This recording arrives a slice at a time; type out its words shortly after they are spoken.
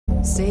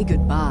Say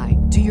goodbye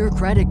to your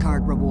credit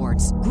card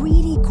rewards.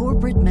 Greedy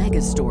corporate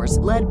mega stores,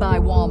 led by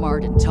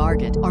Walmart and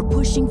Target, are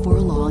pushing for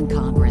a law in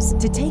Congress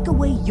to take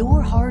away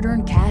your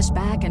hard-earned cash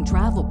back and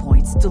travel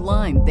points to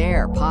line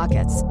their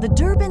pockets. The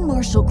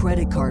Durbin-Marshall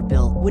credit card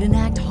bill would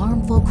enact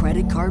harmful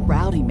credit card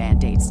routing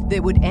mandates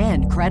that would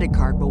end credit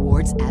card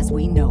rewards as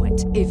we know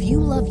it. If you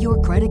love your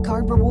credit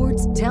card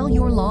rewards, tell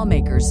your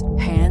lawmakers,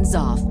 hands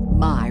off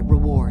my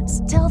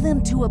rewards. Tell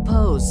them to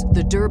oppose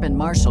the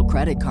Durbin-Marshall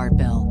credit card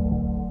bill.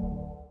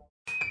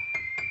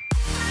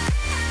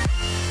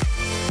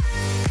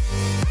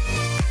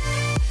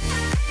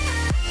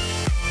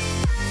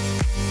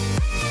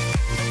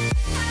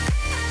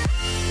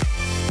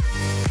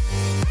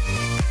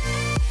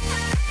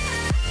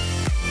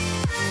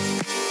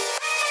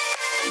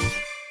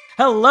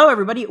 Hello,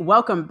 everybody.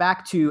 Welcome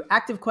back to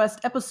Active Quest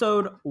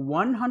episode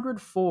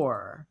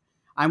 104.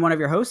 I'm one of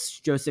your hosts,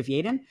 Joseph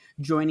Yaden.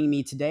 Joining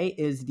me today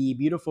is the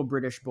beautiful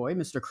British boy,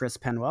 Mr. Chris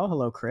Penwell.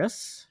 Hello,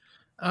 Chris.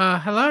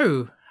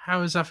 Hello.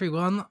 How is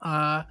everyone?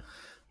 I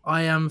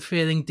am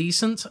feeling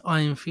decent. I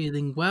am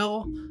feeling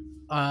well.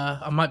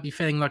 I might be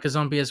feeling like a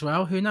zombie as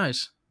well. Who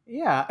knows?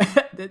 Yeah.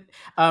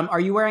 Are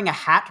you wearing a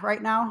hat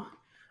right now?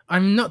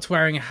 I'm not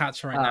wearing a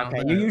hat right now.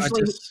 Okay. You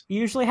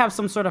usually have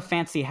some sort of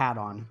fancy hat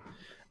on.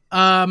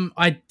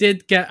 I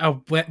did get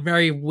a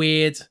very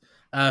weird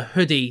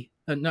hoodie.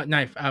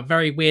 A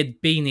very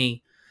weird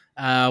beanie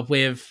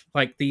with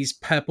like these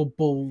purple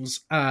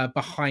balls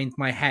behind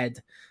my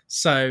head.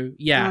 So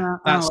yeah,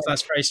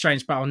 that's very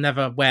strange. But I'll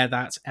never wear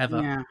that ever.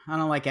 Yeah, I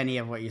don't like any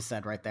of what you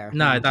said right there.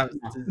 No,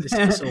 it's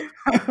just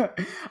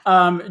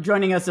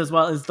joining us as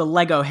well is the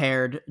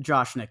Lego-haired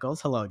Josh Nichols.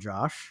 Hello,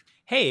 Josh.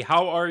 Hey,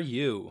 how are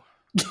you?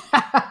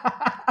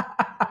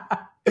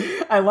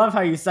 I love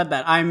how you said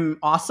that. I'm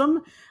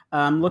awesome.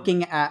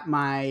 Looking at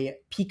my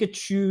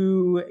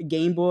Pikachu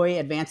Game Boy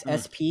Advance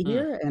SP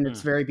here, and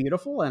it's very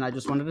beautiful, and I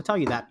just wanted to tell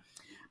you that.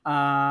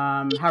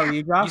 How are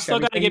you, Josh? You still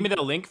got to give me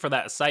the link for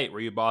that site where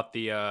you bought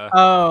the...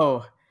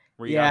 I'm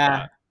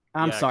yeah,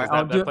 sorry.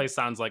 That place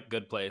sounds like a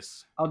good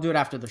place. I'll do it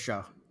after the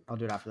show.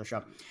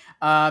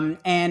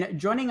 And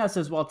joining us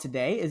as well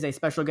today is a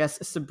special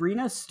guest,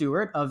 Sabrina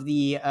Stewart, of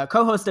the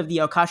co-host of the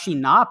Okashi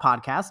Na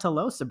podcast.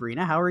 Hello,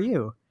 Sabrina. How are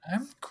you?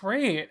 I'm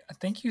great.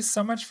 Thank you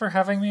so much for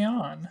having me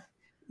on.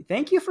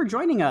 Thank you for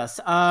joining us.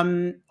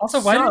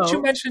 Also, why didn't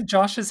you mention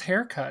Josh's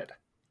haircut?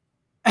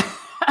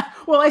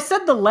 Well, I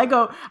said the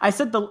Lego.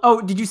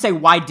 Did you say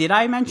why did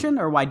I mention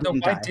or why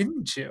didn't I? Why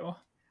didn't you?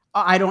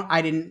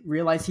 I didn't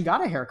realize he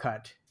got a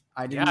haircut.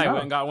 I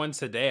went and got one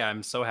today.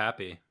 I'm so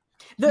happy.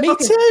 Me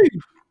too.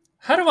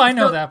 How do I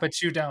know that,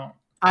 but you don't?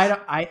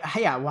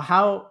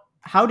 Well,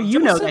 how do you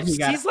know that he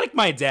got? He's like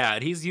my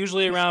dad. He's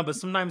usually around, but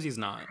sometimes he's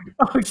not.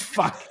 Oh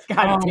fuck!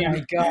 God damn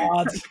it!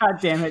 God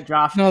damn it,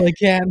 Josh! Not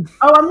again.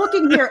 Oh, I'm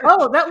looking here.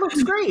 Oh, that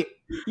looks great.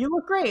 You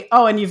look great.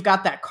 Oh, and you've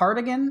got that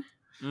cardigan.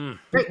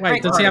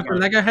 Wait, does he have the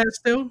Lego hair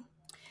still?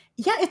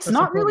 Yeah, it's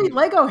not really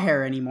Lego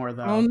hair anymore,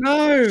 though. Oh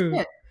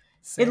no!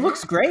 It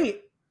looks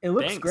great. It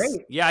looks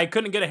great. Yeah, I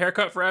couldn't get a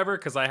haircut forever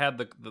because I had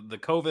the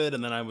COVID,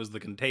 and then I was the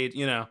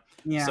contagion.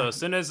 Yeah. So as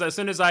soon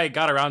as I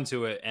got around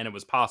to it, and it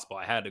was possible,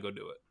 I had to go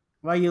do it.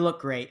 Well, you look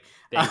great.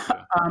 Thank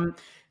you.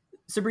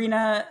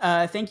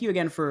 Sabrina, thank you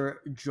again for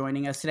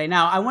joining us today.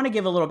 Now, I want to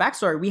give a little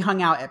backstory. We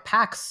hung out at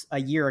PAX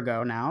a year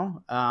ago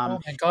now. Oh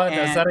my God,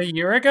 was that a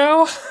year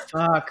ago?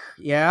 Fuck,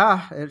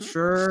 yeah, it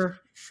sure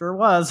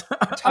was.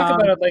 Talk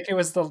about it like it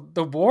was the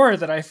war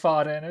that I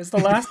fought in. It was the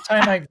last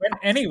time I went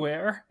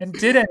anywhere and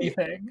did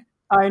anything.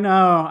 I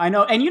know.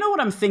 And you know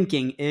what I'm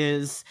thinking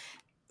is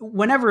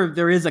whenever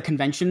there is a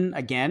convention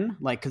again,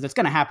 like, because it's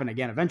going to happen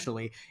again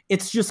eventually,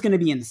 it's just going to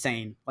be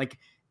insane. Like,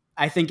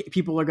 I think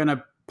people are going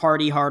to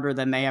party harder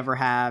than they ever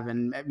have,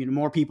 and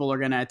more people are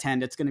going to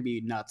attend. It's going to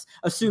be nuts.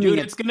 Assuming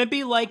it's going to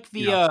be like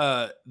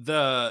the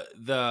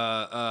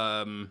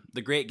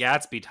Great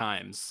Gatsby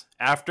times.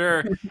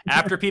 After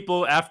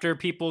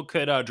people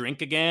could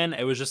drink again,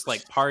 it was just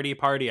like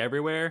party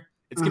everywhere.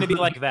 It's going to be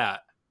like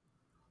that.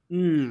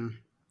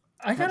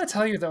 I gotta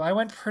tell you though, I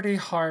went pretty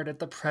hard at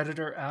the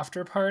Predator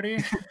after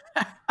party.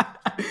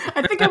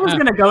 I think I was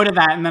going to go to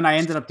that, and then I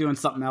ended up doing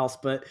something else,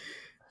 but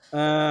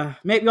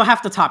maybe you'll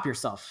have to top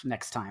yourself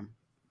next time.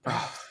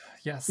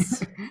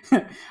 Yes.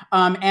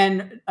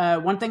 And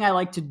one thing I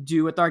like to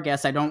do with our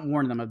guests, I don't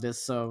warn them of this,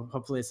 so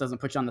hopefully this doesn't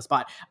put you on the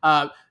spot.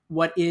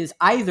 What is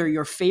either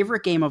your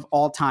favorite game of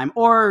all time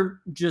or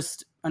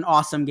just an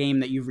awesome game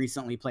that you've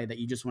recently played that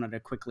you just wanted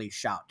to quickly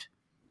shout?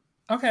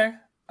 Okay.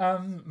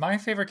 My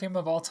favorite game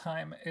of all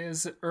time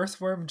is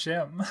Earthworm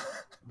Jim.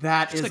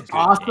 That is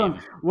awesome.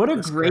 Game. What a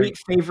great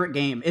favorite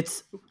game.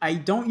 I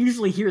don't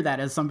usually hear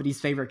that as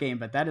somebody's favorite game,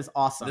 but that is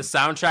awesome. The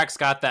soundtrack's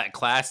got that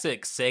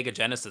classic Sega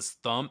Genesis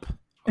thump.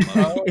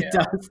 Oh, it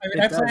does.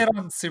 I play it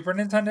on Super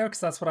Nintendo because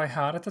that's what I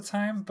had at the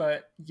time.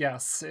 But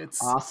yes,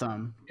 it's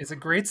awesome. It's a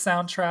great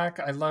soundtrack.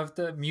 I love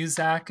the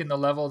music and the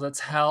level that's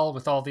hell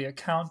with all the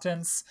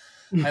accountants.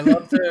 I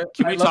love the.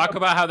 Can we talk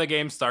about how the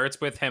game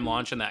starts with him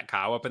launching that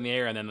cow up in the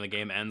air, and then the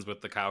game ends with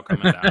the cow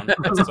coming down?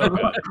 That's so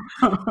good.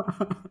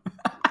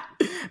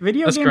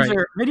 That's great.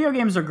 Video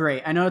games are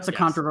great. I know it's a Yes.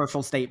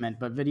 controversial statement,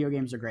 but video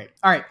games are great.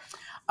 All right.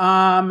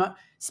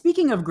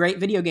 Speaking of great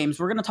video games,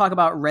 we're going to talk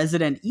about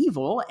Resident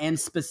Evil, and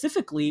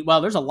specifically,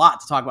 well, there's a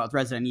lot to talk about with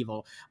Resident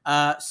Evil.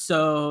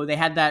 So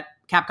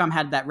Capcom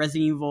had that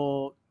Resident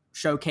Evil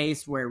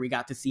showcase where we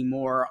got to see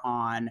more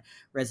on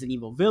Resident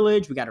Evil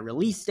Village. We got a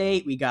release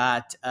date. We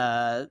got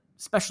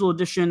special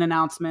edition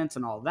announcements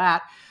and all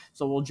that.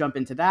 So we'll jump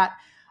into that.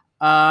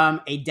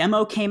 A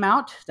demo came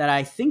out that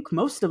I think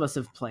most of us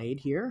have played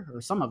here,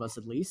 or some of us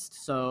at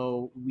least.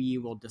 So we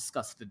will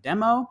discuss the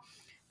demo.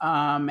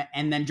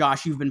 And then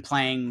Josh, you've been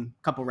playing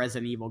a couple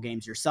Resident Evil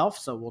games yourself,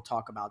 so we'll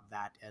talk about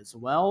that as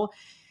well.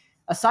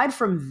 Aside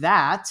from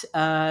that,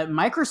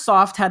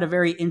 Microsoft had a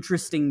very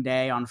interesting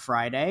day on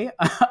Friday.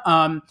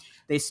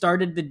 They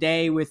started the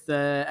day with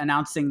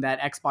announcing that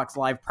Xbox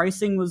Live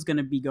pricing was going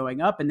to be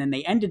going up, and then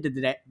they ended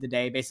the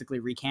day basically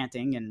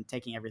recanting and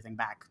taking everything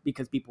back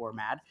because people were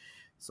mad.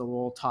 So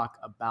we'll talk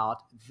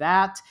about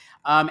that.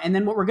 And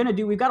then what we're going to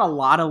do, we've got a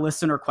lot of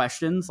listener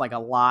questions, like a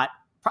lot.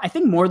 I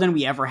think more than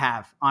we ever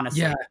have,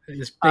 honestly. Yeah,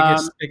 it's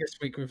biggest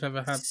week we've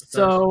ever had.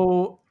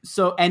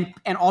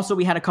 And also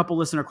we had a couple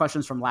listener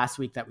questions from last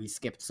week that we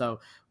skipped. So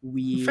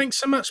thanks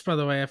so much, by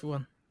the way,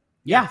 everyone.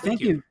 Yeah,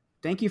 thank you.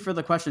 Thank you for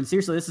the question.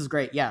 Seriously, this is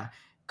great. Yeah. A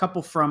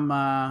couple from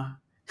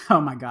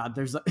oh my God,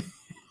 there's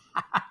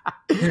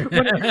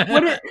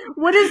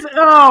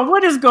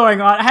what is going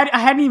on? I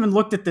hadn't even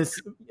looked at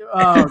this.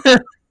 Oh,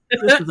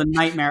 this is a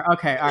nightmare.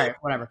 Okay, all right,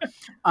 whatever.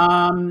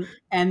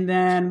 And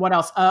then what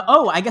else?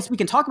 I guess we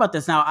can talk about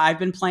this now. I've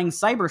been playing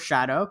Cyber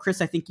Shadow.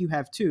 Chris, I think you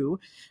have too.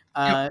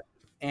 Yep.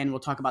 And we'll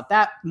talk about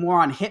that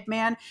more on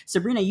Hitman.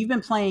 Sabrina, you've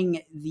been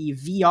playing the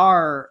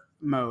VR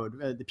mode,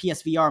 the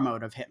PSVR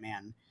mode of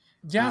Hitman.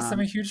 Yes, I'm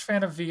a huge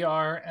fan of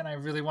VR, and I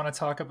really want to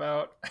talk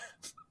about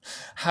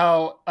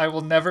how I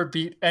will never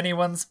beat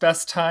anyone's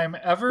best time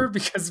ever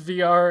because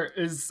VR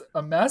is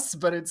a mess,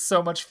 but it's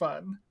so much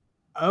fun.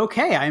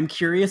 Okay, I'm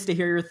curious to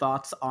hear your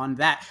thoughts on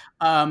that.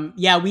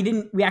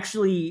 We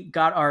actually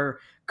got our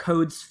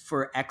codes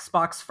for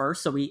Xbox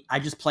first, so I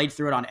just played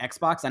through it on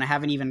Xbox, and I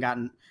haven't even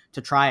gotten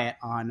to try it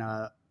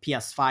on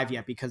PS5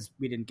 yet because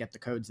we didn't get the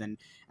codes in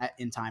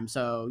time.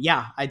 So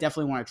yeah, I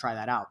definitely want to try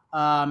that out.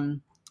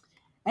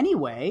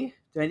 Anyway,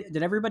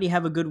 did everybody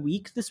have a good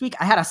week this week?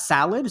 I had a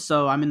salad,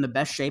 so I'm in the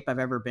best shape I've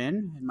ever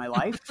been in my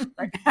life.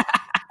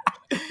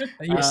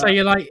 So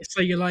you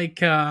like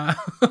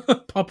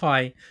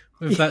Popeye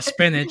with that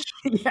spinach.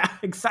 Yeah,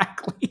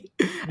 exactly.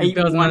 He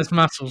builds on his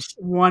muscles.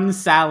 One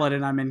salad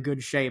and I'm in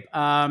good shape.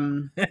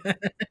 But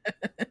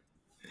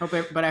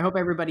I hope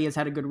everybody has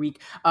had a good week.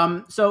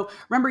 So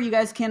remember, you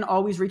guys can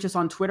always reach us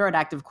on Twitter at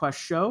ActiveQuest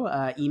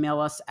Show. Email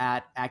us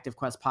at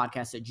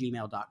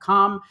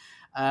activequestpodcast@gmail.com.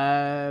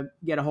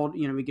 Get a hold,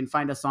 we can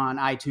find us on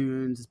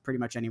iTunes, pretty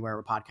much anywhere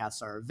where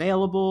podcasts are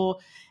available.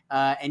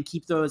 And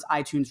keep those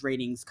iTunes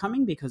ratings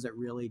coming because it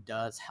really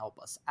does help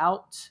us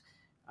out.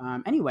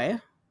 Anyway,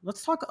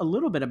 let's talk a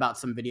little bit about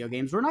some video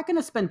games. We're not going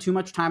to spend too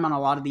much time on a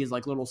lot of these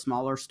like little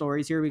smaller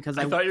stories here because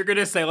I thought you were going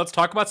to say let's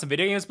talk about some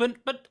video games, but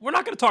we're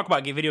not going to talk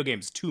about video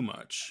games too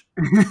much.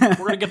 We're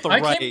going to get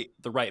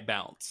the right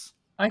balance.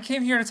 I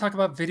came here to talk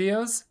about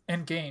videos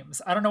and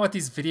games. I don't know what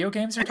these video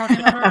games you're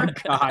talking about. Oh,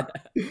 God.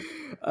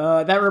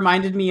 That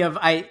reminded me of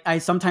I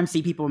sometimes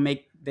see people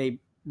they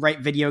write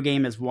video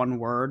game as one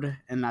word,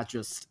 and that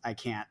just I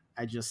can't.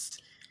 I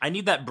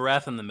need that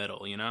breath in the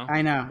middle,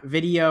 I know.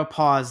 Video,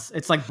 pause.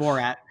 It's like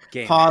Borat.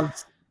 Game.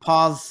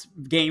 Pause,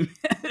 game.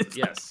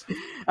 Yes.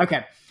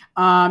 Okay.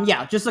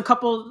 Just a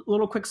couple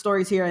little quick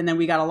stories here, and then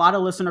we got a lot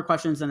of listener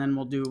questions, and then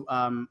we'll do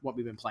what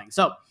we've been playing.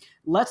 So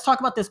let's talk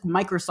about this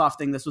Microsoft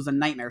thing. This was a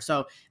nightmare.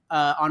 So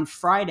on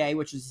Friday,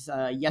 which is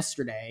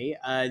yesterday,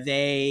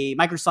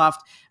 Microsoft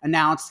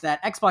announced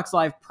that Xbox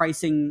Live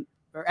pricing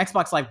or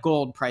Xbox Live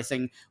Gold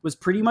pricing was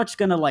pretty much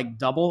going to like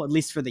double, at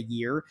least for the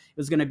year. It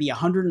was going to be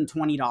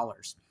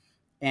 $120.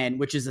 And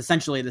which is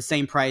essentially the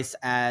same price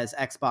as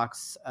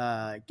Xbox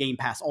Game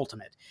Pass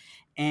Ultimate.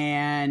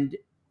 And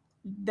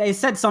they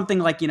said something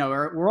like,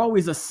 we're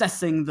always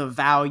assessing the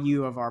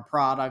value of our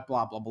product,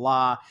 blah, blah,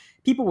 blah.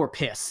 People were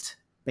pissed,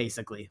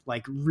 basically,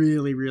 like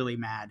really, really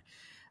mad.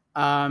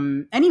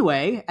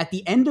 Anyway, at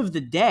the end of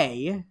the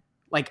day,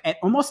 like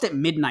almost at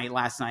midnight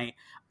last night,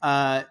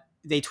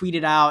 they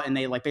tweeted out and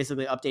they like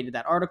basically updated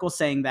that article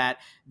saying that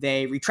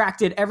they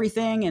retracted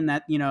everything and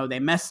that, they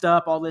messed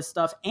up all this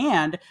stuff.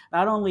 And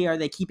not only are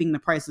they keeping the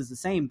prices the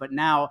same, but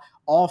now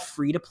all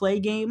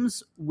free-to-play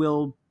games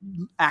will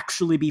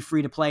actually be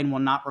free-to-play and will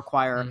not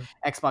require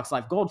Xbox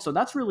Live Gold. So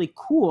that's really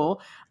cool.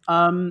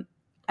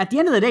 At the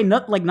end of the day,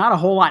 not a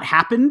whole lot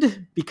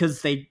happened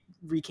because they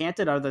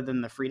recanted other than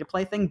the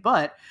free-to-play thing,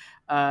 but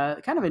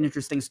kind of an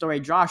interesting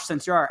story. Josh,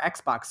 since you're our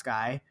Xbox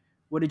guy,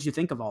 what did you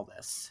think of all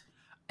this?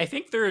 I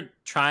think they're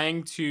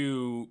trying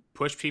to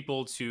push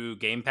people to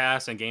Game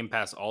Pass and Game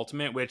Pass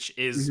Ultimate, which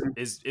is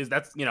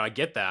that's, I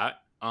get that.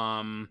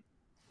 I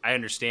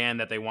understand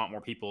that they want more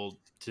people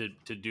to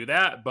do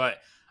that, but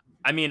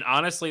I mean,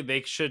 honestly,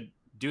 they should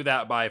do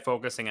that by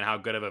focusing on how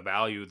good of a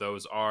value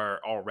those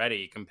are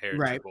already compared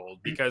to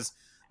Gold, because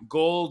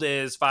Gold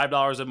is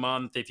 $5 a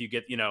month if you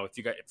get if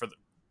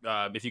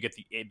you get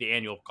the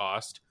annual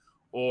cost,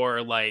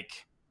 or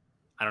like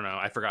I don't know,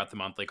 I forgot the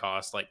monthly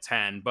cost, like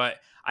 10, but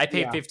I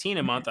pay 15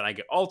 a month and I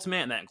get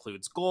Ultimate, and that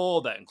includes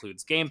Gold, that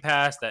includes Game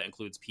Pass, that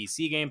includes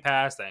PC Game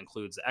Pass, that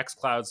includes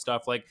xCloud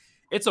stuff. Like,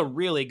 it's a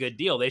really good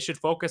deal. They should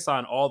focus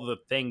on all the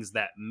things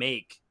that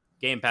make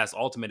Game Pass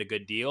Ultimate a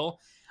good deal.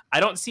 I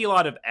don't see a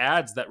lot of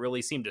ads that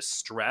really seem to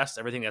stress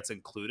everything that's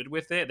included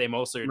with it. They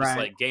mostly are just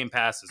like, Game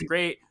Pass is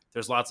great.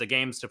 There's lots of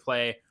games to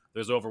play.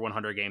 There's over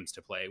 100 games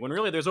to play. When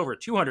really there's over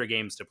 200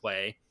 games to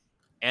play.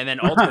 And then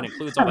Ultimate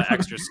includes all the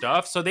extra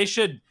stuff. So they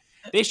should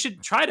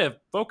try to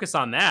focus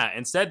on that.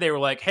 Instead, they were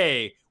like,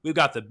 hey, we've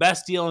got the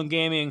best deal in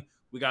gaming.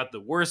 We got the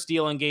worst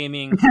deal in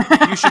gaming.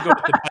 You should go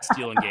with the best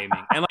deal in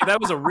gaming. And like,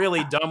 that was a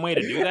really dumb way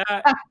to do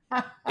that.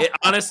 It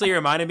honestly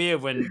reminded me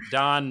of when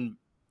Don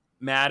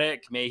Maddock,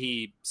 may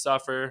he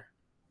suffer.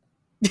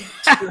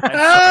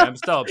 I'm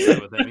still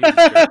upset with him. He's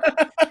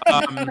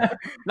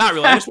not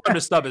really. I just wanted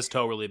to stub his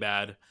toe really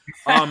bad.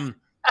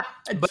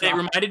 But it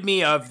reminded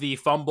me of the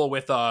fumble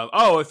with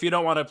if you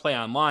don't want to play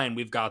online,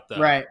 we've got the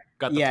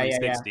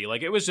 360.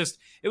 Like, it was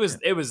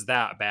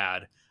that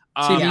bad.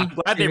 I'm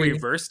glad they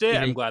reversed it.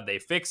 I'm glad they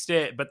fixed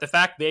it. But the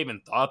fact they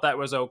even thought that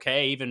was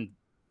okay, even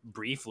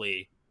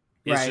briefly,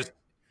 is just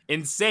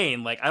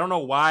insane. Like, I don't know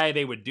why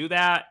they would do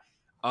that.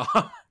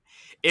 I'm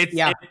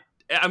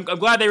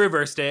glad they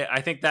reversed it.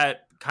 I think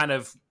that kind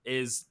of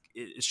it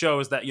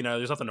shows that,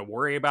 there's nothing to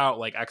worry about.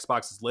 Like,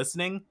 Xbox is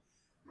listening.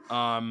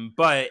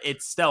 But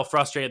it's still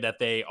frustrated that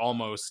they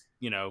almost,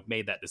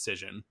 made that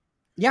decision.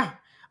 Yeah.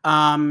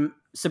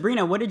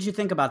 Sabrina, what did you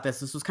think about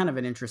this? This was kind of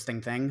an interesting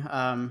thing.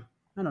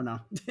 I don't know.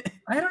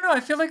 I don't know. I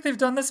feel like they've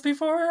done this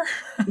before.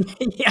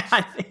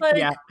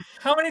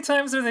 How many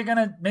times are they going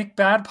to make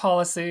bad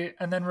policy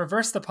and then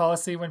reverse the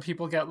policy when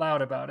people get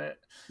loud about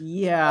it?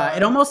 Yeah.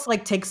 It almost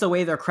like takes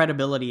away their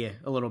credibility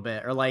a little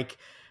bit, or like,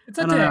 it's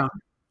a thing.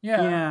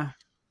 Yeah.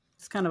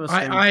 It's kind of a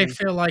strange I thing.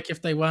 feel like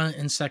if they weren't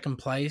in second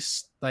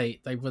place,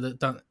 they would have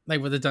done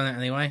it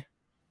anyway.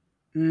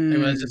 They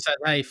would have just said,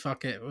 "Hey,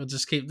 fuck it, we'll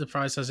just keep the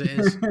price as it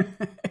is."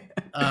 But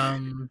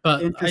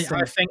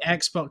I think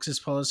Xbox's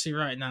policy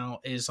right now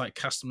is like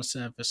customer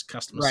service.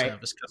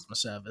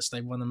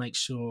 They want to make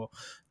sure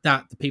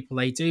that the people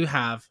they do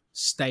have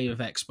stay with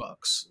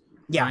Xbox.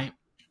 Yeah. Right?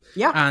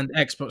 Yeah. And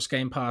Xbox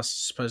Game Pass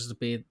is supposed to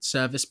be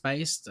service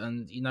based,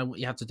 and you know what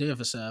you have to do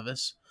with a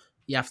service?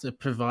 You have to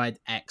provide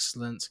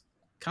excellent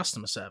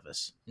customer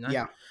service.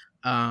 Yeah.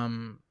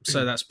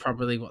 So that's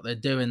probably what they're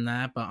doing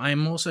there. But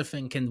I'm also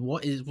thinking,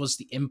 was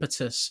the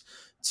impetus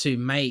to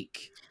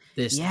make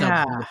this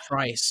double the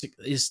price?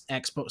 Is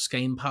Xbox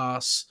Game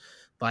Pass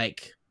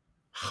like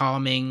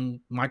harming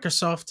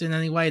Microsoft in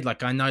any way?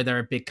 Like, I know they're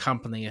a big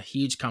company, a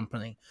huge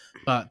company,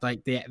 but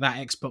like that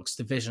Xbox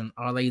division,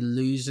 are they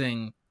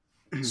losing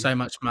so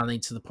much money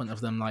to the point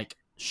of them like,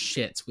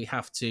 shit, we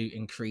have to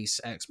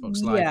increase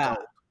Xbox Live Gold?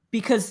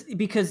 Because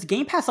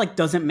Game Pass like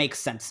doesn't make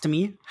sense to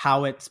me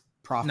how it's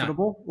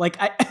profitable. No.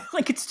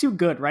 Like, it's too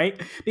good,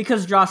 right?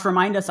 Because Josh,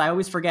 remind us, I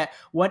always forget,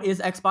 what is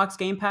Xbox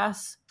Game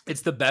Pass? It's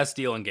the best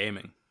deal in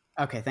gaming.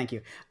 Okay, thank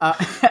you. I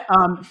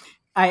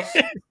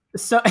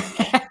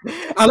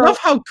love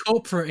how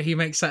corporate he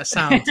makes that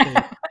sound too.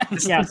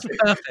 It's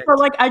perfect. But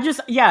like,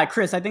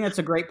 Chris, I think that's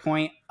a great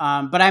point.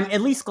 But I'm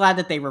at least glad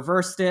that they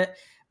reversed it.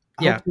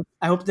 I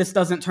hope this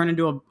doesn't turn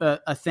into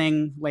a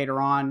thing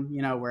later on,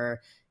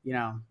 where,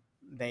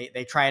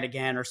 they try it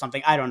again or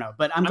something. I don't know,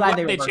 but I'm glad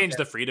they changed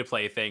the free to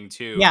play thing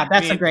too. Yeah,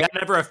 that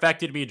never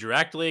affected me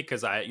directly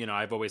because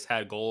I've always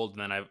had Gold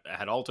and then I've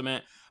had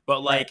Ultimate.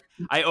 But like,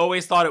 I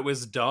always thought it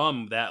was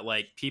dumb that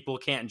like people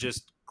can't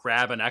just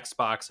grab an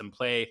Xbox and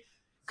play,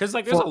 because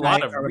like there's a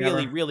lot of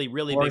really, really,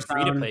 really big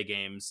free to play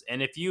games,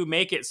 and if you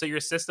make it so your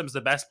system's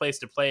the best place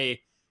to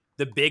play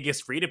the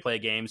biggest free to play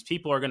games,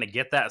 people are going to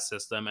get that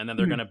system and then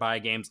they're going to buy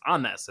games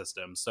on that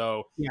system.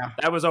 So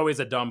that was always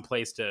a dumb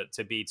place to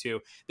be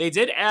too. They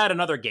did add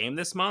another game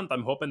this month.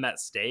 I'm hoping that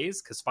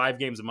stays, because 5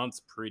 games a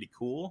month's pretty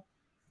cool.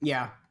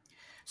 Yeah.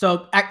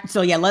 So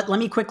yeah, let's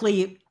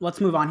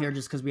move on here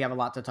just because we have a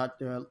lot to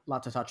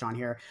touch on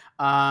here.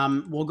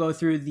 We'll go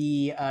through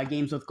the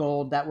games with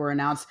gold that were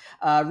announced.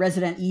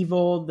 Resident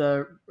Evil,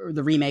 the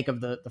remake of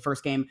the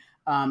first game.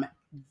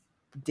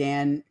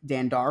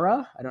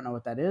 Dandara, I don't know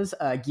what that is.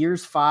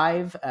 Gears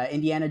 5,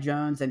 Indiana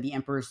Jones, and The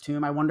Emperor's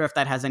Tomb. I wonder if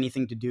that has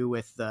anything to do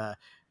with the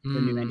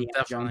new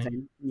Indiana Jones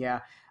thing.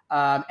 Yeah.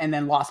 And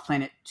then Lost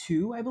Planet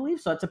 2, I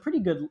believe. So it's a pretty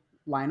good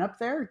lineup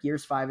there.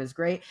 Gears 5 is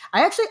great.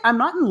 I'm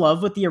not in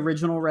love with the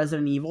original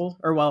Resident Evil,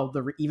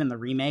 or even the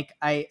remake.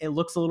 It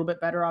looks a little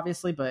bit better,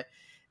 obviously, but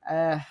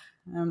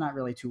I'm not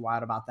really too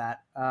wild about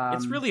that.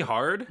 It's really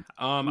hard.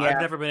 I've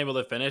never been able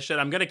to finish it.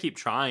 I'm gonna keep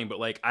trying, but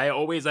like I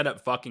always end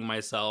up fucking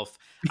myself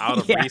out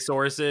of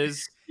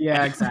resources.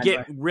 Yeah, exactly.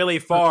 Get really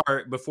far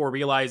before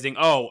realizing,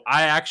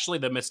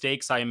 the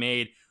mistakes I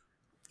made,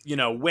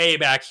 way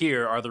back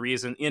here are the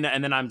reason.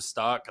 And then I'm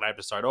stuck and I have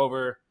to start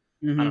over.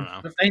 Mm-hmm. I don't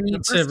know. If they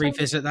need to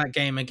revisit that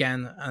game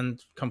again and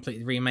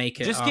completely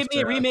remake it. Just give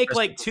me a remake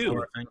like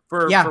 2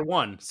 for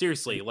 1.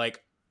 Seriously,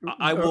 like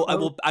I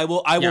will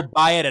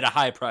buy it at a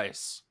high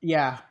price.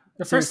 Yeah.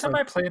 The first time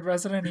I played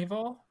Resident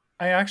Evil,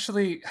 I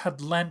actually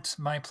had lent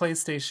my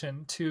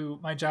PlayStation to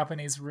my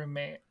Japanese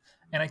roommate,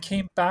 and I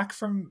came back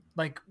from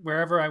like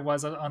wherever I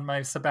was on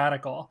my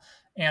sabbatical,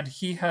 and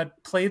he had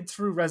played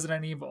through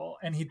Resident Evil,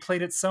 and he'd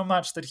played it so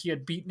much that he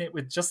had beaten it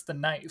with just the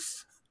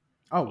knife.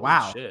 Oh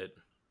wow! Holy shit!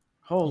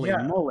 Holy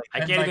moly!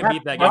 I can't even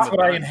beat that game. That's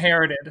what I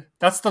inherited.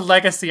 That's the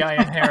legacy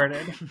I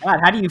inherited. God,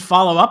 how do you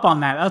follow up on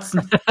that? That's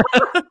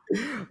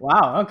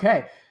wow.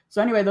 Okay.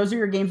 So anyway, those are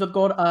your games with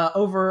gold.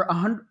 Over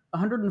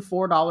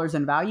 $104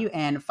 in value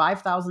and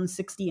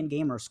 5,060 in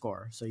gamer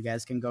score. So you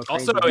guys can go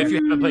crazy. Also, if you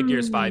haven't played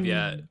Gears 5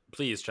 yet,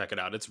 please check it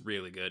out. It's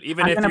really good.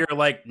 Even if you're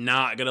like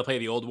not gonna play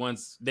the old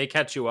ones, they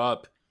catch you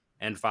up,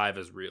 and 5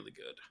 is really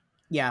good.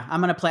 Yeah, I'm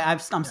gonna play. I'm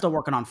still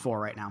working on 4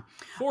 right now.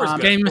 4 is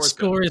good. Gamer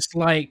score is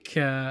like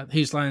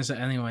whose line is it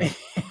anyway?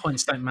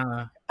 Points don't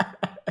matter.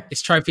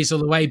 It's trophies all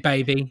the way,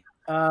 baby.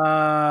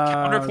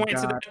 Counterpoint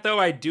to that, though,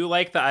 I do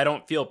like that I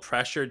don't feel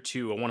pressured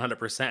to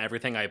 100%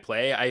 everything I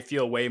play. I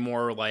feel way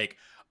more like,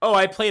 oh,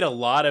 I played a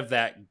lot of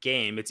that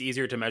game. It's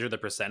easier to measure the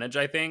percentage,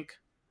 I think.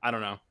 I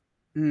don't know.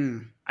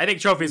 I think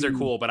trophies are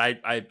cool, but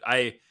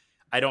I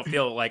don't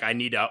feel like I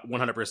need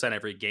 100%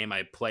 every game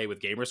I play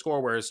with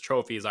Gamerscore, whereas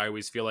trophies, I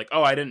always feel like,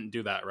 oh, I didn't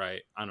do that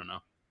right. I don't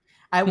know.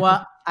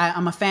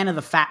 I'm a fan of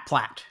the fat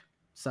plat,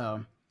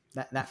 so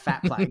that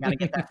fat plat. Got to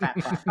get that fat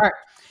plat. All right,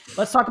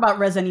 let's talk about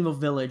Resident Evil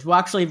Village. We'll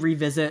actually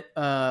revisit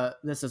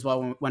this as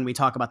well when we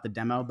talk about the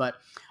demo, but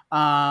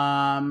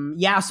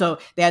so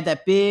they had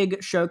that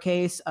big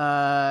showcase,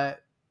 and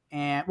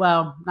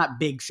well, not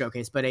big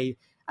showcase, but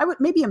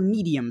maybe a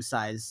medium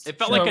size. It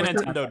felt like a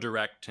Nintendo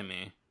Direct to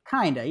me.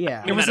 Kinda,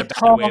 yeah. It was a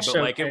tall way, showcase.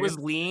 but like it was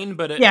lean,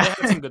 but it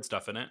had some good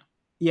stuff in it.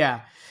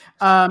 Yeah.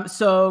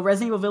 So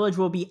Resident Evil Village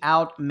will be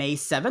out May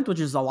 7th, which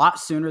is a lot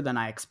sooner than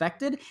I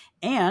expected.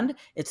 And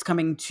it's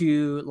coming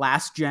to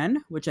last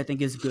gen, which I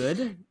think is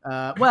good.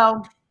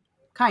 Well,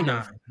 kind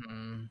of.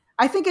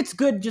 I think it's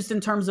good just in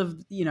terms of,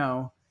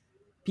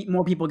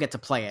 more people get to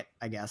play it,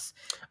 I guess.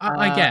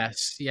 I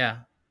guess, yeah.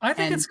 I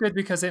think it's good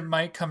because it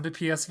might come to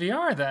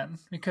PSVR then,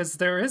 because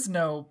there is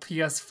no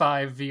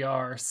PS5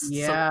 VR.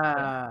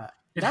 Yeah.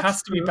 It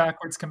has to be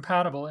backwards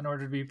compatible in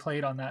order to be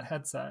played on that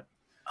headset.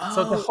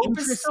 So the hope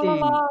is still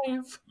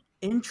alive.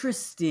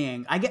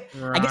 Interesting. I guess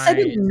I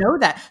didn't know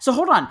that. So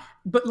hold on,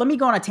 but let me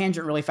go on a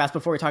tangent really fast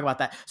before we talk about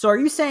that. So are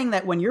you saying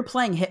that when you're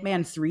playing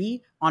Hitman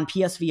 3 on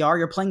PSVR,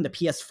 you're playing the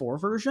PS4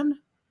 version?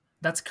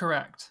 That's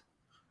correct.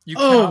 You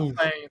cannot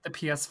play the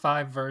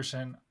PS5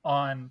 version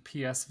on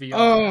PSVR.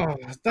 Oh,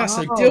 that's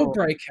a deal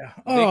breaker.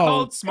 They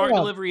called Smart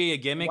Delivery a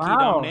gimmicky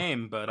dumb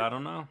name, but I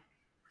don't know.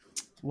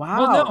 Wow.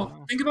 Well,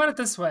 no, think about it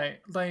this way.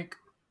 Like,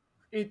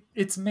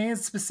 it's made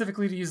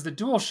specifically to use the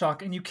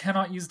DualShock, and you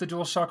cannot use the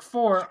DualShock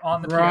 4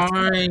 on the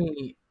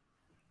PS4.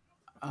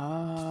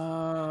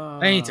 Oh.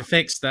 They need to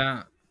fix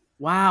that.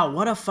 Wow,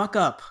 what a fuck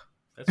up.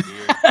 That's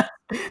weird.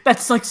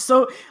 That's like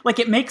so, like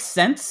it makes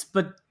sense,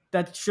 but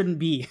that shouldn't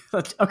be.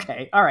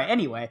 Okay, all right,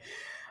 anyway.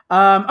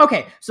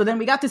 Okay, so then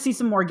we got to see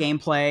some more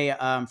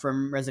gameplay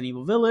from Resident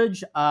Evil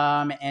Village,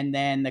 and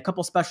then a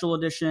couple special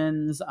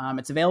editions.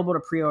 It's available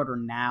to pre-order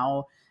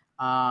now.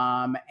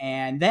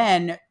 And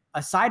then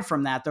aside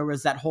from that, there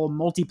was that whole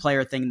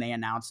multiplayer thing they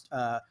announced,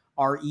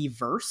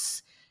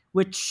 RE-Verse,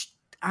 which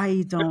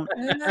I don't.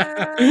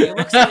 It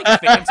looks like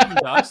Phantom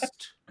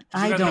Dust.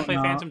 Did you guys not play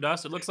know. Phantom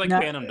Dust? It looks like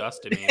Phantom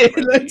Dust to me. It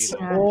looks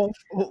awful.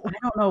 I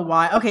don't know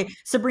why. Okay,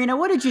 Sabrina,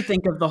 what did you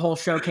think of the whole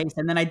showcase?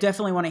 And then I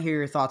definitely want to hear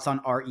your thoughts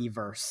on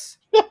RE-Verse.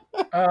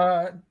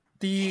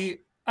 The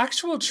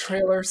actual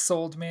trailer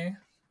sold me.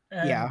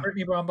 And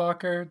Brittany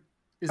Brombacher.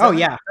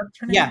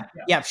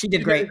 Yeah, she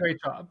did great. Did a great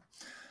job.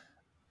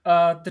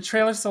 The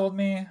trailer sold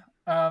me.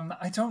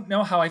 I don't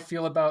know how I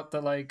feel about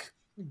the like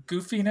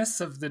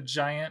goofiness of the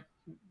giant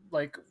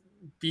like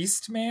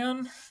beast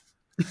man.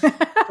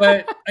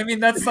 But I mean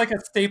that's like a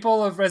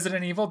staple of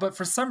Resident Evil, but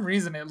for some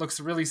reason it looks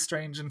really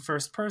strange in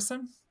first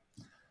person.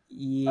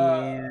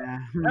 Yeah.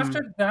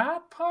 After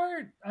that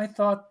part, I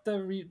thought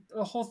the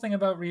whole thing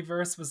about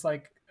Reverse was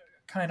like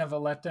kind of a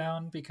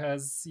letdown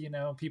because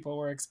people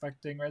were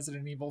expecting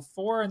Resident Evil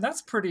 4, and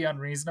that's pretty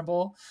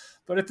unreasonable.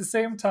 But at the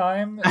same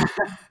time,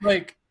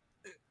 like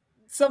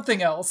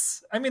something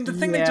else. I mean, the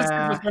thing they just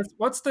did with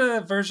what's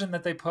the version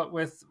that they put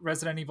with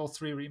Resident Evil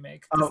 3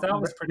 remake? Because that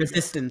was pretty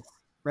Resistance. Good.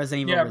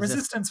 Resident Evil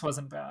Resistance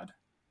wasn't bad.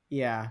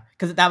 Yeah,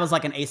 because that was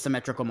like an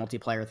asymmetrical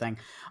multiplayer thing.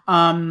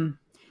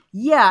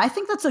 Yeah, I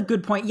think that's a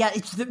good point. Yeah,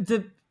 it's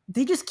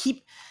they just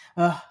keep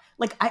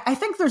like I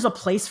think there's a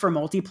place for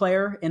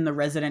multiplayer in the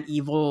Resident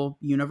Evil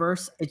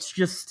universe. It's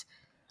just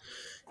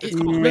it's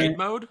called raid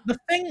mode.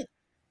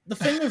 The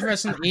thing with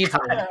Resident Evil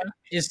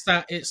is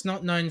that it's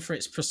not known for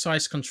its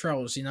precise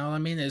controls. You know what I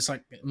mean? It's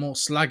like more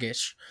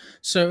sluggish,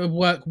 so it would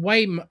work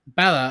way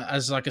better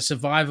as like a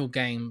survival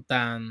game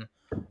than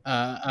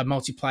a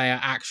multiplayer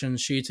action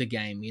shooter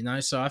game.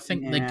 So I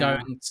think they're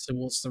going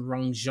towards the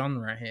wrong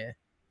genre here.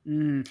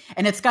 And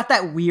it's got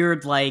that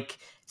weird like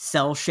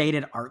cell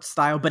shaded art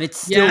style, but it's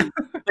still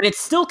but it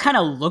still kind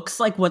of looks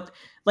like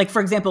like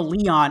for example,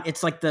 Leon.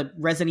 It's like the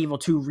Resident Evil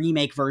 2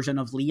 remake version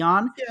of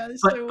Leon. Yeah,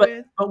 it's but, so but,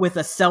 weird. but with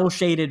a cell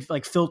shaded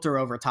like filter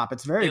over top.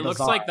 It's very. It looks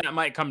bizarre. like that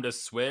might come to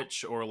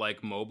Switch or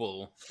like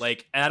mobile.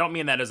 Like, and I don't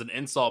mean that as an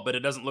insult, but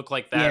it doesn't look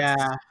like that.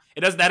 Yeah.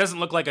 That doesn't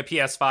look like a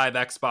PS5,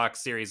 Xbox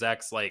Series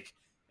X like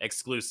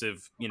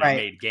exclusive, Right.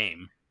 made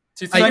game.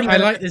 Do you think I it might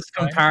like have this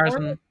been designed for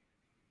comparison. it?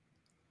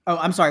 Oh,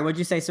 I'm sorry. What'd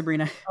you say,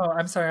 Sabrina? Oh,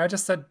 I'm sorry. I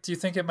just said, do you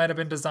think it might have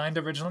been designed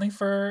originally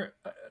for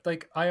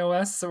like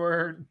iOS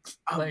or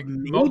like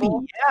Maybe.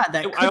 mobile?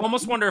 Yeah, I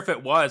almost wonder if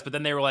it was, but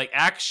then they were like,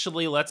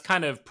 actually, let's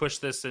kind of push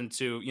this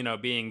into,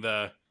 being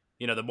the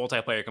the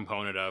multiplayer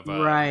component of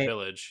Right.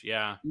 Village.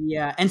 Yeah.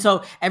 Yeah, and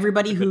so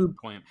everybody Good who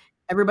point.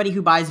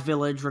 buys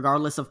Village,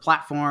 regardless of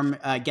platform,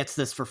 gets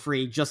this for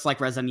free, just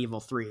like Resident Evil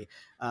 3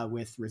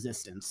 with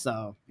Resistance.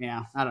 So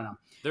yeah, I don't know.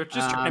 They're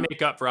just trying to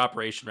make up for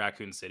Operation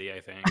Raccoon City,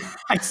 I think.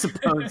 I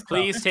suppose. so.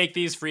 Please take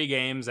these free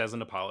games as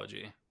an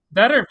apology.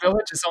 That or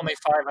Village is only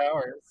 5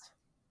 hours.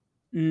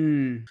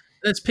 Mm.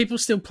 There's people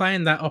still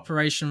playing that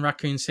Operation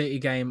Raccoon City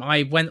game.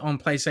 I went on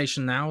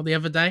PlayStation Now the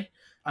other day,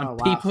 and Oh,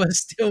 wow. people are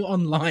still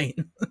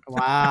online.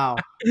 Wow,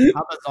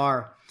 how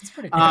bizarre. It's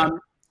pretty good.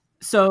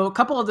 So a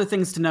couple other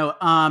things to note.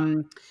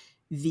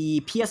 The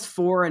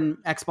PS4 and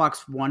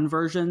Xbox One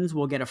versions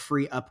will get a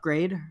free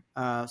upgrade.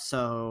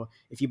 So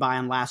if you buy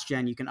on last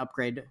gen, you can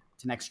upgrade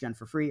to next gen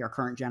for free, or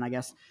current gen, I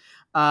guess.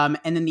 And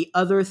then the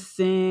other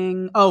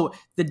thing,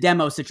 the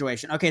demo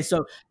situation. Okay,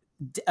 so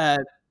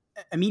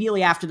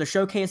immediately after the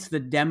showcase, the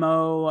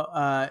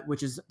demo,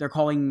 which is they're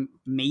calling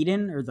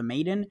Maiden,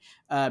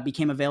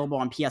 became available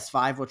on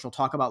PS5, which we'll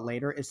talk about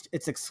later.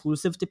 It's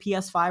exclusive to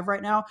PS5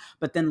 right now,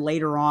 but then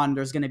later on,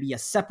 there's going to be a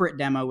separate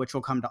demo which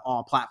will come to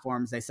all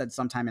platforms. They said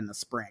sometime in the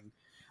spring.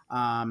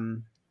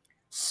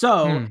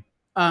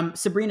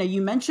 Sabrina,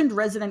 you mentioned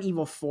Resident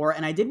Evil 4,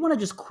 and I did want to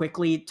just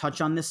quickly touch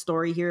on this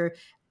story here.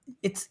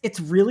 It's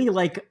really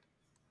like,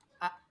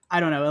 I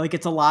don't know, like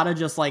it's a lot of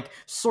just like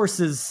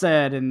sources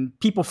said and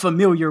people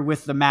familiar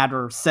with the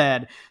matter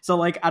said. So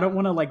like, I don't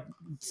want to like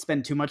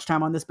spend too much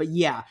time on this, but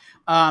yeah.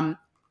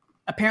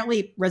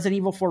 Apparently Resident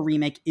Evil 4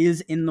 remake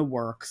is in the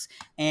works,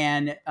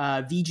 and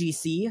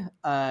VGC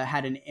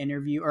had an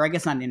interview, or I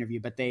guess not an interview,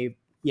 but they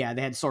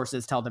had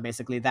sources tell them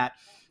basically that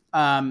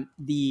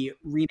the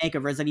remake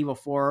of Resident Evil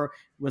 4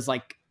 was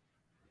like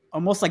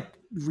almost like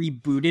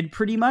rebooted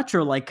pretty much,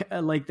 or like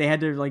they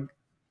had to like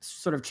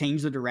sort of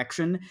change the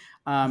direction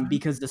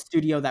because the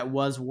studio that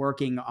was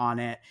working on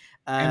it,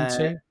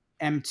 M2,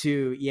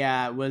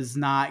 was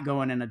not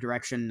going in a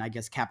direction I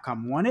guess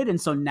Capcom wanted, and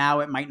so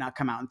now it might not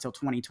come out until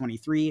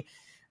 2023.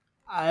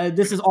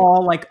 This is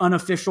all like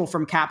unofficial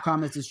from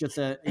Capcom. This is just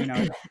an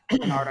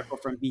article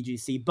from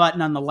VGC, but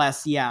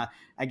nonetheless,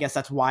 I guess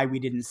that's why we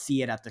didn't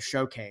see it at the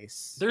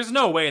showcase. There's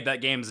no way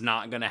that game's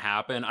not going to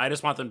happen. I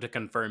just want them to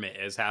confirm it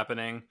is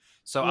happening.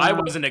 So I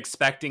wasn't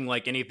expecting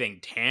like anything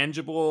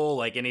tangible,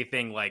 like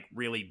anything like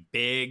really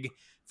big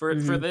for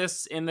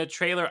this in the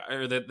trailer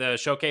or the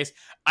showcase.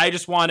 I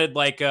just wanted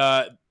like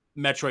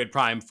Metroid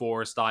Prime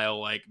 4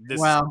 style, like this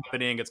is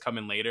happening, it's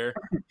coming later.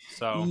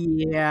 So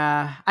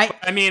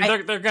I mean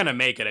they're gonna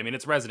make it. I mean,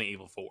 it's Resident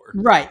Evil 4,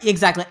 right?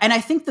 Exactly. And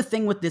I think the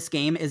thing with this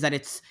game is that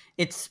it's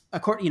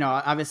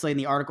obviously in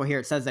the article here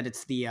it says that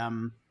it's the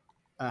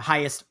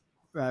highest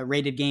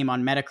rated game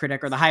on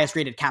Metacritic, or the highest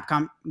rated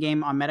Capcom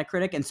game on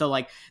Metacritic, and so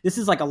like this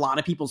is like a lot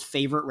of people's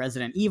favorite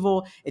Resident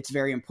Evil. It's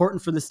very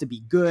important for this to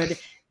be good,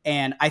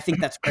 and I think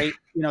that's great.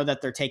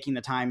 That they're taking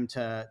the time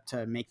to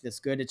make this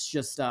good. It's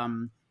just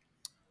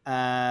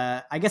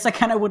I guess I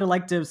kind of would have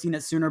liked to have seen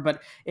it sooner,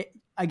 but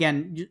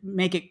again,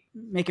 make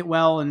it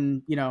well,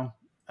 and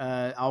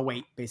I'll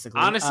wait.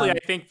 Basically, honestly, I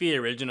think the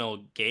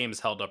original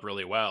games held up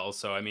really well.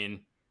 So I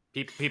mean,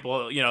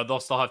 people, they'll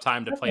still have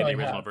time to play the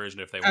original version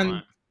if they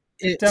want.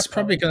 It's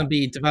probably going to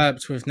be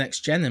developed with next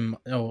gen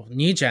or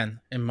new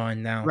gen in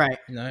mind now, right?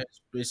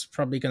 It's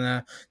probably going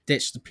to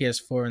ditch the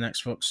PS4 and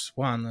Xbox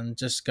One and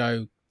just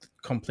go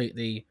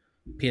completely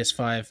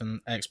PS5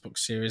 and Xbox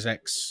Series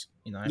X.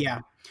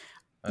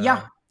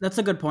 That's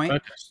a good point.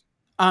 Focus.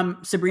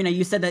 Sabrina,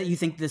 you said that you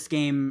think this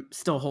game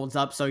still holds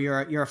up, so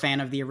you're a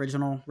fan of the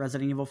original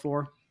Resident Evil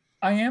 4?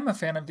 I am a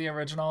fan of the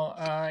original.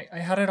 I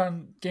had it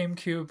on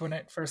GameCube when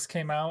it first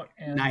came out,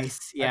 and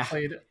nice. Yeah,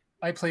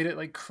 I played it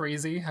like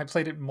crazy. I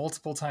played it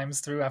multiple times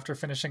through after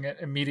finishing it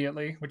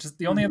immediately, which is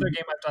the only other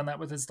game I've done that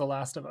with is The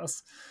Last of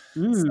Us.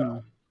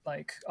 So,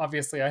 like,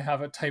 obviously I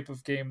have a type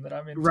of game that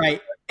I'm into. Right.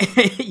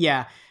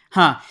 Yeah.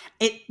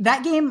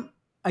 That game,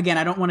 again,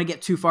 I don't want to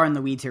get too far in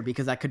the weeds here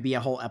because that could be a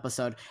whole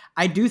episode.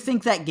 I do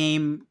think that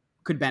game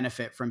could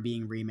benefit from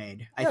being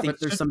remade. I think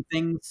there's some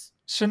things.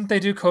 Shouldn't they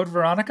do Code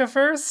Veronica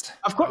first?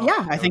 Of course,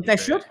 yeah. I think they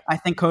should. I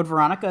think Code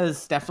Veronica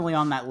is definitely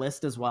on that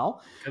list as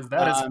well. Because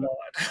that is fun.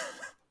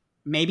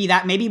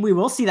 Maybe we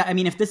will see that. I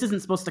mean, if this isn't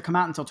supposed to come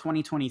out until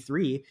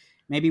 2023,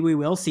 maybe we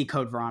will see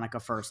Code Veronica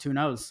first. Who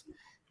knows?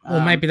 Or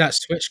maybe that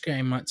Switch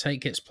game might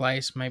take its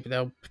place. Maybe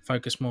they'll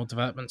focus more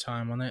development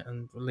time on it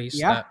and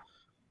release that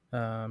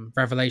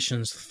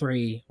Revelations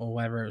 3 or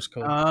whatever it was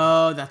called.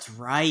 Oh, that's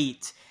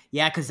right.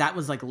 Yeah, because that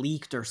was like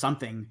leaked or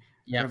something.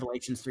 Yeah.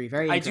 Revelations 3.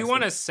 Very I interesting. do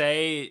want to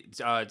say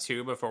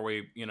too before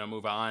we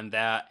move on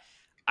that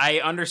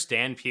I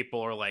understand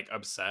people are like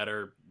upset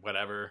or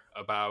whatever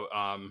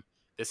about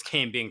this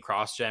game being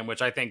cross-gen,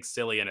 which I think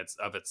silly in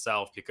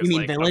itself You because mean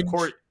like Village? of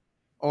course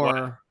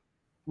Or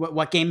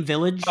what game?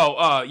 Village?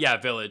 oh yeah,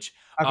 Village.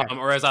 Okay.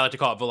 Or as I like to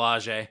call it,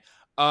 Village.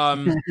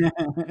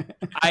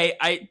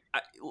 I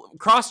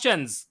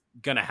cross-gen's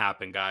gonna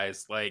happen,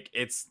 guys. Like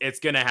it's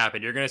gonna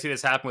happen. You're gonna see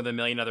this happen with a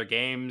million other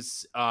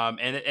games.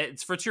 And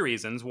it's for two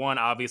reasons. One,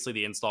 obviously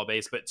the install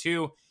base, but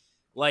two,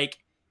 like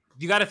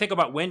you got to think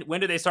about when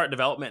do they start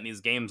development in these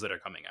games that are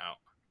coming out?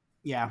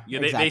 Yeah,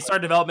 exactly. They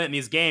start development in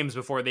these games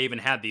before they even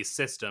had these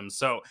systems.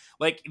 So,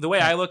 like, the way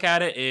I look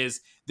at it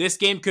is this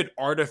game could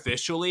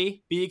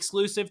artificially be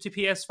exclusive to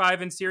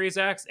PS5 and Series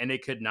X, and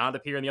it could not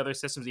appear in the other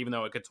systems, even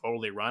though it could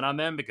totally run on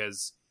them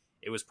because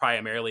it was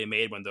primarily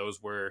made when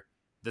those were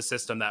the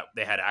system that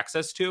they had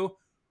access to.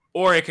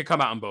 Or it could come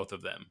out on both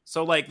of them.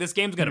 So, like, this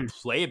game's going to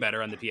play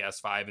better on the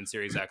PS5 and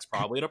Series X,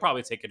 probably. It'll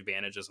probably take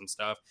advantage of some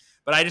stuff.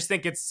 But I just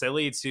think it's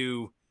silly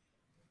to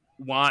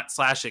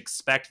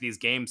want/expect these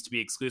games to be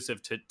exclusive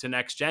to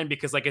next gen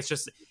because like it's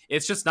just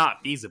not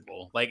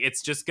feasible. Like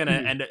it's just gonna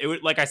end it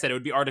would, like I said, it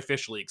would be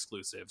artificially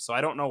exclusive. So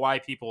I don't know why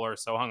people are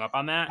so hung up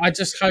on that. I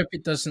just hope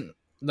it doesn't,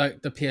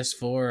 like the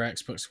PS4 or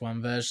Xbox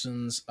One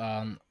versions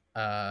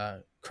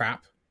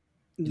crap.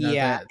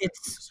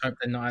 It's hope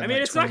they're not. I mean,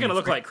 it's not going to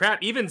look like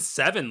crap. Even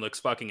 7 looks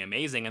fucking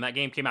amazing, and that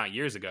game came out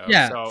years ago.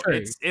 Yeah, so true.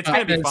 it's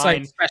going to be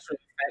fine. Like special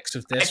effects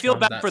of this. I feel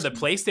bad for the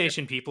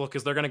PlayStation people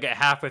because they're going to get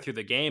halfway through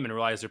the game and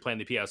realize they're playing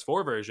the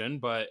PS4 version,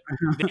 but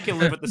they can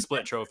live with the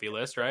split trophy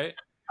list, right?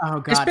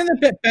 Oh god, it's been a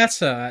bit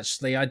better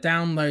actually. I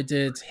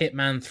downloaded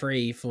Hitman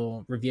 3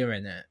 for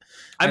reviewing it.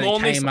 I'm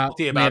only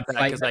salty about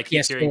that because I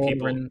keep hearing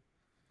people.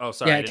 Oh,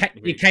 sorry. Yeah,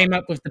 it came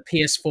up with the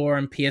PS4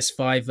 and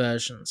PS5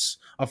 versions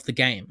of the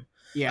game.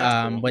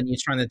 Yeah. Cool. When you're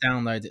trying to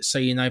download it, so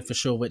you know for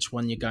sure which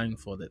one you're going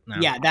for. That now.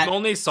 Yeah, I'm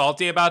only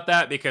salty about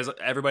that because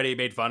everybody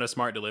made fun of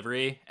smart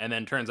delivery, and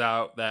then turns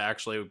out that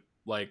actually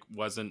like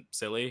wasn't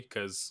silly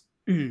because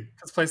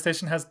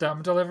PlayStation has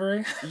dumb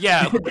delivery.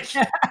 Yeah.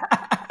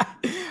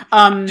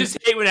 Just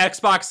hate when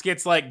Xbox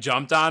gets like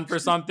jumped on for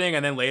something,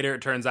 and then later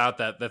it turns out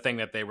that the thing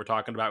that they were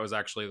talking about was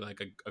actually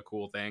like a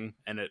cool thing,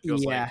 and it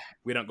feels like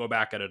we don't go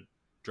back and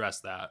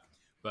address that.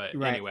 But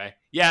anyway,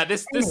 yeah,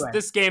 this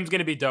game's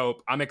gonna be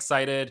dope. I'm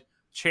excited.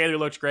 Trailer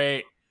looked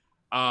great.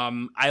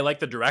 I like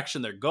the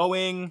direction they're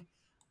going.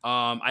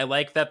 I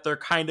like that they're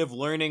kind of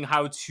learning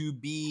how to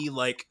be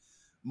like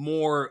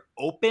more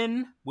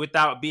open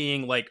without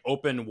being like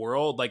open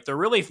world. Like they're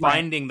really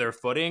finding their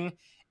footing.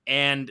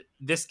 And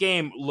this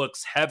game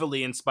looks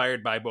heavily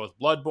inspired by both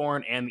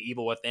Bloodborne and The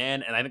Evil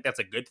Within, and I think that's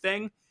a good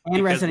thing.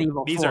 And Resident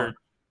Evil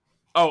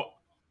 4.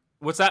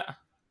 What's that?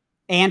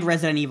 And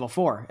Resident Evil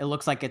 4. It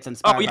looks like it's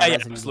inspired by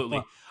Resident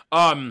absolutely.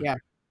 Evil 4.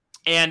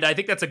 And I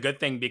think that's a good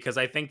thing because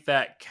I think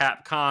that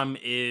Capcom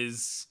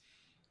is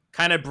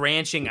kind of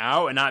branching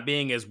out and not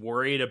being as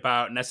worried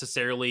about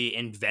necessarily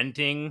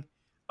inventing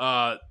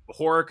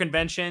horror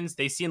conventions.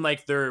 They seem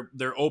like they're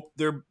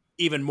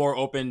even more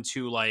open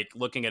to like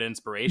looking at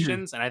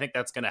inspirations, and I think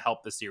that's going to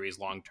help the series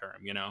long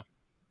term. You know?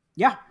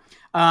 Yeah.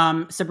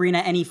 Sabrina,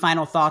 any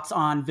final thoughts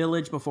on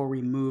Village before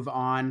we move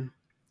on?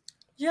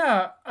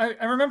 Yeah,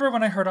 I remember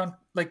when I heard on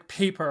like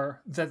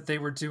paper that they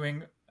were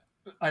doing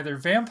either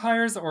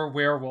vampires or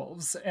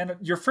werewolves, and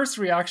your first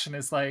reaction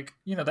is like,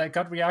 that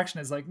gut reaction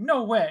is like,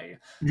 no way.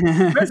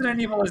 Resident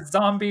Evil is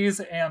zombies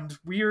and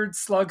weird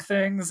slug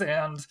things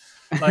and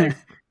like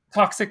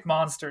toxic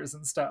monsters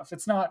and stuff.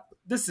 It's not,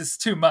 this is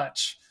too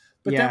much.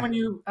 But then when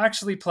you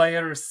actually play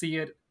it or see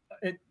it,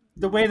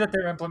 the way that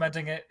they're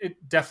implementing it,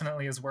 it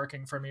definitely is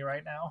working for me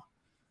right now.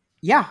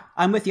 Yeah,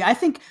 I'm with you. I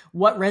think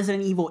what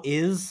Resident Evil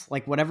is,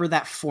 like whatever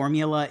that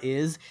formula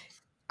is,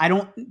 I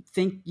don't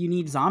think you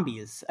need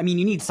zombies. I mean,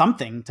 you need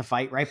something to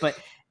fight, right? But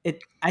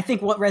I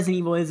think what Resident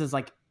Evil is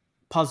like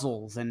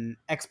puzzles and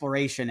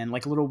exploration and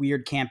like little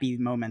weird campy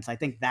moments. I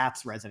think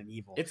that's Resident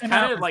Evil. It's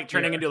kind of like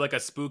turning into like a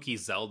spooky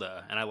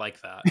Zelda, and I like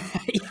that.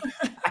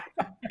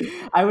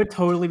 I would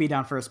totally be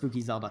down for a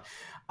spooky Zelda.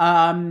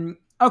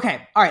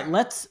 Okay, all right,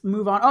 let's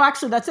move on. Oh,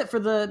 actually, that's it for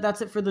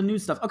the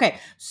news stuff. Okay,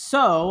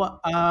 so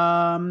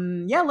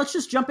let's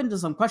just jump into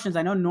some questions.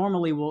 I know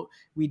normally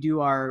we do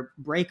our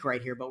break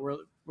right here, but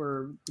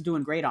we're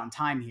doing great on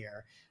time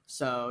here.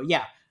 So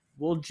yeah,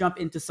 we'll jump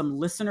into some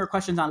listener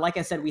questions. On, like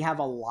I said, we have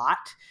a lot.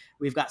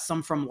 We've got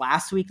some from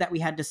last week that we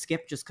had to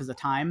skip just because of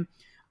time.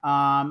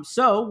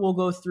 So we'll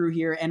go through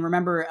here, and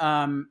remember,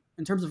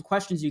 in terms of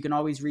questions, you can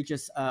always reach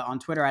us on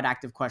Twitter at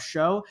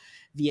ActiveQuestShow,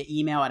 via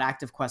email at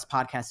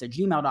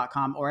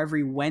activequestpodcast@gmail.com, or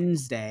every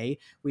Wednesday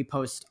we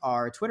post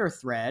our Twitter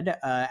thread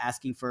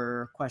asking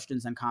for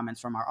questions and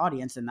comments from our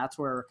audience, and that's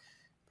where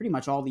pretty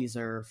much all these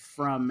are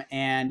from.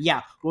 And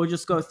yeah, we'll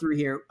just go through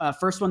here.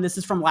 First one, this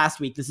is from last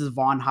week. This is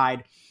Vaughn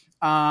Hyde,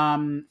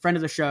 friend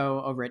of the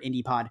show over at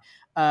IndiePod.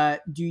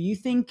 Do you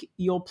think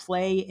you'll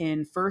play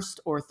in first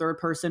or third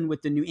person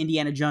with the new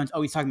Indiana Jones?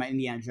 Oh, he's talking about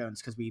Indiana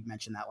Jones because we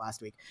mentioned that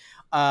last week.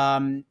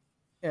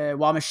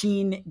 while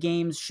Machine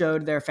Games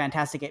showed they're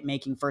fantastic at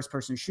making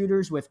first-person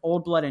shooters with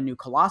Old Blood and New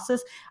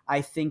Colossus,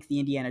 I think the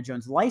Indiana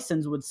Jones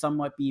license would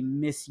somewhat be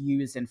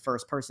misused in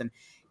first person.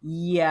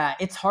 Yeah,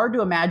 it's hard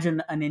to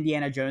imagine an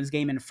Indiana Jones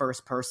game in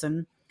first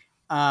person,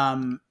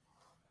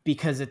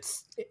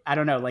 because I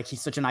don't know, like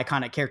he's such an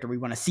iconic character. We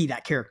want to see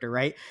that character,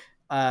 right?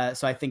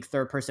 So I think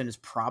third person is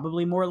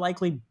probably more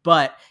likely,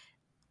 but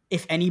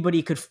if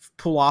anybody could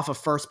pull off a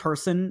first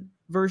person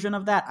version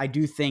of that, I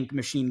do think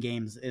Machine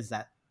Games is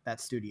that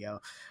studio.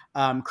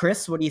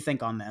 Chris, what do you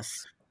think on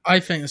this? I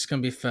think it's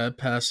going to be third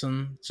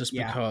person, just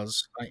Yeah.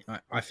 because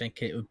I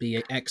think it would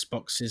be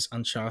Xbox's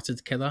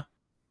Uncharted killer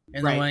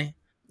in Right. a way.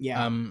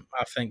 Yeah.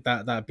 I think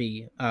that'd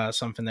be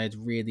something they'd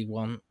really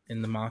want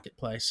in the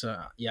marketplace.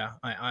 So yeah,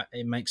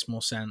 it makes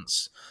more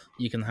sense.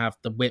 You can have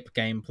the whip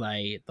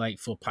gameplay like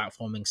for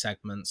platforming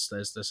segments.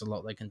 There's a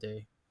lot they can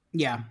do.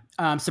 Yeah.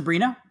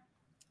 Sabrina?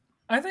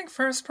 I think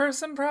first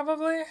person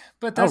probably,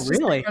 but that's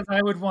just really? because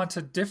I would want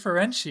to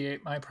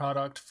differentiate my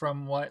product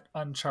from what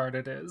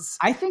Uncharted is.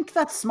 I think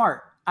that's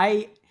smart.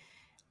 It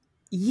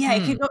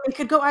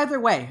could go either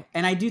way,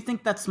 and I do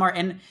think that's smart.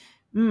 And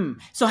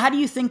so how do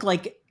you think,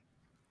 like,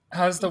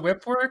 how's the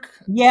whip work?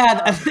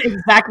 Yeah,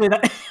 exactly.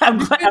 I'm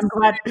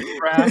glad.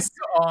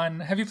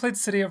 Have you played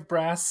City of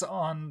Brass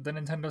on the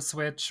Nintendo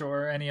Switch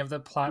or any of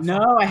the platforms?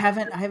 No, I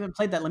haven't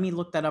played that. Let me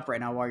look that up right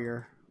now while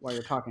you're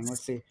talking.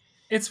 Let's see.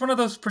 It's one of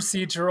those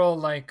procedural,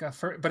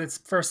 but it's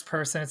first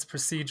person. It's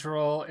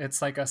procedural.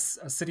 It's like a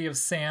city of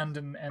sand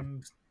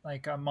and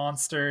like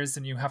monsters,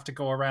 and you have to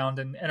go around,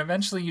 and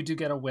eventually you do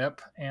get a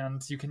whip,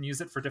 and you can use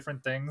it for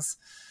different things.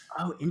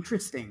 Oh,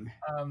 interesting.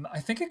 I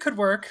think it could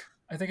work.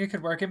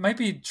 It might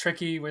be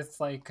tricky with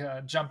like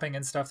jumping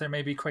and stuff. There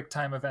may be quick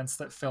time events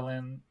that fill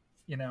in,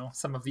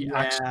 some of the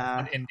action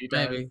that Indy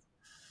does. Maybe.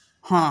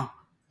 Huh.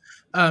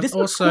 This also,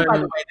 looks cool, by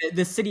the way,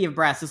 the City of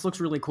Brass. This looks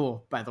really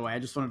cool, by the way. I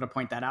just wanted to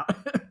point that out.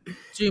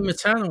 Doom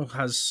Eternal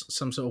has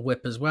some sort of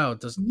whip as well,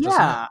 doesn't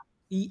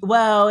it?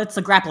 Well, it's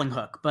a grappling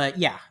hook, but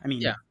yeah, I mean,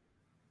 yeah,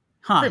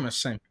 pretty much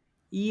same.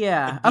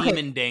 Yeah, the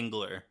demon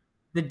dangler.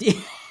 Oh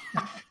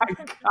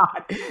my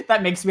God,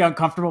 that makes me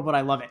uncomfortable, but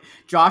I love it.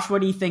 Josh,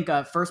 what do you think?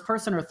 First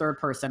person or third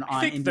person?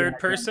 I think third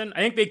person. I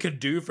think they could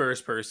do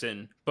first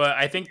person, but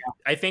I think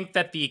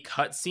that the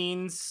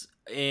cutscenes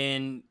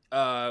in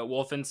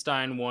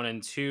Wolfenstein 1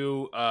 and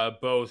 2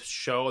 both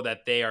show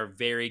that they are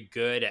very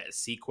good at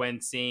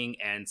sequencing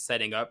and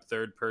setting up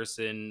third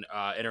person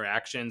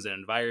interactions and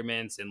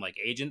environments and like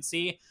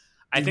agency.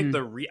 I think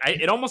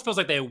it almost feels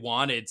like they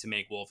wanted to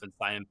make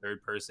Wolfenstein in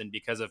third person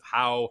because of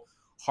how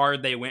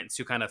hard they went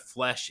to kind of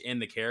flesh in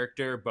the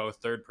character, both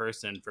third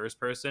person and first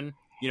person,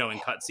 in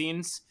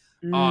cutscenes.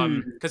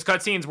 Because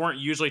cutscenes weren't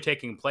usually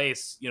taking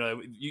place,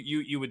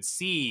 you would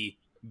see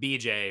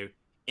BJ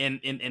in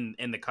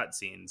the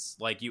cutscenes,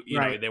 like you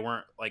know, they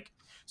weren't like.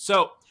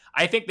 So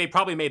I think they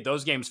probably made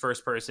those games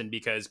first person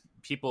because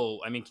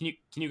people. I mean, can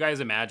you guys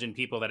imagine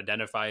people that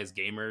identify as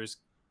gamers?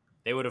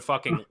 They would have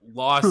fucking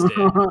lost it.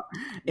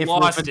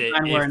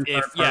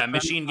 If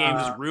Machine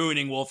Games is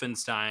ruining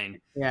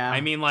Wolfenstein. Yeah,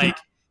 I mean, like.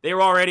 They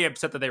were already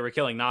upset that they were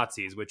killing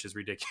Nazis, which is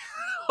ridiculous.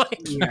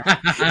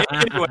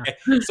 Anyway,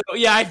 so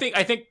yeah, I think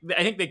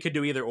they could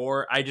do either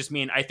or. I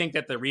think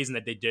that the reason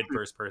that they did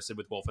first person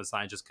with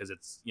Wolfenstein just because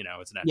it's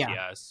it's an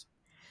FPS.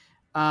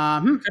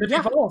 Could it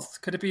be both?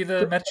 Could it be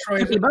the Metroid?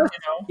 Could be both.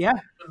 The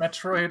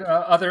Metroid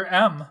Other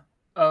M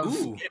of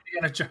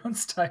Indiana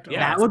Jones title.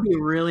 Yeah, that would be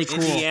really cool.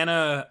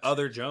 Indiana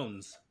Other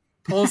Jones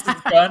pulls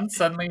the gun.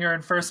 Suddenly, you're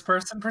in first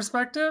person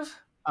perspective.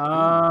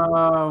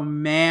 Oh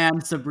man,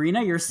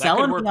 Sabrina, you're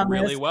selling me on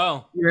really this.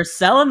 Well. You're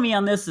selling me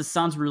on this. This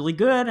sounds really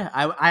good.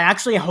 I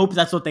actually hope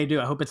that's what they do.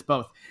 I hope it's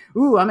both.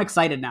 Ooh, I'm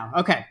excited now.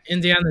 Okay.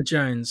 Indiana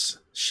Jones,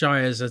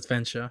 Shire's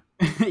Adventure.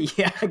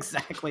 Yeah,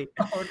 exactly.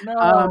 Oh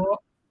no.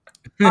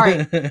 All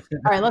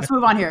right, let's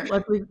move on here.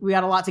 We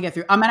got a lot to get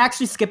through. I'm gonna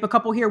actually skip a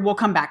couple here. We'll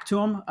come back to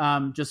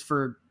them, just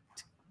for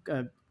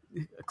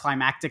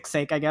climactic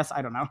sake, I guess.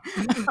 I don't know.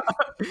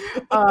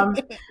 All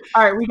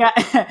right, we got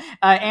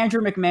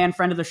Andrew McMahon,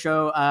 friend of the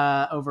show,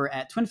 over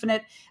at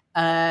Twinfinite.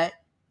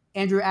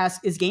 Andrew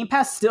asks, "Is Game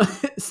Pass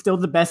still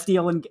the best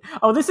deal in?"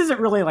 Oh, this isn't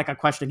really like a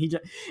question.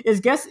 Is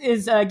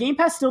Game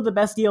Pass still the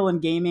best deal in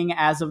gaming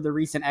as of the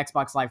recent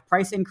Xbox Live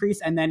price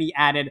increase? And then he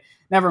added,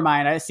 "Never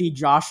mind. I see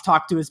Josh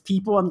talked to his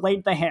people and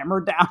laid the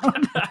hammer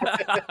down."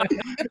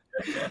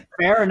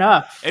 Fair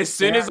enough. As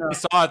soon as I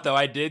saw it, though,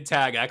 I did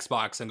tag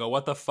Xbox and go,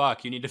 "What the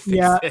fuck? You need to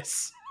fix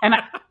this." And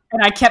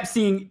I kept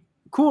seeing,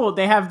 cool.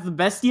 They have the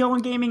best deal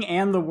in gaming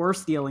and the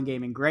worst deal in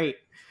gaming. Great.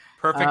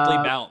 Perfectly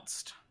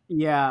balanced.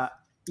 Yeah.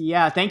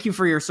 Yeah, thank you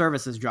for your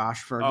services,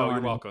 Josh. You're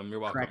welcome. You're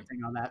welcome.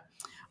 Correcting all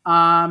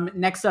that.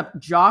 Next up,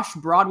 Josh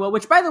Broadwell,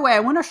 which, by the way, I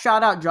want to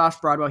shout out Josh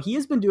Broadwell. He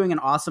has been doing an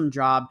awesome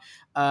job.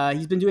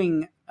 He's been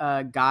doing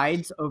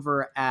guides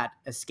over at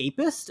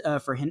Escapist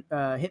for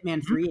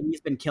Hitman 3, and he's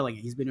been killing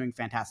it. He's been doing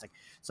fantastic.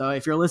 So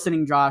if you're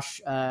listening,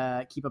 Josh,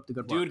 keep up the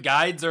good work. Dude,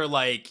 guides are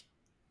like,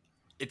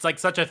 it's like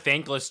such a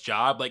thankless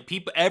job. Like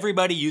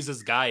everybody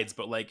uses guides,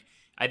 but like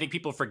I think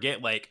people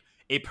forget like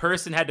a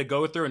person had to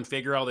go through and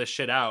figure all this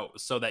shit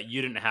out so that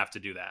you didn't have to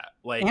do that.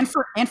 Like, and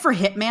for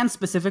Hitman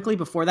specifically,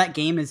 before that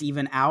game is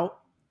even out,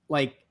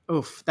 like,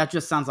 oof, that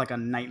just sounds like a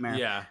nightmare.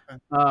 yeah.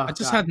 I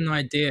just had an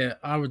idea.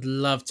 I would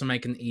love to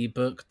make an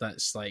ebook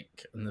that's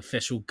like an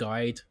official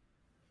guide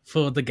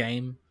for the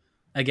game.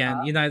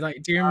 Again,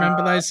 like, do you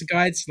remember those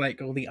guides?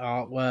 Like all the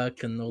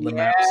artwork and all the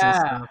maps and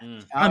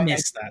stuff. I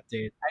miss that,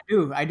 dude.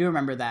 I do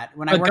remember that.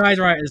 When guide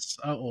writers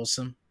are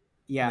awesome.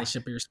 Yeah, and they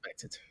should be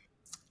respected.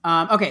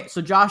 Okay,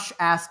 so Josh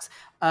asks,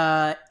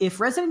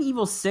 if Resident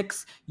Evil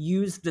 6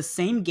 used the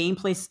same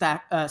gameplay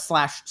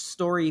slash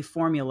story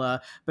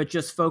formula, but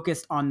just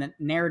focused on the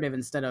narrative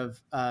instead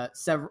of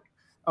several,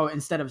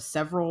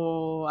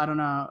 I don't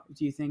know.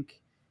 Do you think?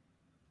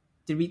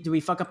 Did we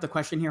fuck up the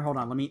question here? Hold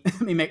on, let me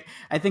make.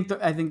 I think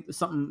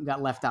something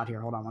got left out here.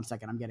 Hold on one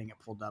second. I'm getting it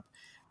pulled up.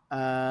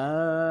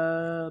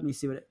 Let me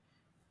see what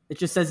it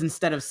just says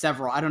instead of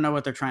several. I don't know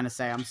what they're trying to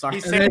say. I'm sorry.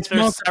 He's saying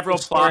there's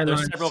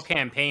several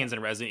campaigns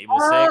in Resident Evil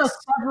 6.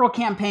 Several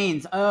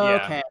campaigns. Oh,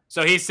 yeah. Okay.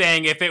 So he's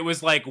saying if it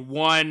was like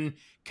one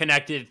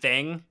connected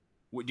thing,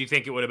 do you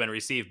think it would have been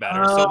received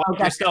better? So like,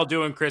 you're still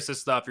doing Chris's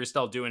stuff, you're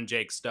still doing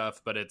Jake's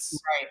stuff, but it's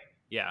right.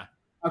 Yeah.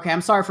 Okay,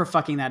 I'm sorry for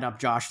fucking that up,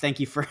 Josh. Thank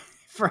you for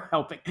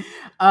helping.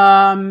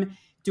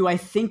 Do I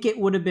think it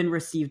would have been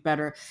received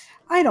better?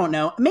 I don't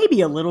know. Maybe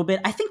a little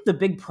bit. I think the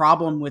big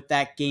problem with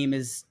that game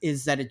is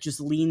that it just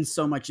leans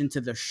so much into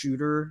the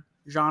shooter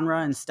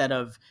genre instead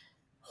of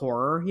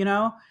horror, you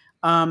know?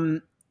 I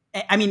mean,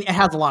 it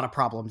has a lot of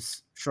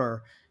problems,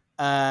 sure.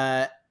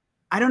 I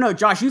don't know.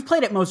 Josh, you've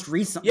played it most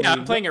recently. Yeah,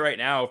 I'm playing it right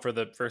now for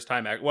the first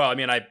time. Well, I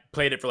mean, I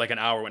played it for like an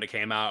hour when it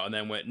came out and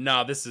then went,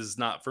 no, this is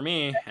not for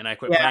me. And I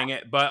quit playing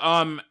it. But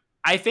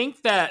I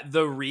think that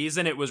the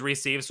reason it was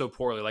received so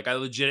poorly, like I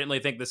legitimately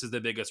think this is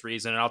the biggest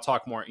reason, and I'll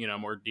talk more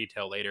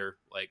detail later,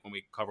 like when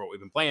we cover what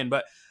we've been playing.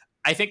 But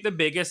I think the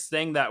biggest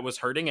thing that was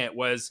hurting it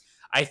was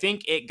I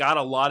think it got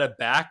a lot of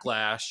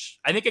backlash.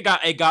 I think it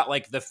got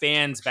like the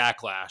fans'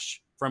 backlash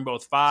from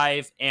both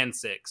 5 and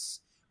 6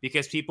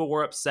 because people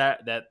were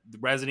upset that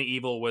Resident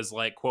Evil was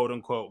like quote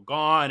unquote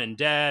gone and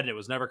dead and it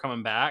was never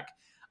coming back.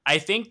 I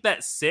think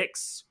that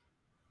 6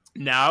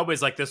 now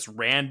is like this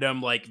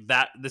random, like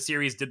that the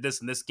series did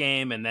this in this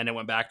game and then it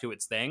went back to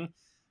its thing.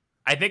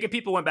 I think if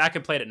people went back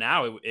and played it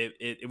now,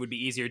 it would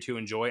be easier to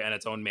enjoy on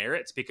its own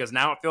merits because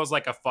now it feels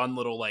like a fun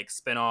little like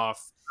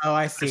spin-off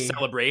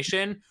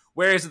celebration.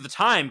 Whereas at the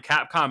time,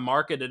 Capcom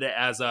marketed it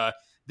as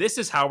this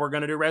is how we're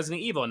going to do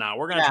Resident Evil now.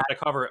 We're going to try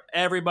to cover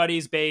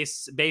everybody's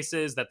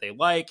bases that they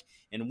like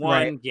in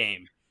one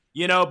game.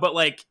 You know, but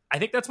like, I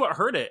think that's what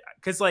hurt it.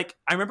 Because like,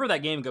 I remember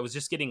that game was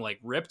just getting like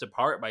ripped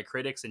apart by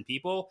critics and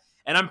people.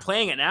 And I'm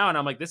playing it now and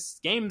I'm like, this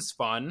game's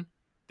fun.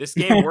 This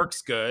game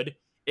works good.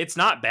 It's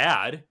not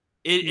bad.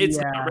 It's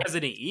not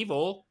Resident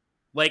Evil,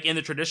 like in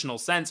the traditional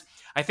sense.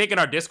 I think in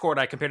our Discord,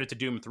 I compared it to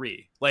Doom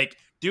 3. Like,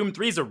 Doom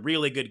 3 is a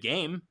really good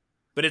game,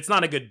 but it's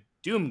not a good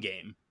Doom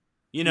game.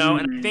 You know,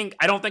 and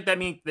I don't think that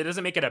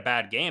doesn't make it a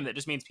bad game. That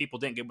just means people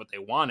didn't get what they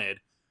wanted.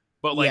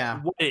 But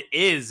like what it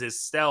is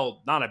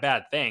still not a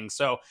bad thing.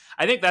 So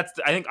I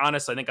think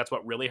honestly that's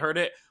what really hurt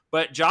it.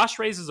 But Josh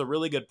raises a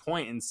really good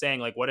point in saying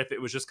like, what if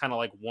it was just kind of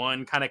like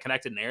one kind of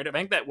connected narrative? I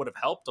think that would have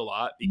helped a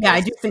lot. Because,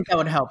 I do think that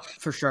would help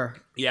for sure.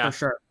 Yeah,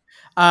 for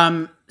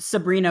sure.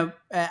 Sabrina,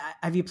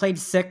 have you played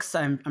 6?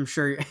 I'm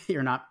sure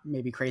you're not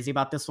maybe crazy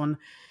about this one.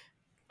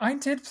 I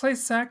did play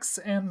 6,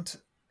 and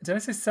did I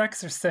say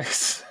sex or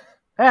 6?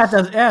 Sex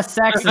is fine.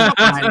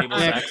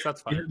 Sex,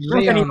 that's fine.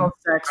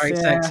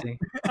 Sexy.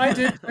 I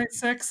did play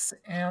 6,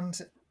 and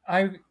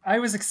I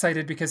was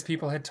excited because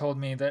people had told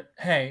me that,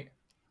 hey,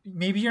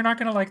 maybe you're not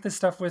going to like this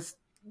stuff with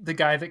the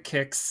guy that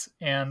kicks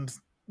and,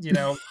 you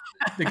know,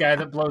 the guy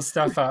that blows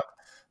stuff up,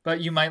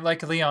 but you might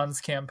like Leon's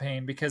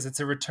campaign because it's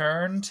a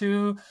return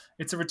to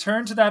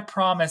that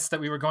promise that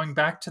we were going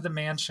back to the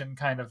mansion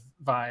kind of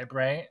vibe,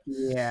 right?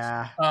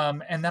 Yeah.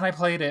 And then I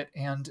played it,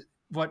 and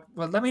what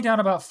let me down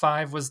about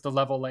 5 was the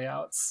level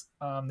layouts.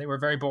 They were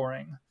very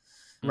boring,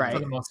 right? For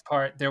the most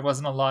part, there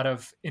wasn't a lot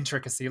of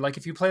intricacy. Like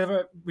if you play,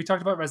 we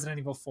talked about Resident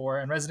Evil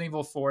 4, and Resident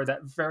Evil 4,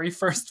 that very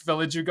first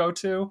village you go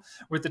to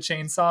with the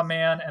chainsaw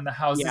man and the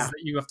houses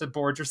that you have to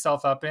board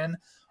yourself up in,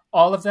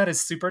 all of that is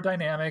super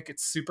dynamic.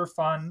 It's super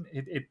fun.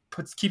 It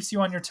keeps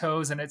you on your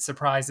toes and it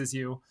surprises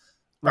you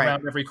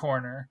around every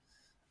corner.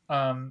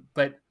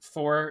 But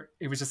 4,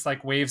 it was just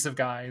like waves of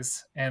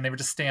guys, and they were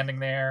just standing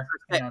there.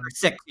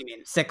 6, you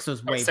mean? 6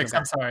 was waves. 6.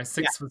 I'm sorry,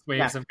 6 was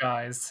waves of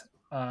guys.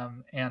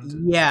 And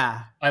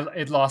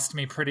it lost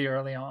me pretty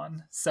early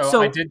on.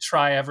 So I did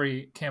try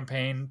every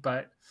campaign,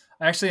 but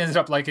I actually ended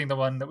up liking the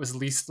one that was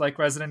least like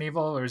Resident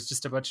Evil, where it was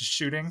just a bunch of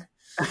shooting.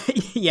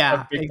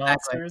 Of big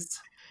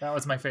monsters. That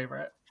was my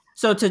favorite.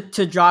 So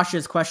to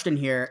Josh's question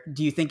here,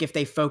 do you think if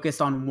they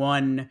focused on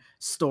one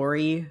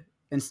story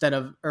instead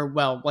of,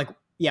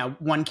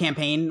 one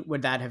campaign,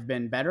 would that have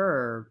been better?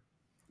 Or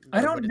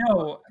I don't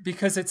know,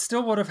 because it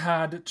still would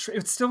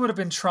have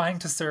been trying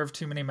to serve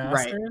too many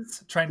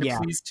masters, trying to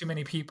please too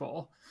many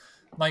people.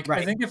 Like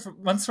I think if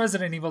once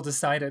Resident Evil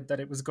decided that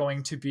it was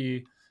going to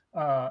be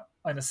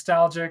a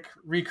nostalgic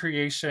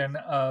recreation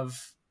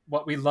of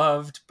what we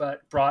loved,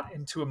 but brought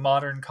into a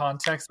modern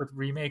context with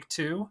Remake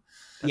 2.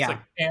 That's Yeah. like,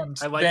 And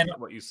I like then,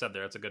 what you said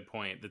there. That's a good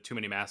point. The too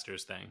many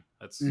masters thing.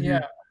 That's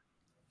yeah.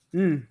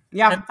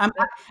 Yeah, And-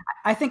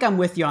 I think I'm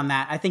with you on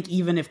that. I think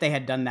even if they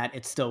had done that,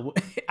 it's still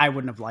I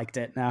wouldn't have liked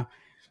it. No.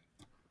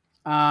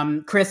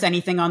 Chris,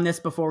 anything on this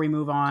before we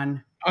move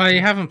on? I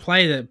haven't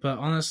played it, but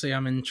honestly,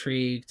 I'm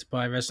intrigued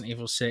by Resident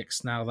Evil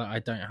 6 now that I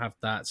don't have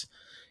that,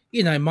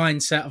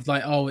 mindset of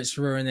like, oh, it's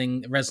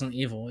ruining Resident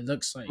Evil. It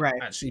looks like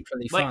Right. actually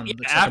pretty like fun. It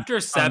looks after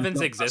like a fun 7's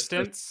blockbuster.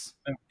 existence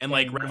and game,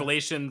 like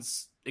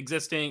Revelations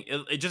existing,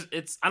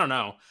 it's I don't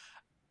know.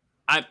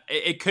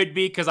 It could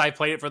be because I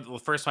played it for the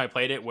first time I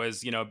played it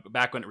was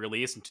back when it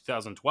released in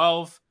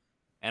 2012,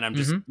 and I'm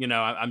just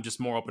I'm just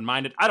more open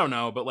minded. I don't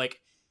know, but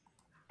like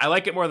I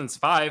like it more than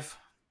 5.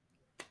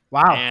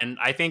 Wow. And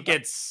I think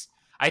it's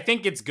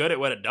good at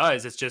what it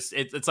does. It's just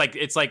it's like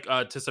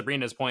to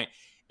Sabrina's point.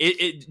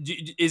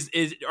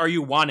 Are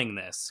you wanting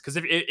this? Because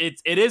if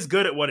it is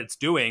good at what it's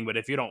doing, but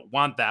if you don't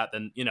want that,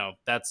 then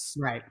that's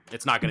right.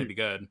 It's not going to be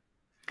good.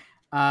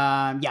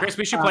 Yeah. Chris,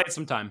 we should play it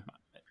sometime.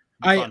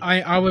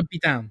 I would be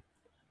down.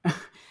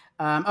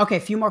 Okay, a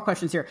few more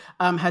questions here.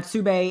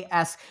 Hatsube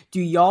asks,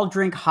 do y'all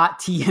drink hot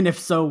tea, and if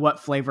so, what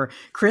flavor?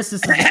 Chris,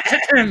 this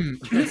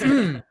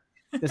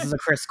is a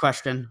Chris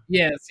question.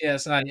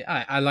 Yes.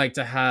 I like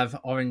to have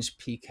orange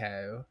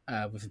pico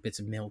with a bit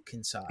of milk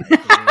inside.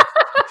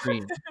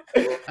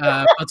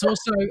 But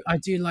also, I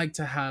do like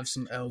to have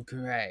some Earl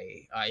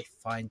Grey. I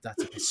find that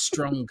a bit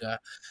stronger,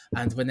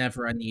 and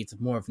whenever I need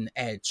more of an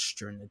edge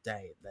during the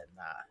day, then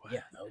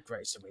Earl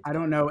Grey's the way to I go.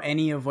 don't know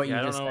any of what you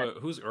I just don't know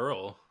said. who's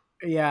Earl.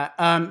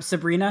 Yeah,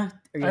 Sabrina,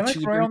 are you I a like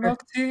tea royal drinker?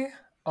 milk tea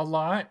a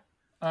lot,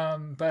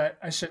 but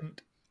I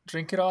shouldn't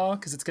drink it all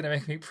because it's going to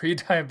make me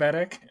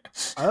pre-diabetic.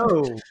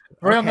 Oh,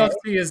 Royal okay. milk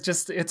tea is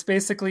it's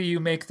basically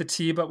you make the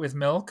tea but with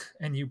milk,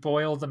 and you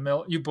boil the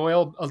milk. You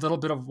boil a little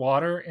bit of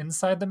water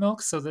inside the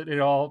milk so that it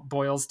all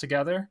boils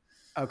together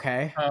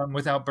Okay.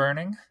 without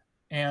burning,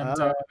 and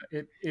Oh.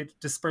 it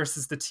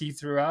disperses the tea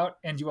throughout.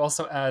 And you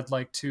also add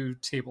like 2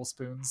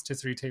 tablespoons to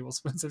 3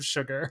 tablespoons of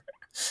sugar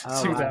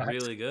Oh, to wow. that.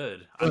 Really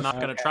good. I'm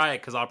not gonna try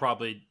it because I'll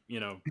probably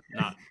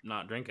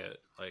not drink it.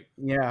 Like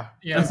Yeah.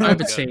 Yeah, Boba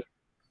good. tea.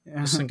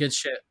 That's some good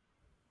shit.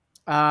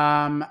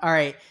 All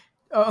right.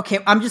 Okay,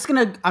 I'm just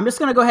gonna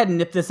go ahead and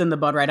nip this in the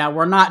bud right now.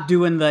 We're not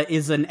doing the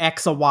is an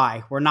X a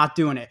Y. We're not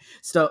doing it.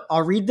 So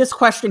I'll read this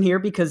question here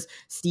because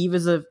Steve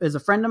is a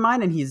friend of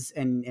mine and he's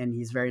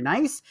very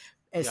nice.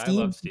 I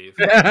love Steve.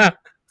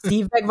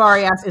 Steve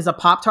Begvari asks, is a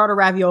Pop-Tart or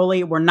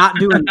ravioli? We're not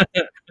doing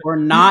that. We're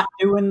not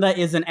doing the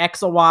is an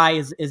X a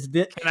Y. Is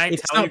this? Can I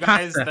it's tell you not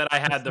guys pasta. that I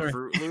had the Sorry.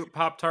 Fruit Loop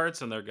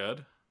Pop-Tarts and they're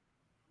good?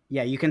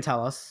 Yeah, you can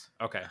tell us.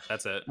 Okay,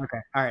 that's it. Okay,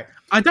 all right.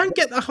 I don't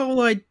get the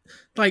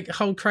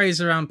whole craze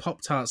around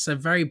Pop-Tarts. They're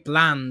very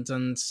bland,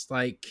 and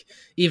like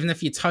even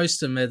if you toast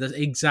them, they're the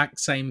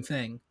exact same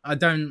thing. I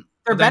don't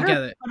They're better get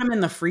to it. put them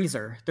in the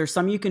freezer. There's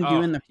some you can do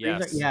Oh, in the freezer.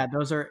 yes. Yeah,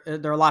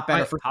 they're a lot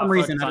better for Hot some Fudge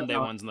reason. I don't Sunday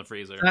know. ones in the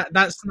freezer.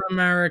 That's an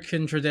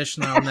American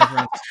tradition I'll never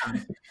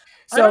understand.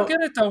 I don't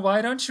get it though.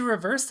 Why don't you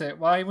reverse it?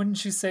 Why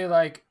wouldn't you say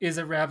like, is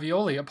a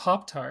ravioli a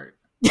Pop-Tart?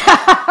 And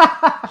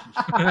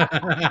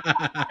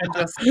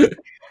just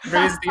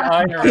raise the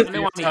ire I of really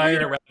the want to eat a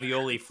entire.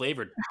 ravioli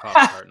flavored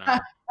Pop-Tart now.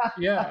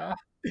 Yeah.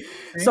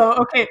 So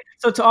okay,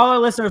 so to all our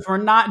listeners, we're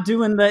not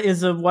doing the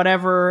is a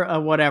whatever.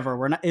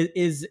 We're not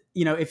is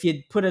if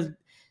you put a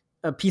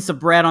piece of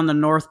bread on the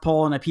North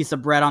Pole and a piece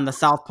of bread on the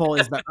South Pole,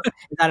 is that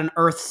an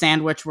Earth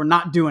sandwich? We're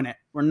not doing it.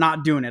 We're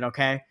not doing it.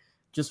 Okay,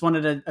 just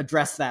wanted to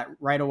address that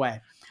right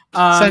away.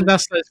 Send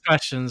us those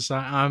questions.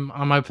 I'm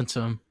open to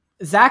them.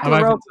 Zach I'm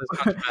open LaRoque, to this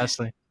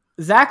controversy.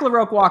 Zach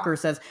LaRoque Walker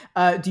says,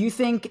 do you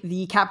think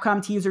the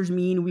Capcom teasers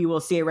mean we will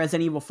see a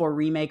Resident Evil 4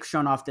 remake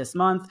shown off this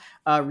month?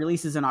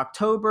 Releases in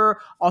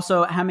October.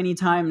 Also, how many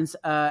times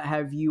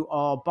have you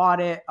all bought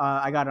it?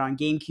 I got it on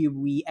GameCube,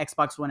 Wii,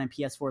 Xbox One, and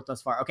PS4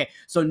 thus far. Okay,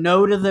 so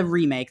no to the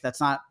remake. That's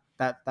not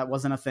that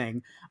wasn't a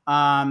thing.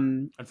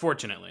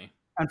 Unfortunately,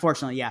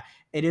 yeah,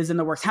 it is in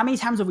the works. How many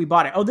times have we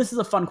bought it? Oh, this is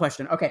a fun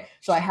question. Okay,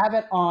 so I have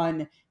it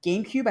on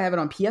GameCube. I have it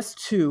on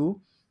PS2.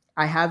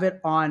 I have it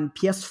on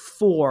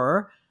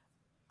PS4.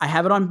 I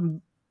have it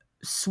on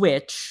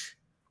Switch.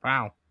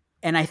 Wow.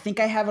 And I think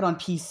I have it on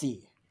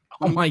PC.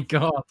 Oh my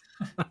god.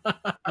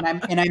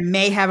 And I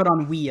may have it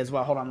on Wii as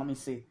well. Hold on, let me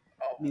see.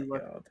 Let me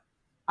look.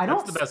 I don't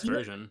that's the best see it.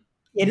 version.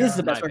 It is the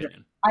in my best version.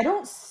 opinion. I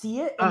don't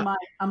see it in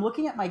I'm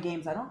looking at my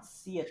games. I don't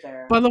see it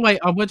there. By the way,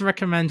 I would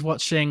recommend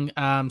watching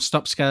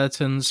Stop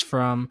Skeletons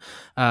from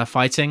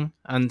Fighting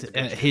and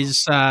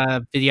his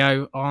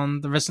video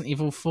on the Resident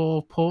Evil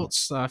 4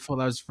 ports. I thought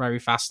that was very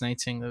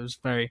fascinating. There was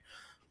very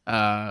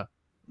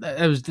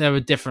there were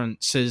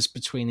differences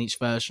between each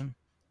version.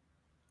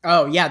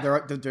 Oh yeah,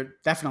 there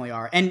definitely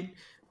are. And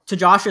to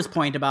Josh's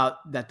point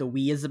about that the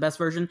Wii is the best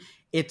version,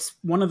 it's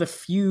one of the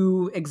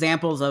few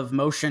examples of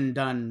motion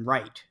done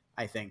right,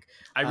 I think.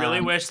 I really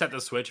wish that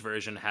the Switch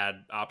version had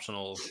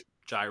optional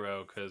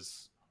gyro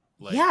because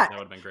Yeah. that would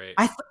have been great.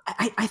 I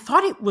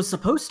thought it was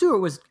supposed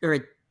to, or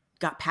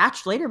got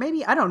patched later.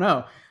 Maybe, I don't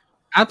know.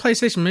 Add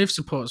PlayStation Move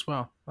support as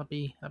well. That'd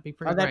be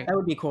pretty great. That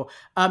would be cool.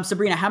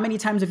 Sabrina, how many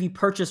times have you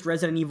purchased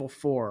Resident Evil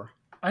 4?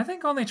 I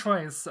think only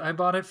twice. I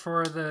bought it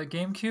for the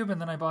GameCube, and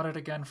then I bought it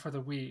again for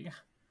the Wii.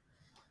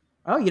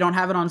 Oh, you don't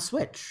have it on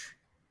Switch?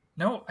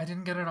 No, I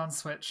didn't get it on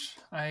Switch.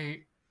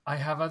 I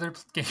have other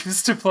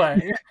games to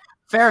play.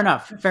 Fair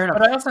enough.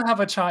 But I also have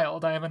a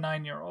child. I have a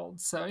 9-year-old,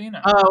 so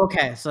Oh,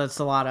 okay. So that's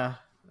a lot of.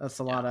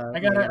 I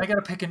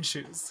gotta pick and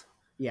choose.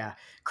 Yeah,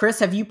 Chris,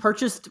 have you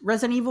purchased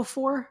Resident Evil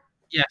 4?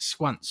 Yes,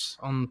 once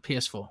on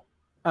PS4.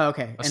 Oh,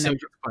 okay. I still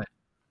play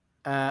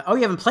it.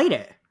 You haven't played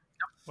it?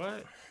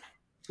 What?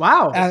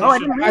 Wow. I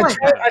didn't realize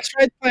that.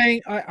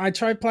 I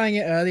tried playing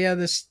it earlier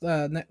this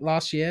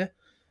last year,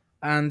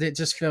 and it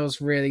just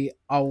feels really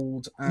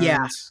old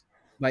and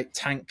like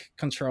tank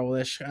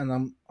control-ish,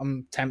 and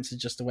I'm tempted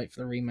just to wait for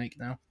the remake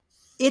now.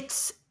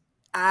 It's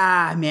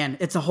man,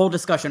 it's a whole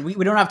discussion. We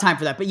don't have time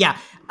for that, but yeah,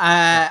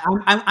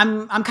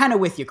 I'm kind of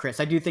with you, Chris.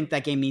 I do think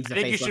that game needs a facelift.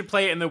 I think you should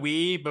play it in the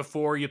Wii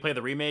before you play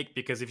the remake,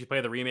 because if you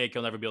play the remake,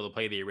 you'll never be able to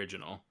play the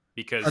original.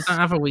 Because I don't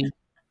have a Wii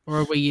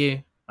or a Wii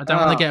U. I don't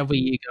want to get a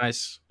Wii U,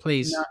 guys.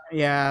 Please. No,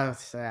 yeah,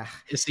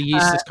 it's a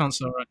useless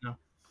console right now.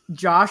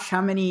 Josh,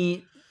 how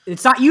many?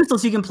 It's not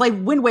useless. You can play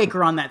Wind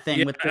Waker on that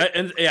thing.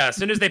 Yeah, as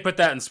soon as they put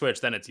that in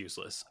Switch, then it's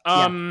useless.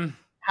 How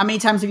many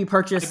times have you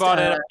purchased? I bought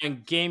it in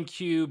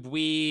GameCube,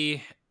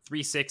 Wii,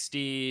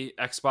 360,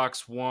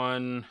 Xbox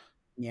One,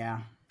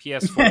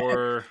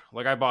 PS4.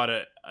 Like, I bought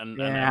it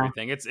and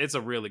everything. It's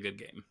a really good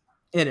game.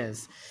 It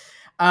is.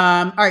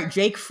 All right,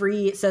 Jake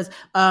Free says,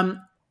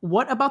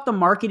 what about the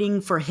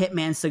marketing for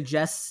Hitman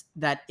suggests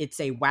that it's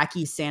a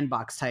wacky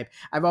sandbox type?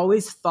 I've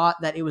always thought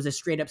that it was a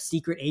straight up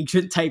secret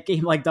agent type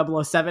game like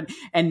 007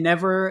 and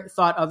never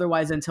thought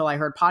otherwise until I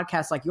heard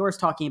podcasts like yours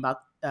talking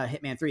about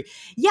Hitman 3.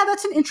 Yeah,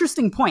 that's an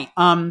interesting point.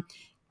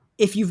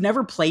 If you've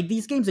never played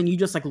these games and you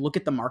just like look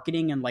at the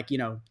marketing and like,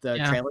 the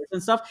trailers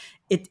and stuff,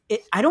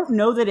 I don't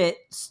know that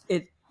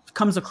it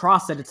comes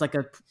across that it's like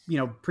a,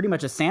 pretty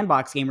much a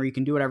sandbox game where you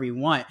can do whatever you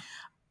want.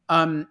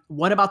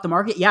 What about the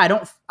market? Yeah, I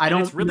don't.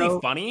 It's really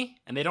funny,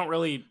 and they don't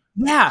really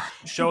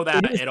show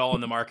that at all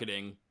in the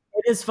marketing.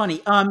 It is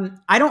funny.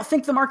 I don't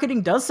think the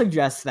marketing does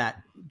suggest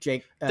that,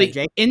 Jake.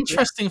 The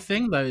interesting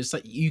thing though is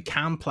that you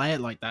can play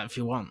it like that if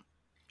you want.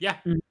 Yeah.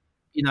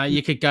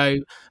 You could go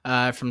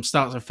from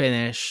start to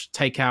finish,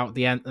 take out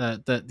the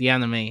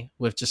enemy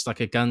with just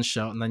like a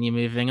gunshot, and then you're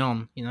moving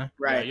on.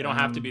 Right? Yeah, you don't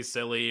have to be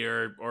silly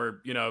or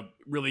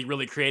really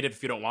really creative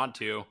if you don't want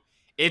to.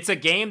 It's a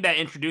game that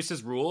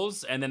introduces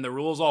rules, and then the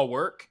rules all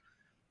work.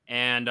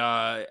 And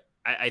I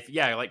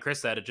like Chris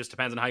said, it just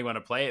depends on how you want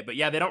to play it. But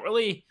yeah, they don't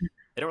really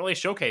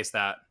showcase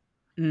that.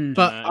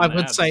 But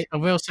I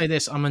will say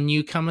this: I'm a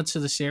newcomer to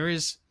the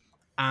series,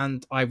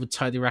 and I would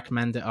totally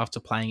recommend it after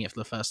playing it for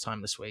the first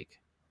time this week.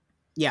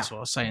 Yeah, that's what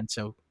I'll say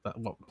until what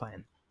we're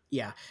playing.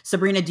 Yeah,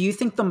 Sabrina, do you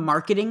think the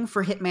marketing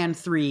for Hitman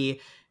 3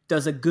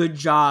 does a good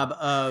job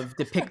of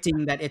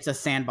depicting that it's a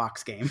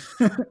sandbox game?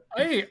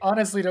 I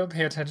honestly don't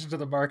pay attention to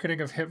the marketing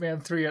of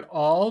Hitman 3 at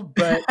all,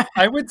 but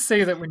I would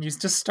say that when you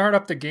just start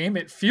up the game,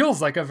 it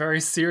feels like a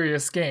very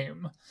serious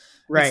game.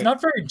 Right. It's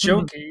not very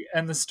jokey,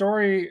 and the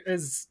story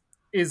is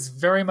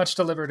very much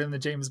delivered in the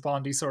James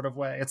Bondy sort of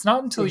way. It's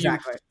not until you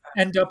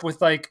end up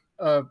with like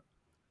a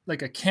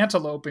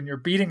cantaloupe and you're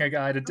beating a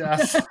guy to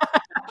death.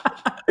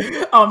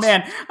 Oh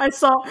man, I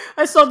saw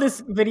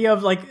this video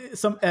of like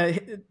some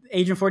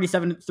Agent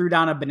 47 threw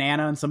down a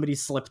banana and somebody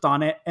slipped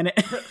on it, and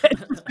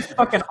it's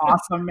fucking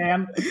awesome,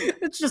 man.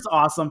 It's just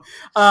awesome.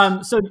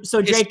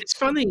 So Jake, it's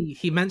funny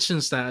he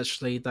mentions that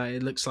actually that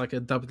it looks like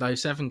a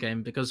 007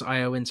 game because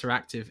IO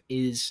Interactive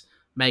is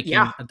making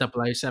a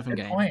 007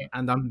 game,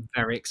 and I'm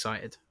very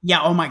excited.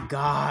 Yeah. Oh my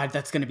god,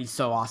 that's gonna be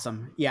so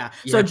awesome. Yeah.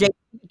 So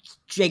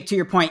Jake, to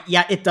your point,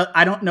 it does.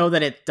 I don't know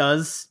that it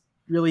does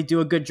really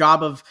do a good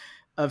job of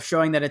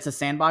showing that it's a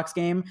sandbox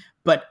game,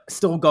 but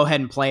still go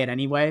ahead and play it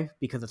anyway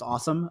because it's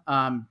awesome.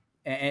 And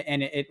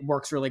it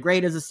works really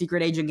great as a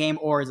secret agent game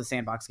or as a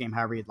sandbox game,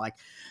 however you'd like.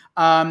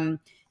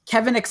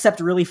 Kevin accept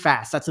really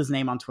fast. That's his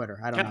name on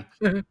Twitter. I don't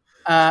know.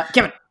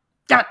 Kevin.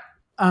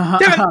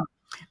 Kevin.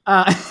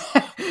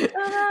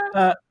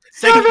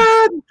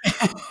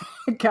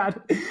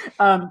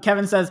 God.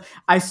 Kevin says,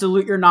 I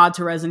salute your nod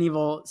to Resident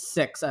Evil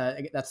 6.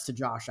 That's to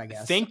Josh, I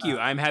guess. Thank you.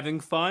 I'm having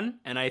fun,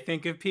 and I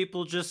think if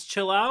people just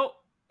chill out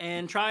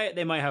and try it,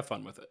 they might have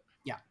fun with it.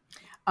 Yeah.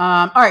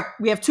 All right.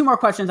 We have two more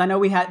questions. I know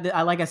we had,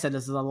 like I said,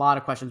 this is a lot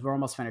of questions. We're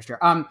almost finished here.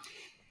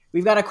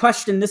 We've got a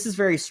question. This is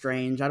very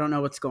strange. I don't know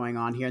what's going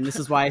on here. And this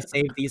is why I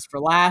saved these for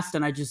last.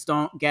 And I just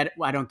don't get it.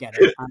 Well, I don't get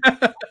it.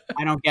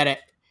 I don't get it.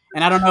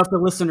 And I don't know if the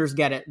listeners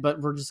get it,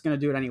 but we're just going to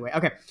do it anyway.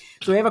 Okay.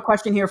 So we have a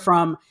question here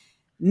from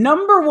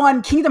number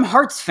one Kingdom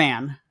Hearts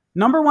fan.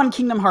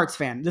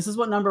 This is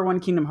what number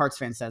one Kingdom Hearts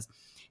fan says.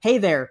 Hey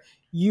there.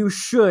 You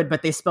should,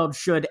 but they spelled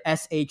should,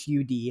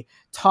 S-H-U-D,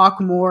 talk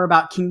more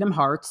about Kingdom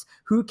Hearts.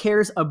 Who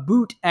cares a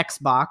boot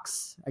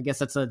Xbox? I guess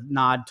that's a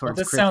nod towards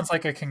this. Sounds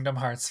like a Kingdom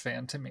Hearts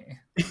fan to me.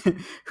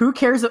 Who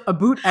cares a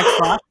boot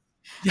Xbox?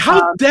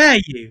 How dare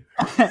you?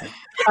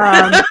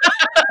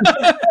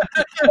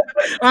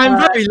 I'm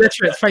very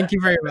literate. Thank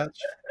you very much.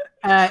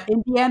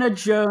 Indiana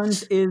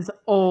Jones is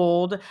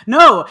old.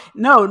 No,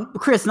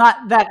 Chris,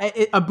 not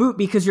that. A boot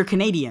because you're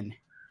Canadian.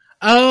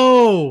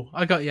 Oh,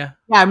 I got you. Yeah,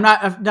 I'm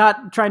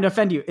not trying to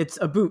offend you. It's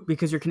a boot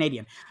because you're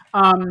Canadian.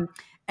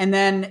 And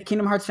then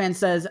Kingdom Hearts fan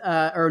says,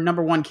 or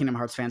number one Kingdom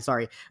Hearts fan,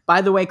 sorry.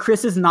 By the way,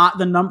 Chris is not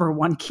the number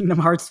one Kingdom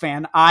Hearts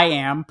fan. I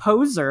am.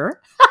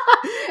 Poser.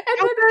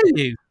 How dare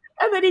you?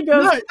 And then he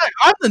goes, No,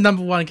 I'm the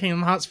number one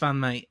Kingdom Hearts fan,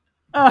 mate.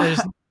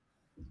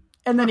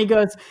 And then he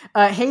goes,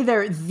 hey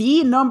there,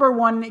 the number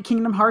one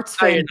Kingdom Hearts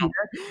fan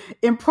here.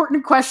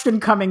 Important question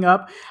coming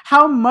up.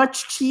 How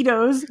much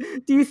Cheetos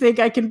do you think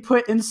I can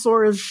put in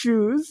Sora's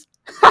shoes?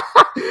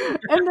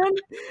 and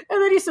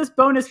then he says,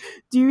 bonus,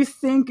 do you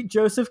think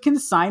Joseph can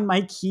sign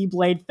my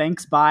Keyblade?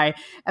 Thanks, bye.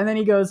 And then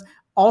he goes,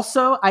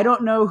 also, I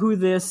don't know who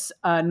this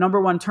number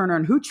one Turner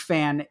and Hooch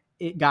fan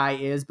guy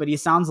is, but he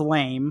sounds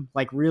lame,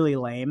 like really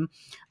lame.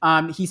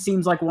 He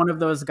seems like one of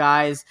those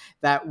guys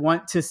that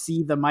want to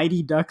see the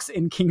Mighty Ducks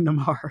in Kingdom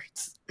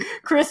Hearts.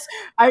 Chris,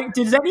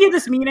 does any of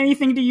this mean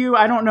anything to you?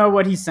 I don't know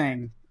what he's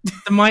saying.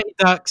 The Mighty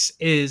Ducks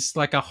is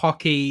like a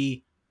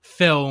hockey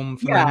film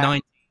from the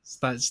 90s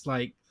that's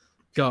like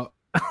got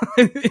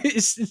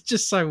it's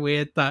just so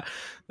weird that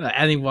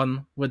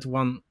anyone would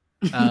want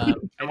I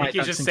think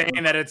he's just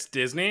saying that it's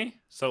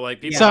Disney, so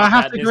like people. So I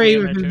have to Disney agree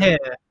with him too. here.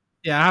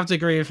 Yeah, I have to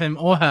agree with him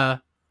or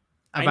her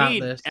I about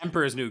need this.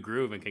 Emperor's New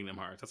Groove in Kingdom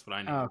Hearts. That's what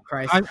I need. Oh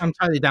Christ! I'm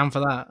totally down for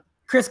that.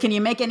 Chris, can you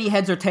make any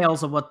heads or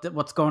tails of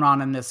what's going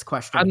on in this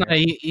question? I know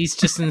he's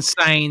just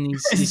insane.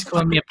 He's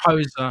calling me a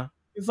poser.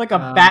 He's like a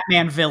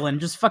Batman villain,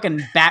 just fucking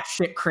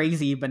batshit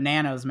crazy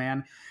bananas,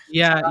 man.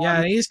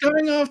 Yeah. He's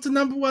going after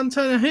number one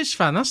Turner Hooch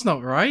fan. That's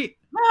not right.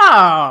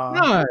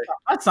 No,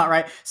 that's not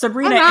right.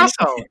 Sabrina,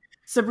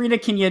 Sabrina,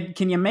 can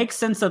you make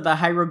sense of the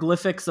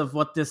hieroglyphics of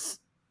what this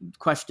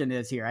question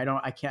is here? I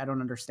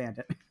don't understand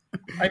it.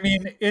 I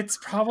mean, it's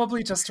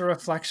probably just a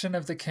reflection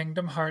of the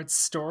Kingdom Hearts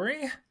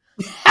story.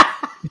 Which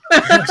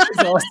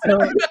is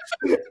also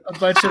a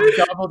bunch of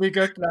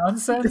gobbledygook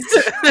nonsense.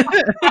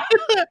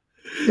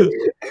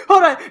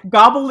 Hold on,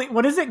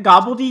 what is it?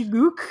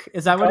 Gobbledygook?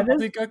 Is that what it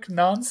is? Gobbledygook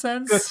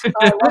nonsense.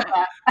 I love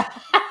that.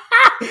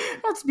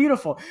 That's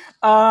beautiful.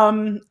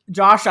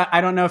 Josh, I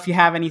don't know if you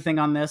have anything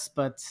on this,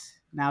 but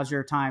now's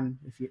your time.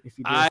 If you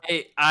do.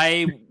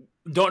 I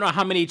don't know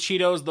how many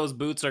Cheetos those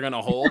boots are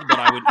gonna hold, but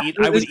I would eat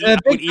them.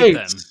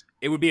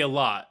 It would be a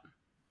lot.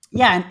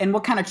 Yeah, and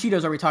what kind of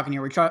Cheetos are we talking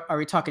here? Are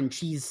we talking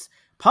cheese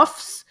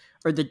puffs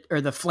or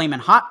the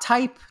flamin' hot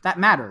type? That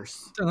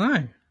matters.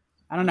 I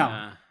don't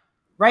know.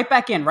 Right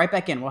back in.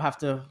 We'll have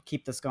to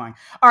keep this going.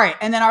 All right,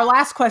 and then our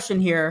last question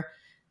here,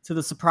 to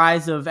the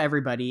surprise of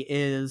everybody,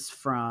 is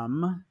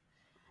from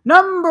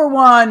number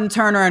one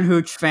Turner and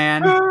Hooch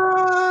fan.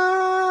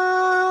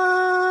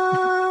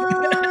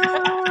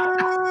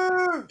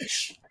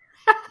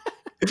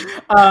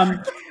 All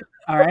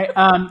right.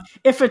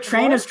 If a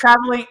train is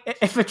traveling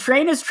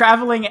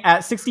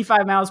at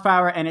 65 miles per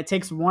hour and it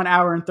takes 1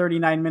 hour and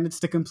 39 minutes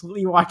to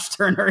completely watch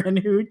Turner and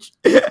Hooch,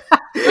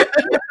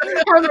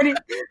 how many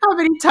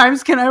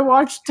times can I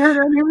watch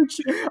Turner and Hooch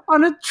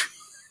on a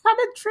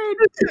train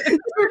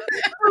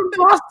from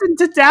Boston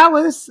to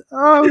Dallas?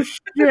 Oh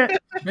shit!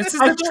 This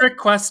is a trick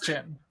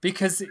question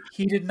because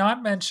he did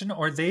not mention,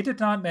 or they did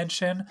not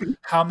mention,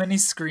 how many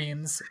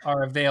screens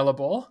are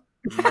available.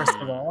 First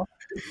of all,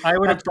 I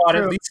would have bought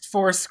at least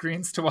 4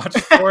 screens to watch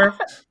 4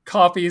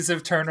 copies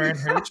of Turner and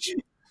Hooch.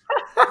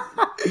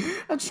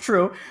 That's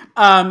true.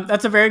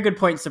 That's a very good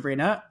point,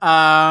 Sabrina.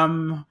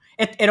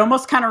 It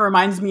almost kind of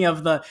reminds me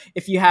of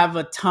if you have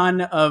a ton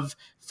of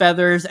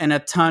feathers and a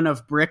ton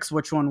of bricks,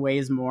 which one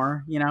weighs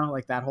more? You know,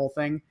 like that whole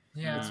thing.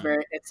 Yeah,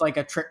 it's like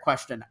a trick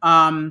question.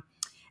 And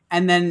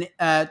then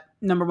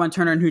number one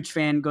Turner and Hooch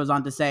fan goes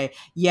on to say,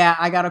 yeah,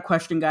 I got a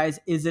question, guys.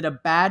 Is it a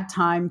bad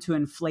time to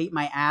inflate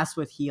my ass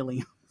with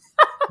helium?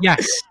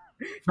 Yes.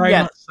 Very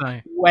much so.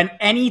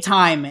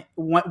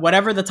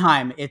 Whatever the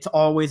time, it's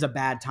always a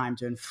bad time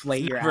to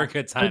inflate your ass. A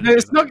good time.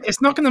 It's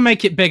not going to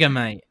make it bigger,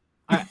 mate.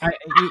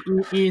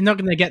 You're not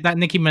going to get that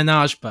Nicki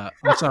Minaj butt.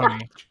 I'm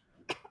sorry.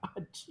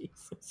 God,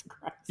 Jesus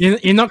Christ.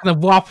 You're not going to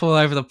waffle all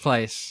over the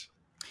place.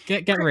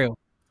 Get real.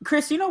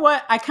 Chris, you know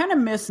what? I kind of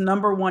miss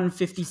number one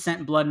 50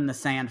 Cent Blood in the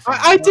Sand.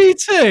 I do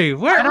too.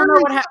 I don't know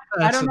what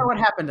happened. I don't know what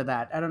happened to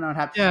that. I don't know what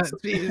happened.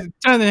 Yeah,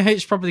 Turner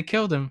Hooch probably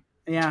killed him.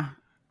 Yeah.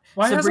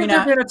 Why Sabrina,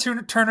 hasn't there been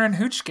a Turner and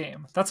Hooch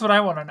game? That's what I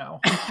want to know.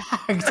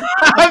 I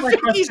My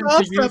think he's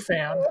question to you, also-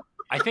 fan.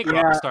 I think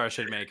Rockstar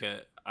should make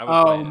it. I would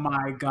Oh play it.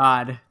 my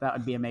God, that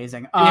would be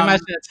amazing. Can you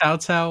imagine a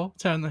Telltale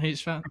Turner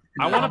Hooch fan?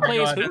 I want Oh to my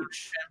play as God.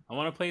 Hooch. I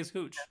want to play as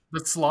Hooch.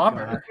 The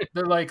slobber.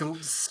 They're like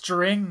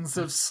strings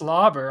of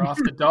slobber off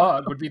the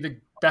dog would be the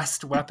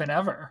best weapon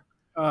ever.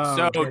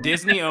 So goodness.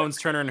 Disney owns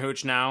Turner and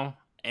Hooch now,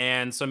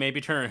 and so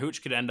maybe Turner and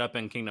Hooch could end up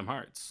in Kingdom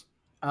Hearts.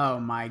 Oh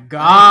my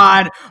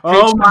God.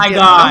 Oh my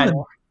God.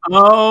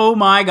 Oh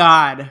my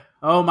God.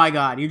 Oh my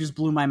God. You just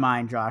blew my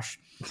mind, Josh.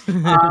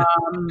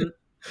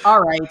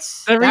 All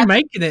right. They're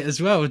remaking it as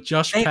well with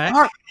Josh They Peck.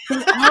 are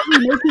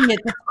remaking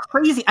it. That's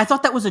crazy. I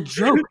thought that was a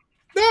joke.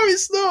 No,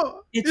 it's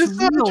not. It's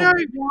not real. a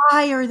joke.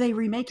 Why are they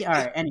remaking? All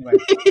right. Anyway,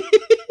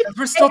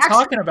 We're still actually-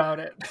 talking about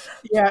it.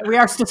 yeah, we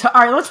are still.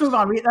 All right, let's move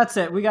on. That's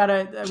it. We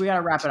gotta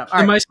wrap it up. All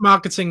The right, most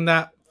marketing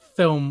that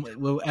film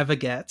will ever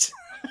get.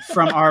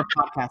 from our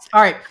podcast.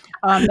 All right,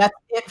 that's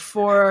it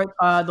for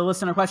the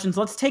listener questions.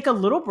 Let's take a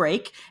little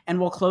break, and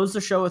we'll close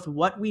the show with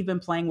what we've been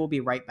playing. We'll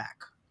be right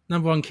back.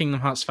 Number one Kingdom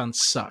Hearts fan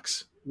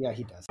sucks. Yeah,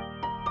 he does.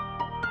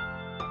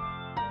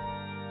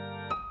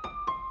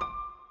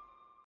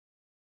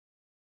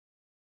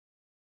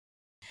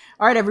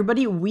 All right,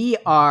 everybody, we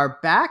are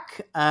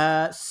back.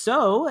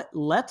 So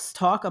let's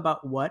talk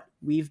about what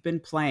we've been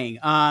playing.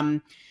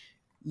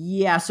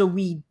 Yeah, so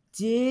we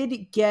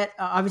did get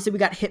obviously we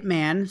got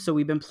Hitman, so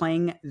we've been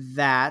playing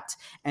that,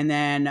 and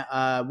then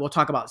we'll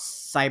talk about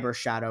Cyber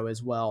Shadow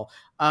as well.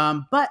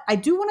 But I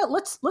do want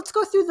to let's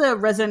go through the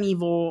Resident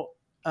Evil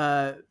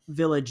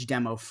Village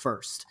demo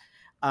first.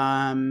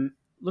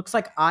 Looks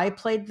like I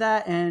played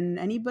that, and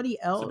anybody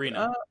else?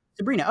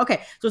 Sabrina.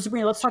 Okay, so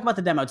Sabrina, let's talk about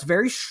the demo. It's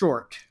very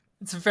short.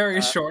 It's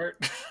very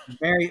short.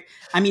 Very.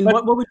 I mean,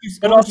 But- what would you?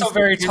 But what would also you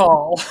very say?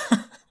 tall.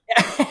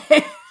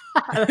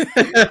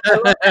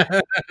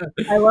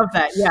 I love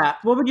that. Yeah.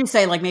 What would you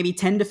say? Like maybe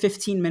 10 to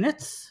 15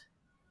 minutes?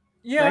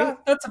 Yeah,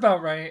 Right? that's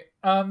about right.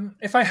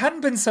 If I hadn't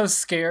been so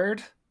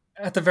scared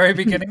at the very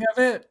beginning of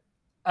it,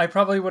 I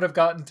probably would have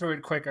gotten through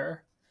it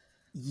quicker.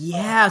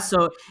 Yeah.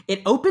 So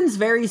it opens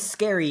very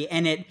scary,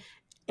 and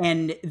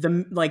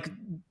the like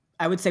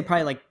I would say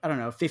probably like I don't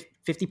know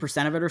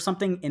 50% of it or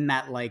something in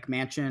that like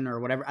mansion or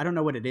whatever. I don't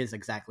know what it is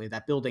exactly.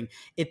 That building.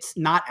 It's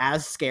not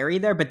as scary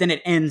there, but then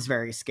it ends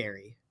very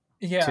scary.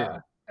 Yeah.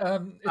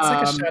 It's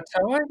like a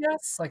chateau, I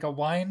guess, like a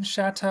wine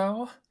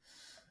chateau.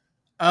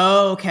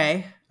 Oh,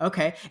 okay.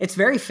 It's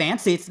very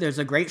fancy. There's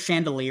a great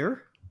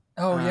chandelier.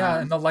 Oh yeah,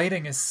 and the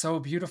lighting is so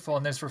beautiful,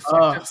 and there's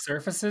reflective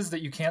surfaces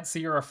that you can't see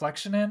your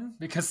reflection in,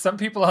 because some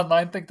people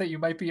online think that you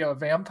might be a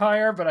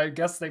vampire, but I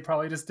guess they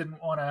probably just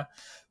didn't want to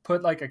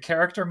put like a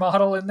character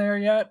model in there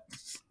yet.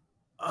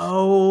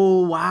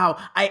 Oh wow!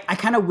 I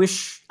kind of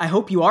wish. I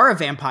hope you are a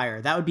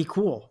vampire. That would be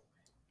cool.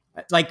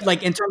 Like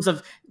in terms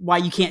of why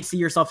you can't see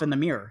yourself in the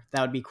mirror.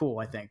 That would be cool.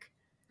 I think.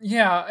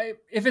 Yeah,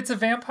 if it's a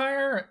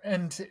vampire,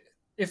 and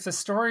if the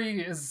story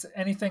is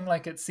anything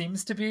like it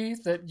seems to be,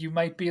 that you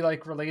might be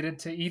like related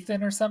to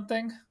Ethan or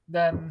something,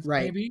 then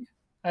Right. maybe.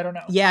 I don't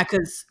know. Yeah,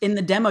 because in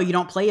the demo you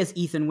don't play as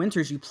Ethan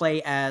Winters. You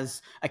play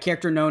as a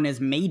character known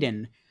as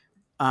Maiden,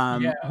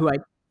 who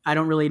I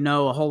don't really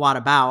know a whole lot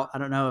about. I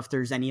don't know if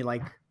there's any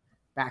like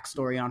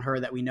backstory on her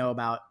that we know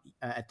about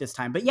at this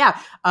time. But yeah,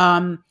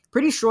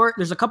 pretty short.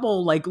 There's a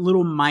couple like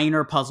little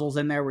minor puzzles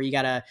in there where you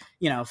gotta,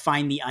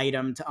 find the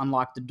item to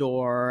unlock the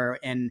door.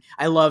 And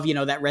I love,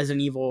 that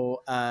Resident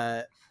Evil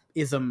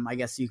ism, I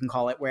guess you can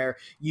call it, where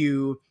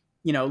you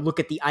look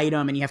at the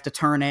item and you have to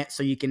turn it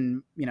so you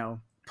can,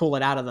 pull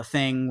it out of the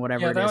thing,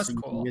 whatever it that is, was so you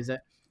cool. can use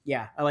it.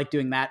 Yeah, I like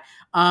doing that.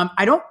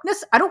 I don't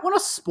want to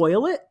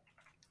spoil it,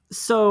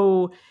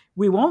 so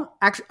we won't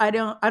actually. I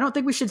don't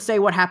think we should say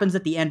what happens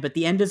at the end, but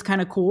the end is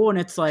kind of cool, and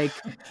it's like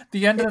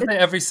The end that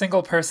every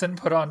single person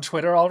put on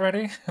Twitter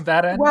already.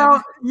 That end.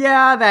 well,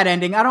 yeah, that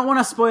ending. I don't want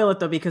to spoil it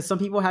though because some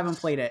people haven't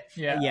played it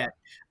yet.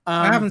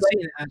 I haven't but-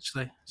 seen it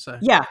actually. So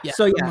Yeah.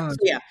 So I'm yeah. on- So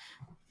yeah.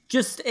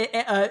 Just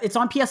it's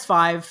on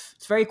PS5.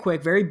 It's very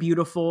quick, very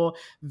beautiful,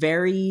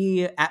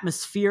 very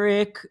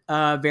atmospheric,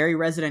 very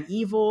Resident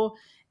Evil,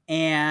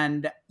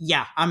 and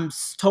yeah, I'm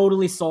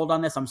totally sold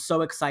on this. I'm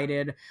so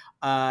excited,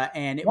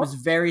 and it was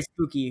very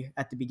spooky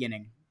at the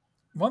beginning.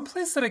 One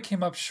place that it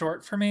came up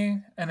short for me,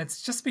 and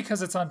it's just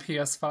because it's on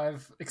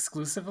PS5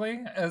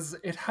 exclusively, as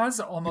it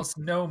has almost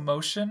no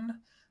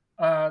motion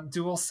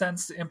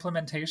DualSense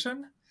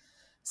implementation.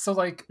 So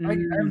like I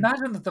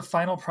imagine that the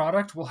final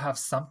product will have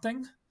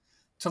something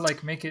to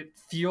like make it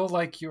feel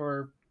like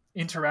you're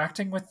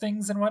interacting with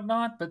things and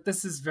whatnot, but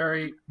this is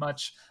very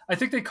much, I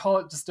think they call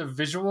it just a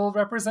visual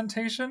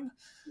representation.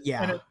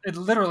 Yeah. And it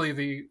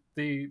literally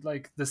the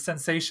like the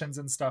sensations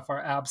and stuff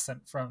are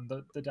absent from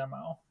the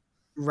demo.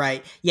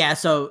 Right. Yeah.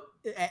 So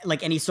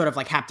like any sort of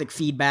like haptic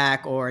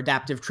feedback or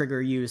adaptive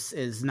trigger use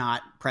is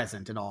not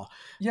present at all.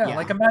 Yeah, Yeah.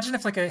 like imagine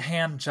if like a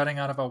hand jutting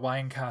out of a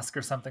wine cask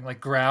or something like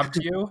grabbed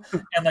you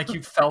and like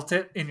you felt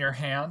it in your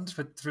hand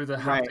but through the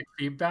haptic Right.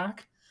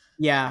 feedback.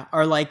 Yeah.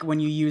 Or like when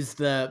you use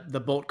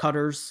the bolt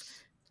cutters,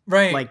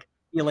 Right. like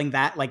feeling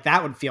that, like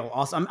that would feel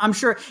awesome. I'm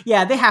sure.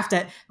 Yeah. They have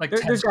to, like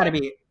there's got to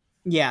be,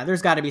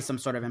 there's got to be some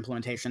sort of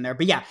implementation there.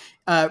 But yeah,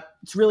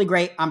 it's really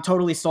great. I'm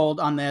totally sold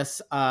on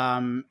this,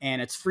 and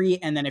it's free.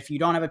 And then if you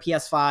don't have a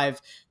PS5,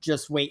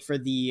 just wait for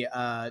the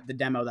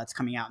demo that's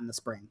coming out in the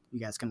spring. You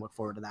guys can look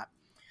forward to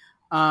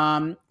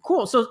that.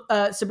 Cool. So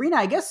Sabrina,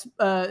 I guess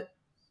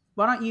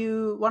why don't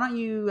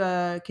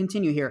you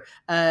continue here?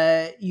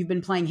 You've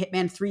been playing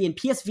Hitman 3 in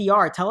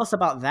PSVR. Tell us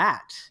about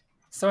that.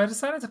 So I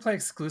decided to play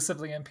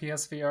exclusively in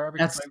PSVR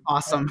because That's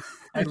awesome.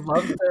 I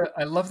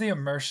love the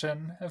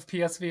immersion of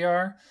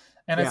PSVR,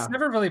 and Yeah. it's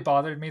never really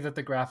bothered me that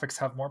the graphics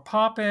have more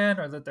pop in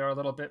or that they're a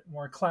little bit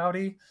more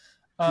cloudy.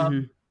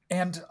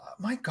 And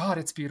my God,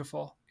 it's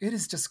beautiful. It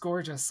is just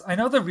gorgeous. I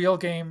know the real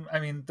game, I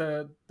mean,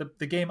 the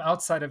game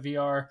outside of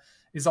VR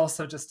is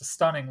also just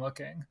stunning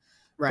looking.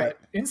 Right.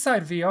 But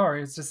inside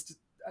VR is just,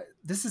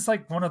 this is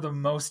like one of the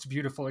most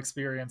beautiful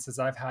experiences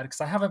I've had, because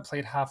I haven't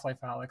played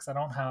Half-Life Alyx. I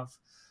don't have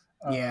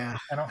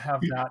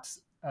that,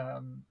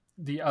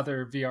 the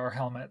other VR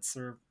helmets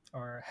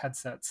or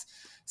headsets.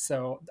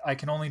 So I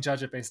can only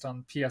judge it based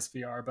on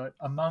PSVR. But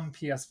among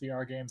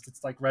PSVR games,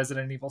 it's like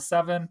Resident Evil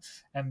 7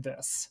 and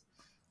this.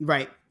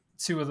 Right.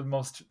 Two of the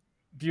most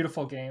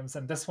beautiful games.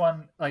 And this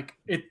one, like,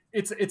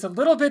 it's a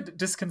little bit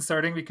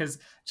disconcerting because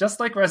just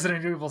like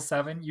Resident Evil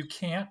 7, you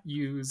can't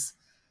use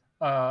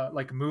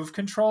like move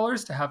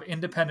controllers to have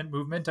independent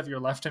movement of your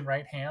left and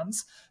right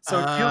hands. So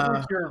it feels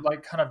like you're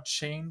like kind of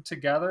chained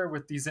together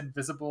with these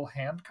invisible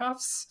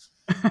handcuffs,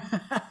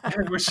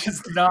 which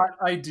is not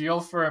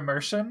ideal for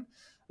immersion,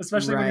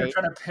 especially when you're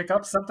trying to pick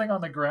up something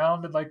on the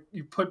ground and like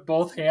you put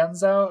both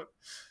hands out.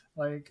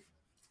 Like,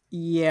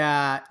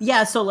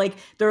 yeah. So like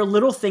there are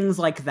little things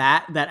like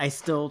that I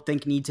still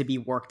think need to be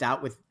worked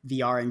out with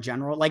VR in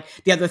general. Like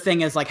the other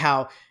thing is like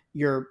how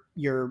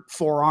your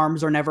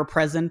forearms are never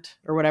present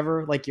or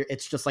whatever. Like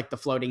it's just like the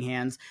floating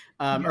hands,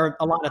 or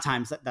a lot of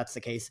times that's the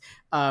case.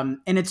 And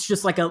it's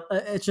just like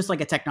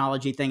a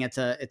technology thing. It's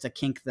a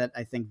kink that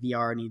I think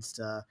VR needs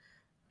to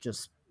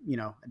just,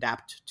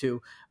 adapt to.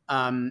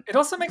 It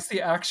also makes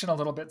the action a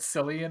little bit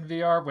silly in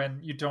VR when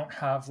you don't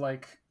have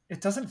like, it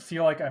doesn't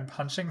feel like I'm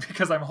punching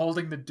because I'm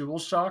holding the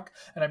DualShock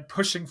and I'm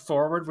pushing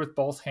forward with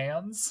both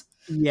hands.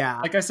 Yeah.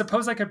 Like I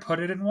suppose I could put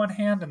it in one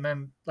hand and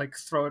then like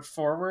throw it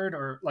forward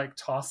or like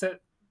toss it.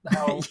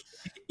 But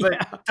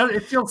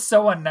it feels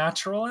so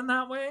unnatural in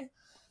that way.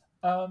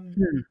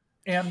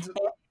 And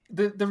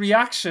the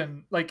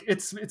reaction, like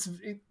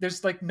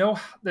there's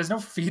no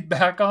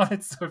feedback on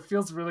it, so it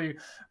feels really,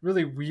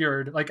 really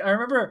weird. Like I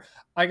remember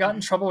I got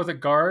in trouble with a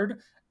guard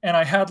and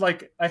I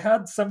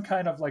had some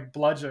kind of like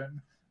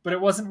bludgeon, but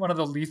it wasn't one of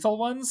the lethal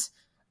ones.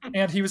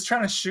 And he was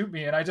trying to shoot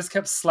me, and I just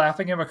kept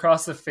slapping him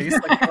across the face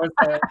like it was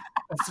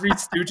a Three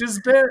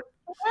Stooges bit.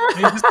 And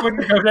he just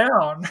wouldn't go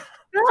down.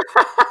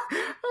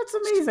 That's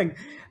amazing.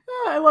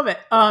 I love it.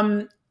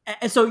 And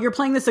so you're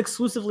playing this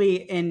exclusively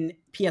in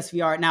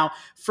PSVR. Now,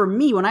 for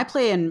me, when I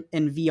play in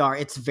VR,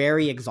 it's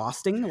very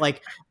exhausting.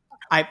 Like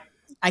I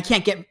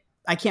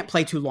can't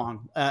play too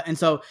long. And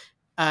so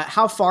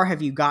how far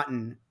have you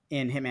gotten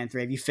in Hitman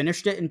 3? Have you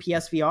finished it in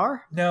PSVR?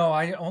 No,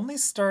 I only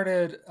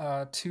started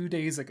 2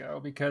 days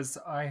ago because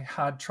I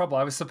had trouble.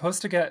 I was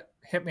supposed to get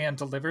Hitman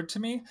delivered to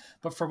me,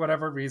 but for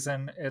whatever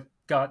reason, it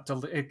got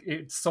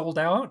it sold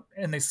out,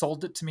 and they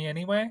sold it to me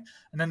anyway.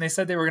 And then they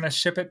said they were going to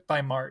ship it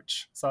by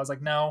March. So I was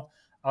like, no,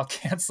 I'll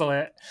cancel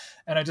it.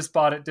 And I just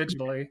bought it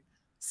digitally.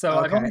 So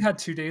I've only had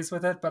 2 days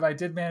with it, but I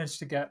did manage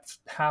to get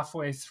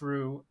halfway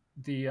through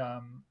the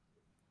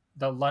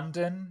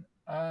London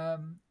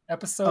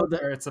episode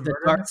where it's a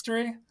murder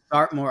mystery.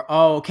 Dartmoor.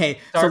 Oh, okay.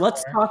 Dartmoor.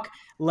 So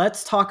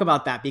let's talk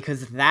about that,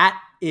 because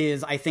that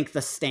is, I think,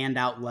 the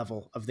standout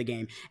level of the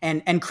game.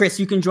 And Chris,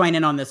 you can join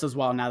in on this as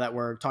well now that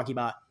we're talking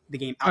about the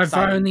game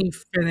outside. I've only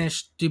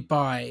finished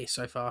Dubai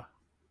so far.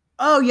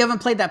 Oh, you haven't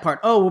played that part.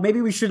 Oh, well,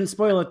 maybe we shouldn't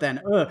spoil it then.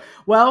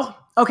 Well,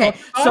 okay.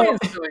 So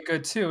it's really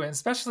good too, and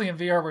especially in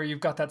VR where you've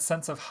got that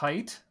sense of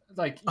height.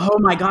 Like, oh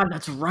my God,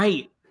 that's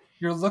right.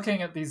 You're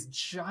looking at these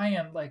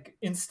giant like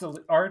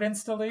art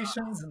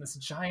installations and this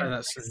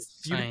giant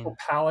beautiful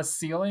palace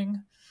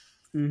ceiling.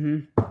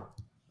 Mm-hmm.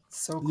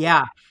 So cool.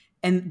 Yeah,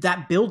 and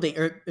that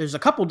building, there's a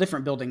couple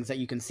different buildings that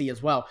you can see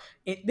as well.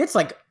 It's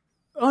like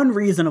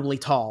unreasonably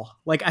tall.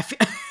 Like I feel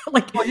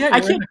like you're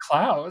in the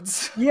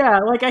clouds. Yeah,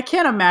 like I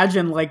can't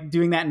imagine like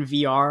doing that in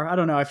VR. I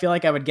don't know. I feel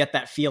like I would get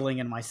that feeling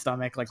in my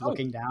stomach, like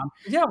looking down.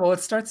 Yeah, well, it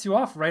starts you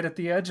off right at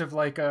the edge of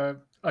like a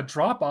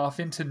drop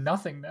off into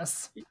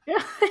nothingness.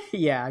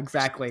 Yeah,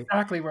 exactly.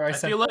 Exactly where I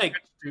feel like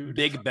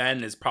Big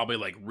Ben is probably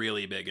like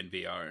really big in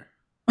VR.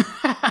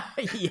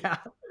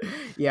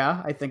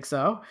 Yeah, I think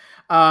so.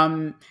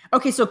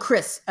 Okay, so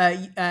Chris,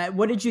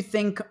 what did you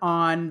think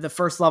on the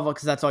first level?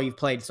 Because that's all you've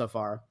played so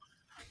far.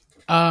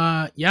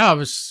 I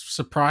was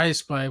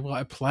surprised by what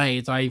I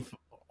played. I've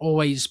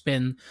always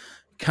been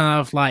kind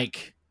of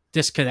like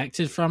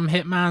disconnected from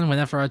Hitman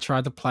whenever I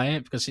try to play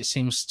it because it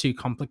seems too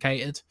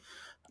complicated.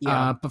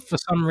 Yeah. But for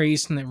some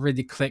reason, it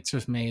really clicked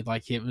with me.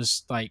 Like it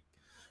was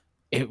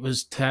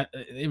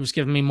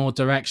giving me more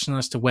direction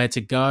as to where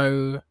to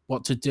go,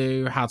 what to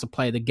do, how to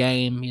play the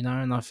game,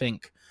 and I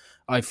think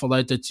I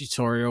followed the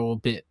tutorial a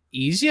bit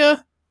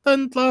easier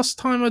than last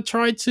time I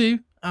tried to.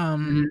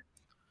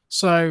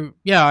 So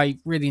yeah, I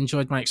really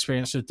enjoyed my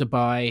experience with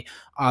Dubai.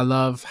 I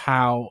love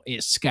how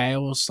it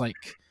scales.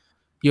 Like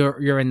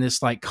you're in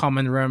this like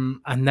common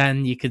room, and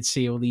then you could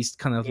see all these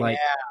kind of like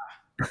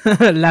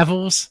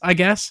levels, I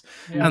guess,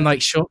 and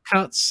like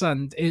shortcuts,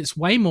 and it's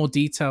way more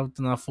detailed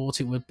than I thought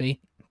it would be.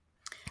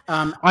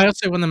 I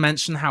also want to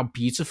mention how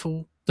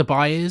beautiful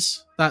Dubai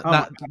is. That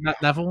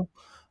level,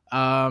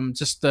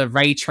 just the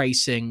ray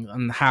tracing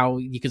and how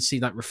you can see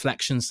like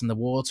reflections in the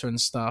water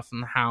and stuff,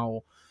 and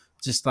how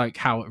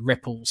it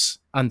ripples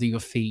under your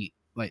feet.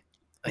 Like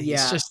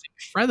It's just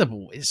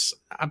incredible. It's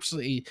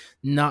absolutely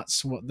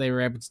nuts what they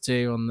were able to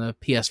do on the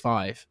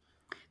PS5.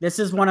 This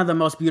is one of the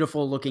most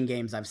beautiful looking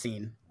games I've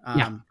seen.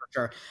 Yeah.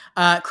 For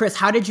sure. Chris,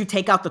 how did you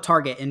take out the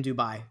target in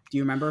Dubai? Do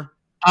you remember?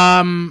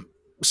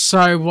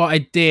 So what I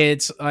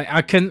did,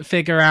 I couldn't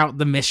figure out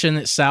the mission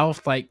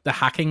itself, like the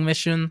hacking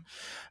mission.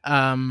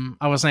 I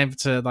wasn't able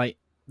to like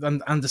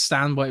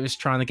understand what it was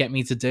trying to get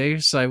me to do.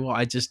 So what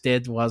I just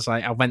did was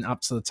I went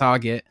up to the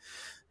target,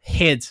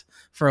 hid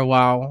for a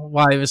while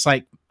it was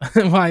like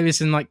while I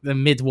was in like the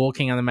mid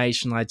walking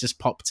animation. I just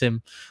popped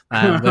him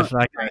with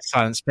like a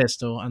silenced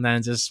pistol and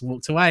then just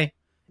walked away.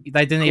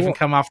 They didn't even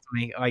come after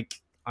me. Like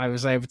I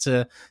was able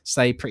to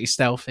stay pretty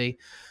stealthy.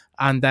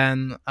 And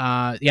then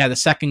the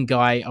second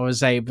guy, I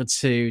was able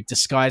to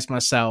disguise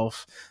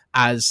myself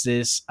as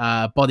this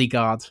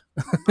bodyguard.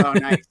 Oh,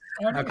 nice.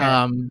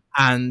 Okay.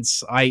 And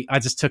I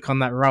just took on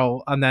that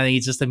role, and then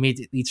he just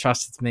immediately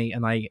trusted me,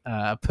 and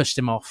I pushed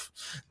him off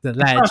the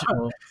ledge,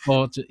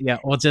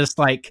 or just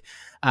like,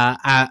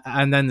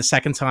 and then the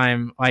second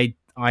time I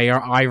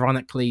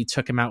ironically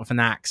took him out with an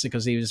axe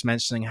because he was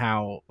mentioning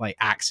how like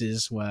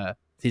axes were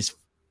his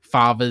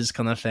father's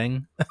kind of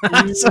thing.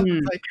 So,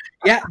 like,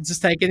 yeah,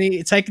 just taking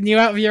you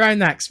out of your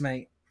own axe,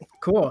 mate.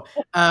 Cool.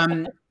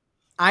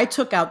 I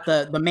took out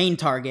the main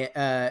target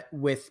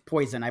with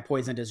poison. I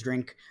poisoned his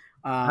drink.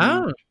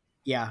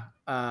 Yeah.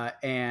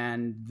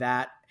 And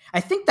that,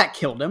 I think that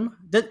killed him.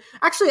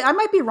 Actually, I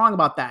might be wrong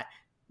about that.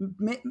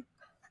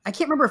 I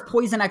can't remember if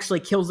poison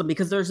actually kills him,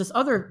 because there's this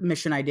other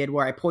mission I did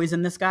where I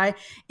poisoned this guy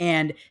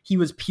and he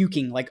was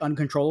puking like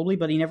uncontrollably,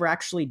 but he never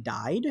actually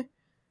died.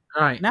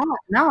 Right. Now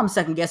I'm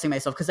second guessing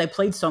myself because I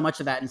played so much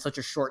of that in such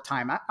a short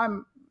time.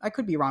 I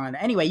could be wrong on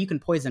that. Anyway, you can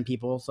poison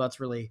people, so that's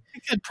really.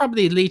 It could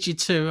probably lead you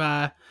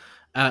to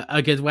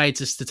a good way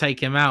just to take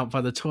him out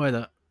by the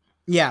toilet.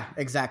 Yeah,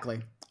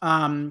 exactly.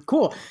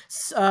 Cool.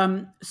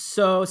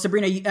 So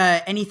Sabrina,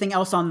 anything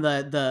else on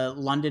the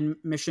London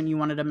mission you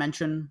wanted to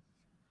mention?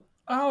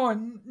 Oh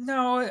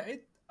no,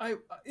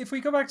 if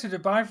we go back to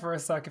Dubai for a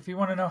sec, if you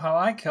want to know how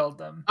I killed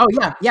them. Oh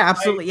yeah,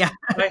 absolutely,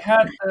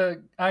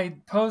 I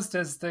posed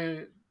as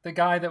the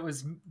guy that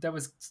was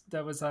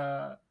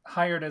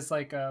hired as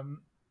like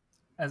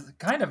as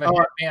kind of a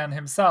hitman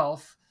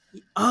himself.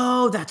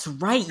 Oh, that's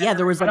right. Yeah,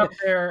 there was like up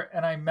there,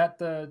 and I met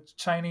the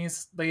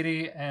Chinese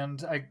lady,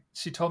 and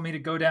she told me to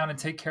go down and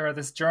take care of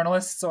this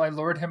journalist. So I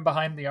lured him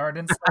behind the art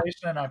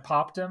installation, and I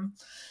popped him.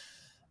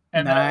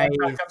 And then I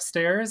went back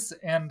upstairs,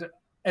 and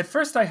at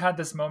first I had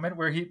this moment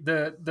where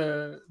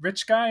the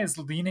rich guy is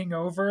leaning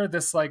over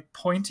this like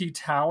pointy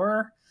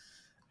tower,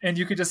 and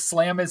you could just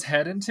slam his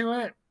head into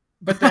it.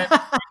 But then you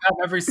have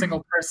every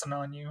single person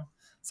on you.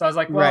 So I was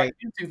like, well, I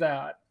can't do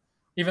that.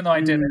 Even though I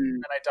did it,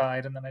 and then I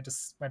died, and then I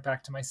just went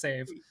back to my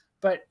save.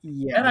 But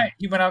then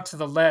he went out to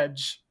the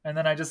ledge, and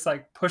then I just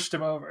like pushed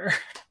him over.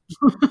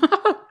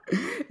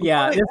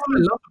 Yeah, what I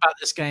love about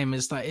this game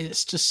is that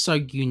it's just so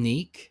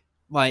unique.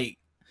 Like,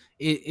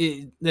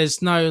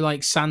 there's no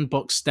like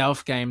sandbox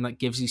stealth game that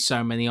gives you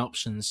so many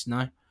options, you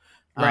know?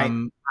 Right.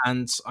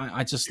 And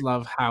I just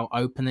love how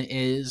open it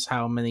is,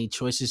 how many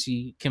choices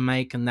you can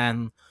make, and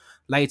then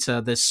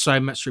later there's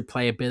so much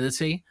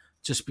replayability.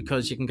 Just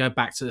because you can go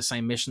back to the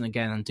same mission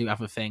again and do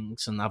other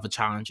things and other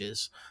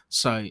challenges.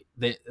 So,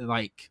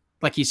 like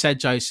you said,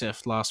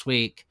 Joseph, last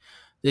week,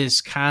 this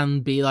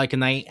can be like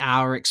an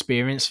 8-hour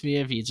experience for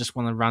you if you just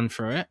want to run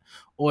through it.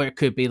 Or it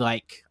could be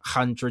like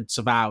hundreds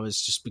of hours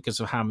just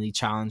because of how many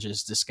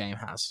challenges this game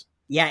has.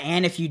 Yeah,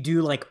 and if you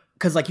do like,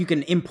 because like you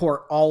can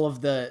import all of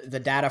the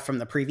data from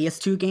the previous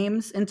 2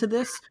 games into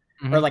this,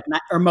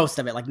 or most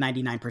of it, like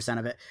 99%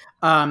 of it.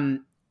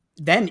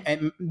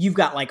 Then you've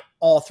got like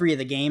all 3 of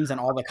the games and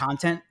all the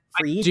content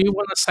for each. I do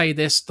want to say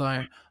this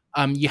though.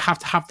 You have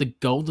to have the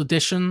gold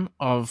edition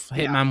of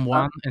Hitman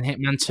 1 and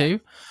Hitman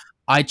 2.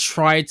 I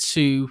tried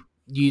to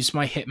use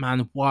my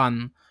Hitman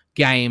 1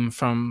 game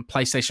from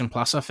PlayStation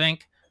Plus, I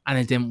think, and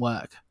it didn't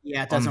work.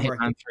 Yeah, it doesn't work.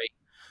 Hitman 3.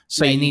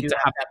 So you need to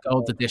have that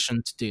gold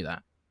edition to do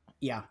that.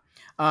 Yeah.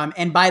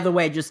 And by the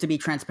way, just to be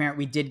transparent,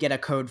 we did get a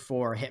code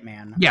for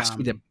Hitman. Yes,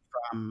 we did.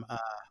 From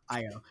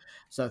IO.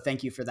 So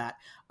thank you for that.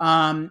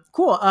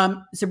 Cool.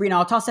 Sabrina,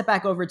 I'll toss it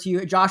back over to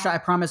you. Josh, I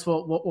promise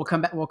we'll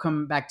come back. We'll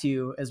come back to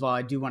you as well.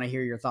 I do want to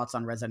hear your thoughts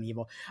on Resident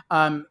Evil.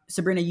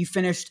 Sabrina, you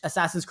finished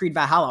Assassin's Creed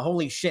Valhalla.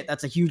 Holy shit,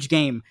 that's a huge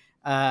game.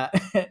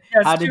 It's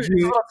a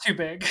little too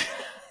big.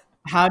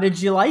 How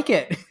did you like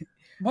it?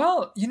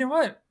 Well, you know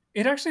what?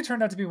 It actually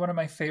turned out to be one of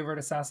my favorite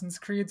Assassin's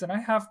Creeds, and I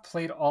have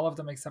played all of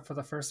them except for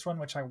the first one,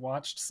 which I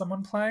watched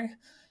someone play.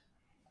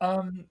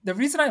 The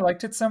reason I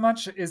liked it so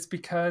much is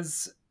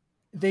because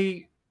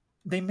they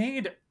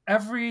made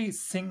every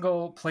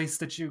single place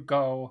that you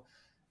go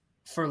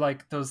for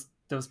like those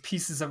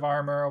pieces of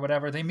armor or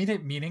whatever, they made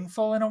it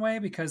meaningful in a way,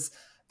 because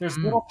there's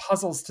little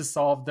puzzles to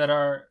solve that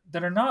are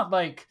not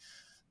like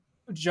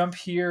jump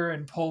here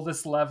and pull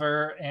this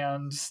lever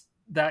and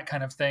that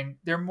kind of thing.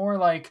 They're more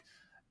like,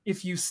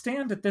 if you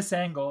stand at this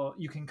angle,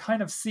 you can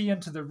kind of see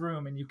into the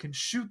room and you can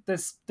shoot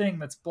this thing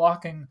that's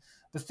blocking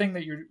the thing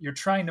that you're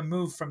trying to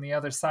move from the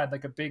other side,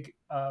 like a big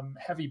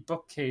heavy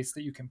bookcase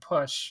that you can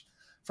push.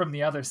 from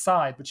the other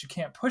side, but you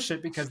can't push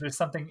it because there's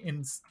something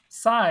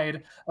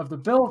inside of the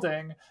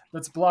building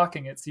that's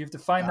blocking it. So you have to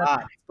find that thing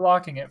that's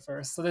blocking it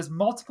first. So there's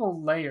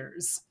multiple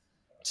layers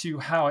to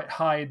how it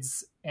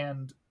hides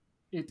and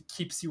it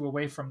keeps you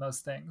away from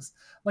those things.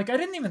 Like, I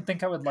didn't even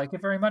think I would like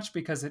it very much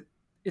because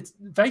it's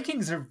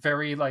Vikings are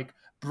very like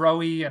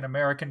bro-y and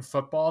American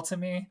football to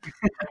me.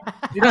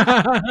 I'm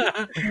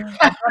not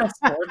a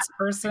sports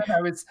person.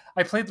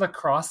 I played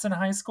lacrosse in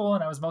high school,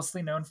 and I was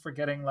mostly known for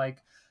getting like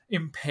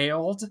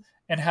impaled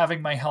and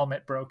having my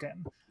helmet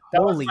broken.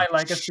 That was my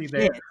legacy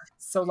there.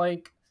 So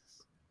like,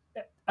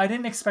 I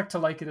didn't expect to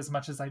like it as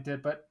much as I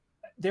did, but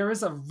there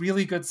is a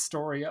really good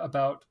story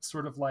about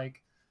sort of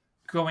like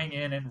going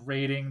in and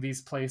raiding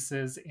these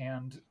places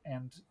and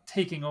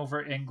taking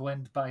over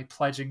England by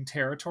pledging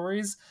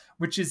territories,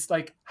 which is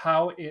like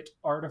how it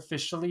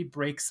artificially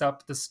breaks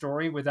up the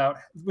story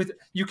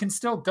you can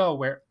still go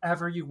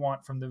wherever you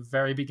want from the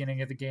very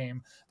beginning of the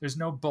game. There's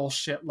no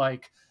bullshit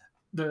like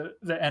the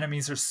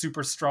enemies are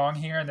super strong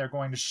here and they're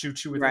going to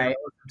shoot you with arrows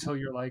until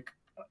you're like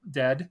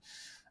dead.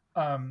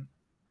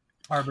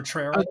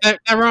 Arbitrarily.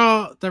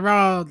 There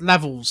are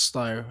levels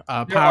though,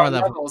 power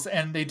levels,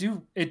 and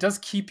it does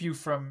keep you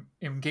from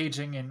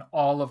engaging in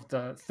all of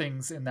the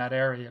things in that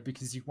area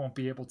because you won't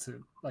be able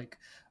to like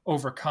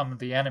overcome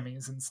the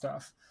enemies and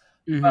stuff.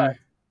 Mm-hmm. But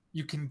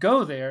you can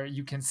go there,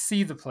 you can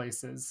see the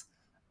places,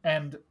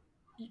 and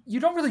you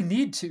don't really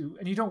need to,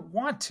 and you don't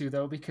want to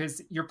though,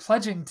 because you're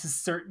pledging to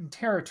certain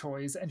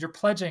territories and you're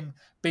pledging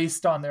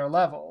based on their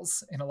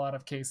levels in a lot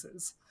of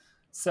cases.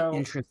 So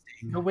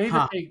interesting. The way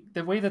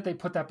that they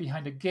put that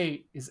behind a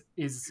gate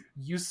is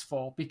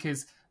useful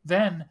because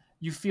then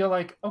you feel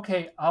like,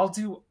 okay, I'll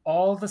do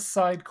all the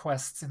side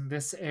quests in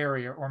this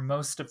area or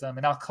most of them,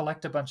 and I'll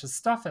collect a bunch of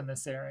stuff in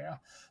this area.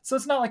 So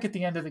it's not like at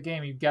the end of the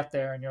game you get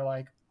there and you're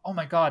like, oh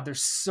my God,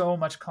 there's so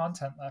much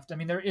content left. I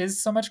mean, there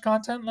is so much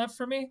content left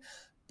for me,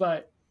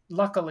 but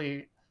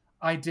luckily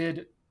I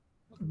did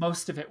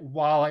most of it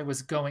while I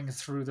was going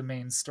through the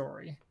main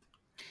story.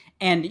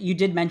 And you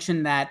did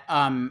mention that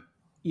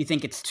you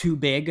think it's too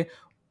big.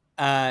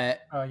 Yeah.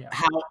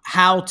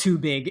 How too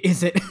big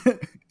is it?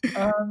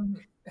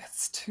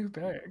 It's too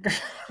big.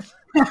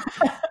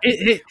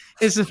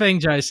 It's the thing,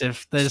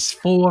 Joseph. There's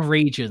 4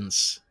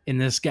 regions in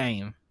this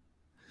game.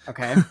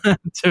 Okay.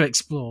 To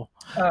explore.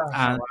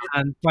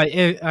 And like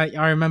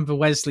I remember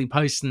Wesley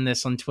posting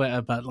this on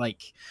Twitter, but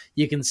like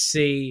you can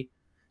see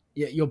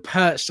you're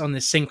perched on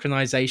this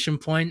synchronization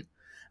point.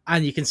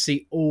 And you can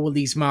see all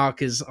these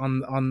markers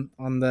on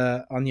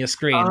your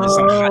screen. There's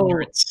like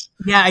hundreds.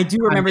 Yeah, I do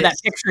remember that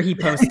picture he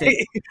posted.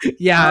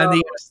 Yeah,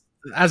 and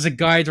as a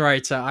guide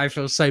writer, I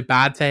feel so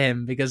bad for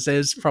him because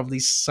there's probably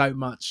so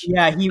much.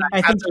 Yeah, I think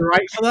to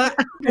write for that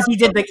because he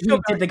did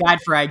the guide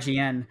for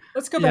IGN.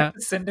 Let's go back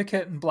to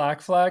Syndicate and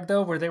Black Flag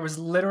though, where there was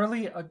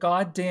literally a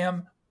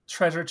goddamn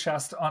treasure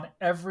chest on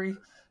every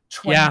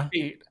 20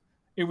 feet.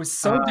 It was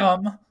so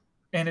dumb.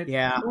 And it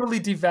totally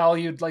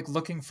devalued like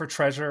looking for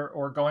treasure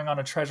or going on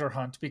a treasure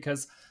hunt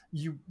because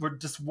you were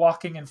just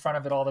walking in front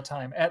of it all the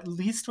time. At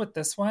least with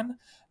this one,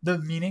 the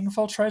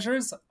meaningful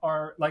treasures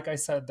are, like I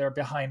said, they're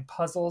behind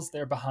puzzles,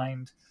 they're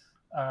behind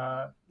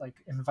like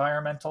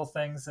environmental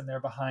things, and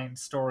they're behind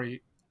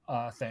story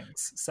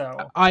things. So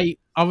I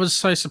was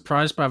so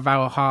surprised by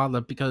Valhalla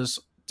because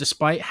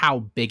despite how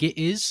big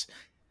it is,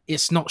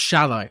 it's not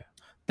shallow.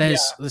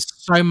 There's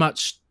so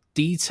much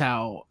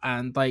detail,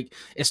 and like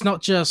it's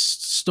not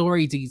just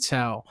story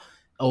detail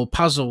or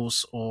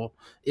puzzles, or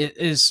it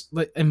is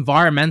like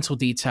environmental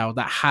detail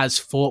that has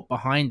thought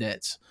behind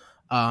it.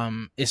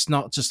 It's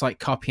not just like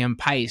copy and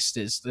paste.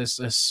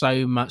 There's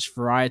so much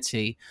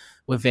variety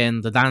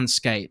within the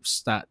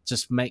landscapes that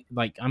just make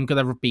like I'm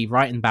gonna be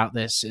writing about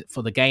this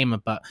for the gamer,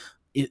 but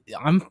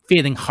I'm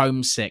feeling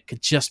homesick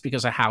just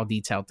because of how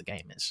detailed the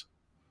game is.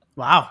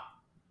 Wow,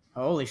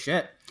 holy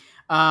shit.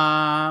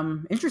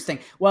 Interesting.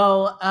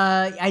 Well,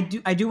 I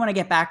do want to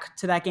get back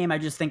to that game. I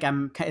just think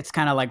it's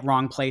kind of like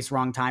wrong place,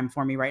 wrong time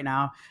for me right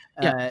now.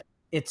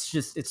 It's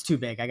too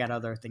big. I got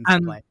other things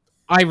to play.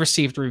 I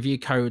received a review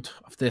code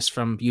of this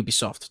from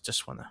Ubisoft.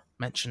 Just want to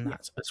mention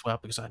that as well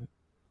because I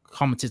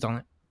commented on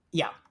it.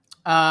 Yeah.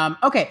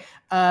 Okay.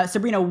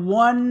 Sabrina,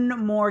 one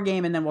more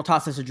game and then we'll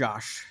toss this to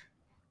Josh.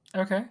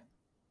 Okay.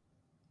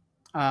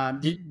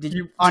 Did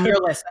you on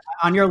your list?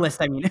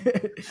 I mean.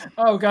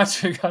 Oh,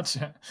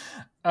 gotcha.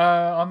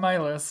 On my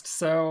list,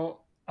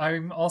 so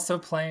I'm also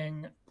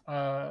playing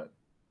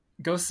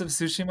Ghost of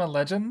Tsushima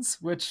Legends,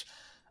 which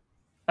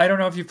I don't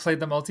know if you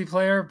played the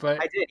multiplayer,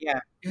 but I did.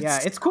 Yeah,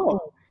 it's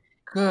cool.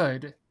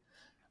 Good.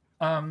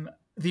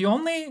 The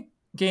only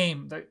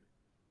game that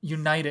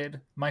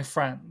united my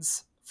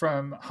friends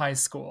from high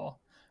school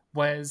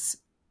was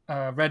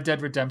Red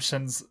Dead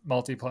Redemption's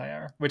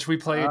multiplayer, which we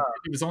played.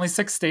 It was only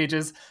 6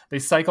 stages. They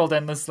cycled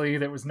endlessly.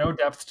 There was no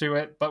depth to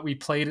it, but we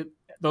played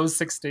those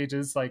 6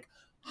 stages like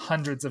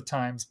hundreds of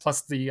times,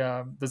 plus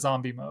the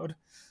zombie mode,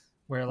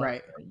 where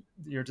like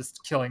you're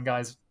just killing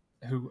guys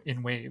who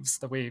in waves,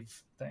 the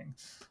wave thing.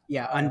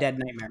 Yeah, Undead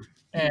Nightmare.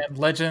 And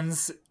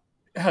Legends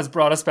has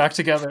brought us back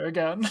together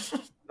again.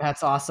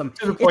 That's awesome.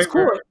 To the point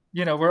where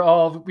you know,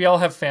 we all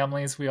have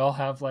families, we all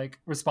have like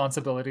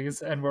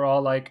responsibilities, and we're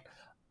all like,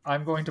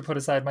 I'm going to put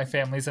aside my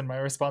families and my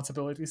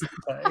responsibilities to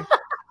play.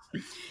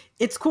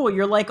 It's cool.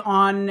 You're like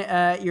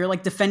you're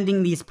like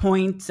defending these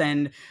points,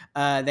 and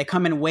they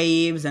come in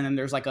waves, and then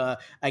there's like a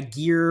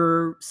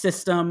gear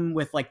system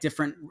with like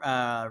different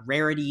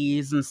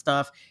rarities and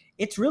stuff.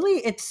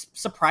 It's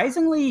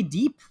surprisingly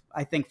deep,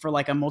 I think, for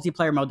like a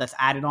multiplayer mode that's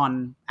added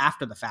on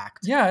after the fact.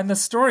 Yeah, and the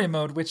story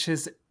mode, which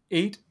is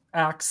 8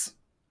 acts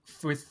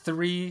with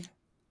 3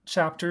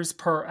 chapters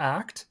per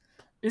act,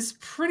 is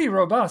pretty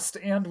robust.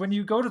 And when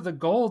you go to the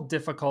gold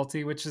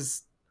difficulty, which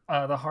is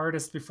the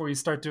hardest before you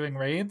start doing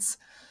raids,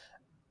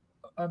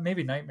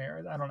 maybe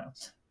nightmare, I don't know,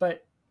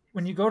 but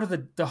when you go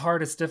to the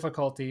hardest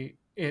difficulty,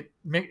 it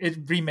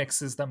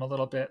remixes them a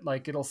little bit.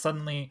 Like it'll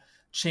suddenly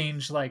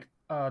change like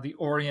the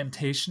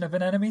orientation of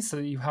an enemy, so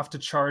that you have to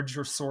charge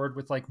your sword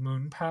with like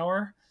moon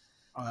power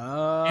in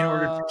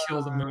order to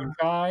kill the moon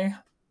guy.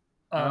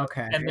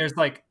 Okay. And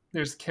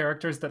there's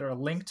characters that are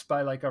linked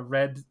by like a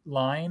red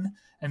line,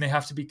 and they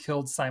have to be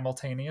killed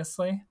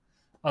simultaneously,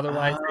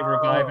 otherwise they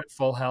revive at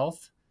full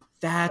health.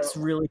 That's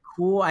really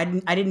cool. I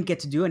didn't get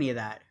to do any of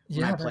that.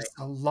 Yeah, there's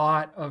a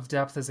lot of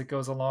depth as it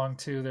goes along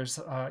too. There's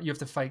you have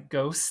to fight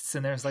ghosts,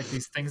 and there's like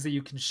these things that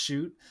you can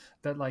shoot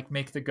that like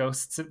make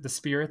the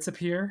spirits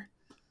appear.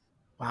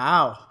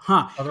 Wow.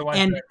 Huh. Otherwise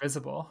they're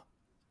invisible.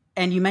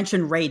 And you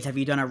mentioned raids. Have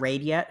you done a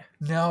raid yet?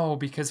 No,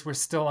 because we're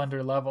still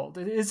under leveled.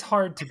 It is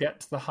hard to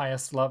get to the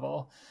highest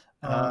level.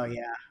 Oh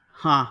yeah.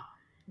 Huh.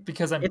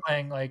 Because I'm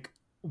playing like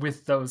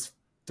with those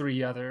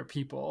 3 other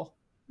people.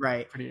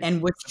 Right.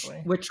 And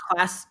which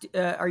class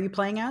are you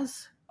playing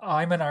as?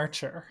 I'm an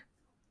archer.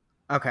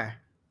 Okay.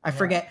 I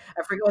forget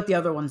what the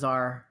other ones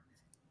are.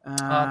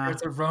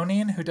 There's a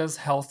Ronin who does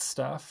health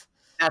stuff.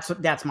 That's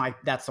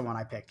the one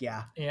I picked.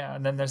 Yeah. Yeah,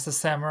 and then there's the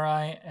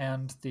samurai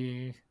and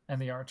the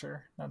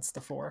archer. That's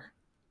the 4.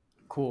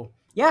 Cool.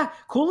 Yeah,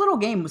 cool little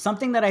game.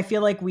 Something that I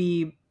feel like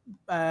we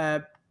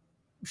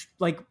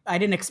like I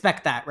didn't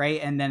expect that, right?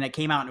 And then it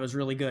came out and it was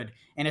really good.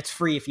 And it's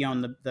free if you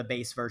own the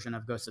base version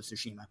of Ghost of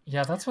Tsushima.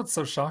 Yeah, that's what's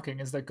so shocking,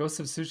 is that Ghost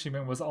of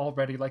Tsushima was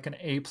already like an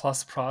A+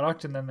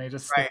 product, and then they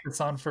just stick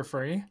this on for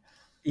free.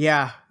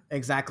 Yeah,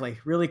 exactly.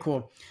 Really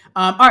cool.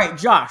 All right,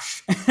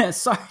 Josh.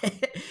 Sorry.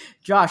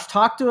 Josh,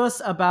 talk to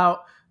us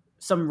about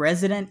some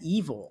Resident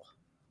Evil.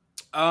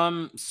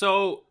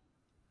 So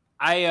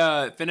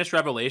I finished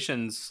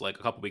Revelations like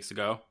a couple weeks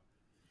ago,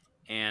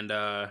 and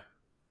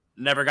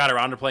never got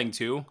around to playing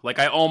 2. Like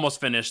I almost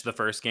finished the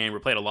first game. We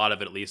played a lot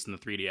of it, at least in the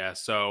 3DS,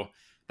 so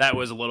that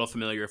was a little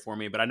familiar for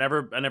me. But I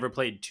never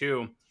played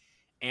 2,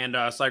 and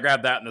so I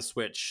grabbed that in the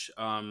Switch,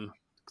 because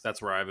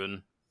that's where I've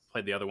been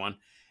played the other one.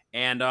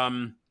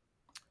 And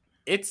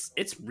it's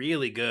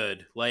really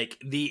good. Like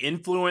the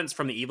influence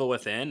from The Evil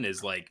Within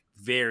is like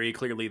very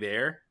clearly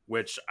there,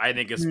 which I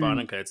think is fun,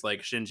 because it's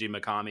like Shinji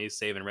Mikami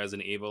saving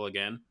Resident Evil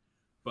again.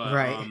 But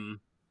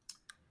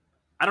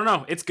I don't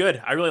know, it's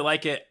good. I really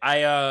like it.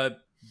 I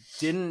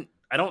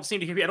don't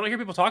hear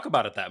people talk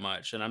about it that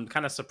much, and I'm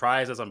kind of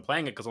surprised as I'm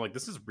playing it, because I'm like,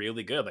 this is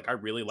really good. Like I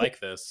really like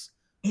this.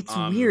 It's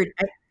weird.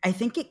 I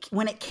think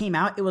when it came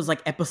out, it was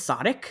like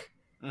episodic.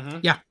 Mm-hmm.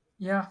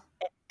 Yeah.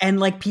 And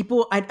like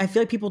people, I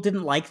feel like people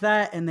didn't like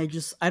that, and they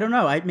just, I don't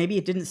know. Maybe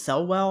it didn't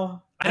sell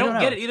well. I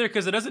don't get it either,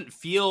 because it doesn't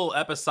feel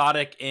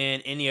episodic in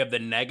any of the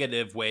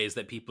negative ways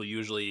that people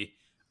usually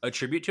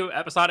attribute to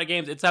episodic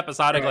games. It's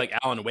episodic, like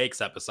Alan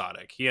Wake's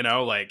episodic, you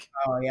know, like,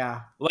 oh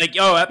yeah, like,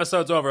 oh,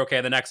 episode's over,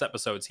 okay, the next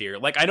episode's here.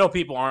 Like I know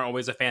people aren't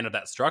always a fan of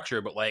that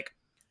structure, but like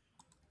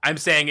I'm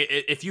saying,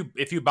 if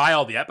you buy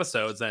all the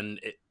episodes, then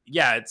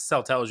it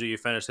still tells you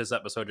finished this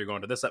episode, you're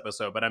going to this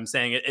episode. But I'm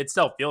saying it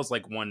still feels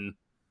like one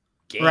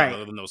game,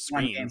 other than those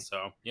screens.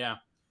 So yeah.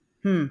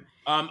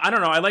 I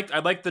don't know. I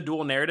like the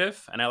dual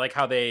narrative, and I like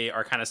how they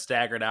are kind of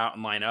staggered out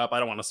and line up. I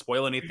don't want to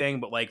spoil anything,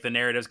 but like the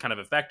narratives kind of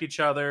affect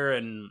each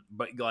other,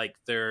 but like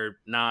they're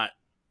not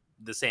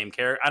the same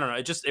character. I don't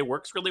know. It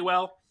works really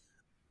well.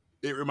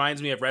 It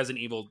reminds me of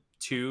Resident Evil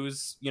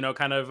 2's,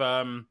 kind of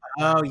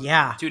oh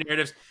yeah, 2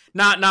 narratives.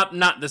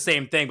 Not the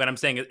same thing, but I'm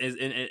saying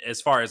as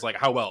far as like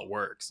how well it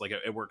works, like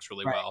it works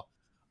really well.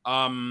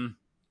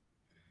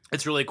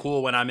 It's really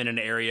cool when I'm in an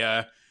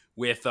area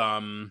with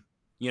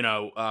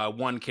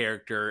one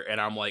character, and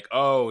I'm like,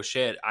 oh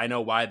shit, I know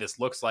why this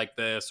looks like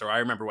this, or I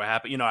remember what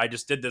happened. I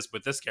just did this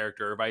with this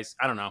character, or vice.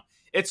 I don't know.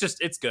 It's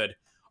good.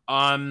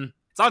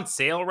 It's on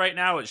sale right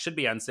now. It should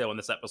be on sale when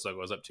this episode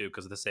goes up too,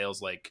 because the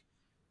sale's like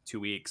 2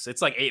 weeks.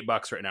 It's like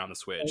 $8 right now on the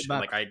Switch. And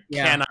like I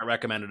cannot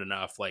recommend it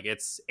enough. Like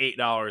it's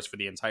 $8 for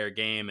the entire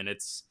game, and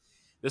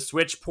the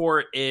Switch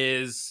port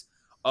is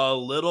a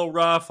little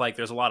rough. Like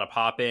there's a lot of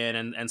pop in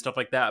and stuff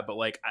like that, but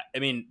like I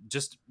mean,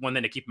 just one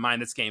thing to keep in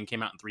mind, this game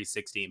came out in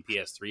 360 and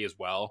PS3 as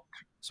well,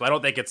 so I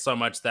don't think it's so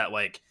much that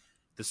like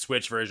the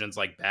Switch version's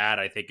like bad.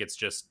 I think it's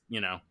just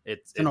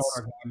it's an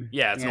older game.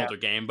 Yeah, it's an older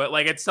game, but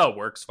like it still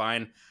works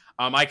fine.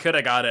 I could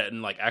have got it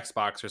in like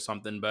Xbox or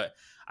something, but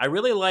I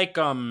really like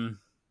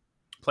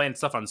playing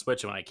stuff on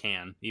Switch when I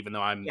can, even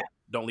though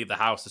don't leave the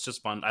house. It's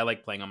just fun. I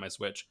like playing on my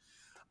Switch.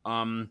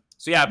 So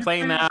yeah,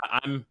 playing that.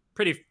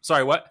 pretty.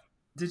 Sorry, what?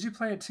 Did you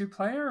play it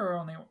 2-player or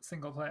only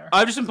single player?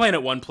 I've just been playing it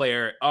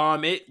 1-player.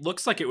 It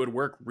looks like it would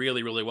work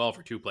really, really well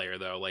for 2-player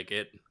though. Like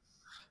it.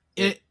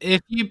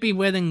 If you'd be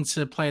willing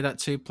to play that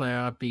 2-player,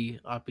 I'd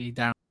be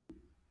down.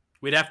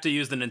 We'd have to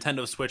use the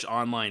Nintendo Switch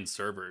online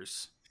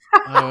servers.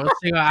 We'll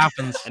see what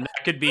happens. And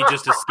that could be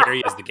just as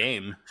scary as the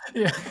game.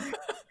 Yeah.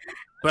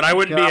 But I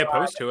wouldn't be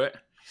opposed to it.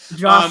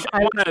 Josh,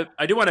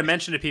 I do want to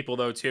mention to people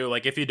though too,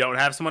 like if you don't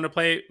have someone to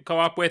play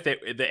co-op with,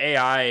 the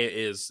AI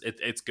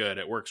it's good.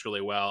 It works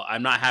really well.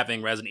 I'm not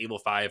having Resident Evil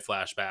 5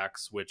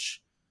 flashbacks,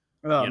 which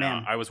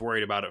I was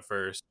worried about at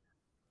first.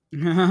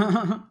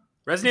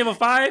 Resident Evil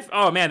 5?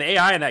 Oh man, the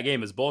AI in that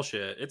game is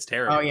bullshit. It's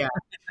terrible. Oh yeah.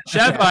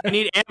 Sheva, I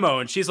need ammo,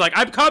 and she's like,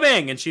 I'm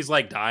coming, and she's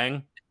like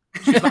dying.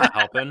 She's not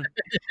helping.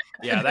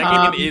 Yeah,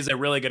 that game is a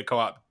really good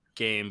co-op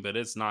game, but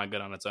it's not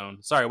good on its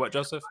own. Sorry, what,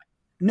 Joseph?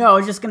 No, I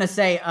was just gonna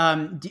say,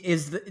 do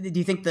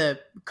you think the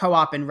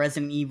co-op in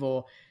Resident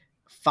Evil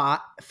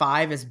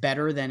 5 is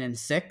better than in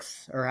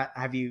 6, or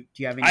do you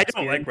have any? I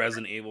don't like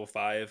Resident Evil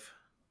 5.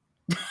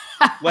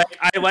 Like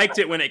I liked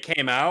it when it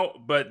came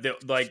out, but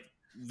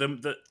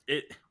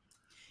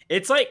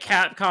it's like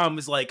Capcom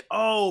was like,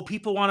 oh,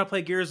 people want to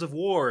play Gears of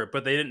War,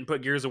 but they didn't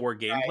put Gears of War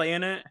gameplay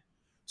in it.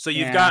 So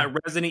you've got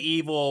Resident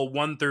Evil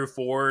 1 through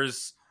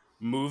 4's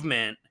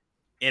movement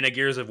in a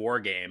Gears of War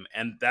game,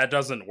 and that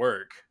doesn't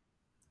work.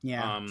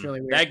 Yeah, it's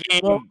really weird. That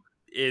game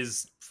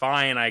is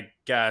fine, I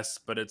guess,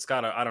 but it's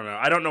got I don't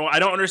know. I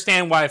don't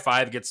understand why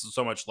 5 gets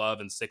so much love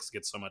and 6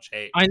 gets so much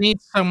hate. I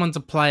need someone to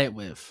play it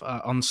with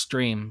on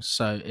stream,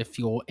 so if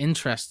you're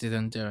interested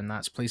in doing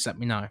that, please let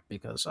me know,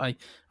 because I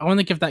want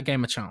to give that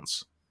game a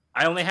chance.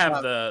 I only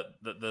have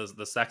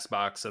the sex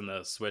box and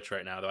the Switch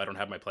right now, though I don't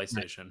have my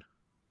PlayStation.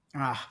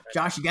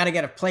 Josh, you got to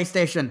get a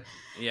PlayStation.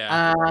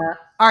 Yeah.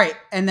 All right,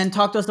 and then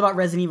talk to us about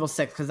Resident Evil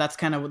 6, because that's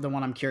kind of the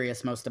one I'm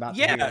curious most about.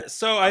 Yeah,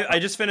 so I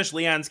just finished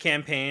Leon's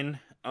campaign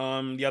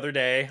the other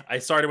day. I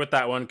started with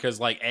that one because,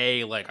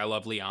 I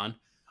love Leon.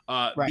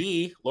 Right.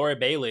 B, Laura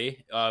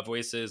Bailey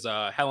voices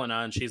Helena,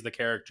 and she's the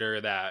character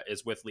that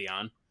is with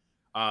Leon.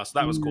 So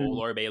that was cool.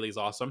 Laura Bailey's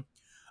awesome.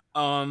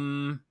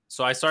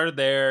 So I started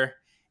there.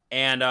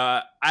 And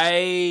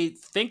I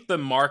think the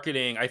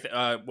marketing,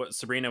 what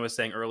Sabrina was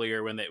saying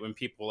earlier, when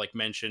people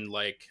mentioned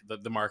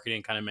the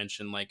marketing kind of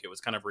mentioned it was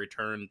kind of a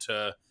return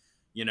to,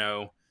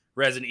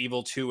 Resident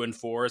Evil 2 and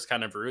 4's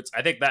kind of roots.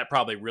 I think that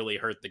probably really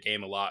hurt the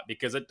game a lot,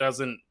 because it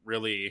doesn't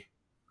really,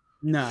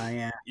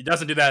 it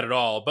doesn't do that at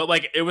all. But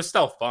it was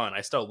still fun.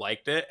 I still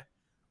liked it.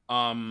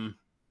 I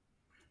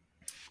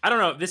don't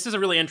know. This is a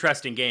really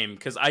interesting game,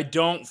 because I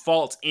don't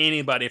fault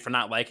anybody for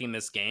not liking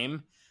this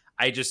game.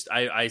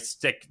 I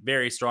stick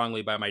very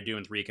strongly by my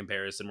Doom 3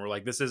 comparison.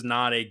 We're this is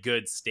not a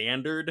good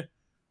standard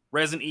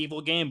Resident Evil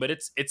game, but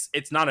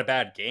it's not a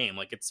bad game.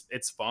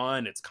 It's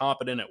fun, it's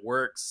competent, it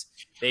works.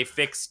 They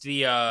fixed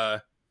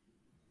the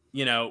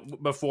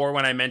before,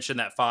 when I mentioned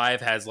that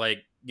 5 has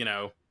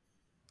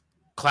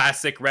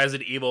classic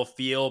Resident Evil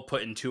feel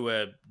put into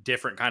a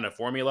different kind of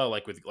formula,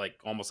 with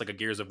almost like a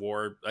Gears of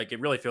War.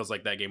 It really feels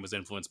like that game was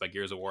influenced by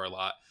Gears of War a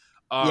lot.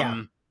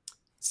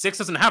 6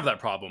 doesn't have that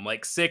problem.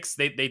 6,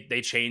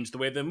 they changed the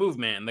way the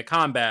movement and the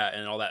combat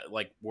and all that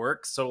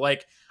works. So I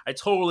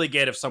totally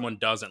get if someone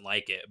doesn't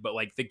like it, but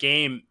the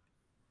game,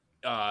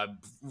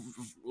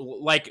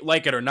 like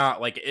it or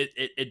not,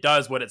 it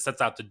does what it sets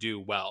out to do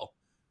well.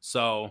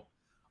 So,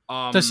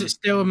 does it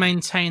still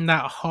maintain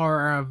that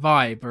horror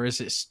vibe, or is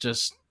it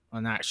just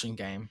an action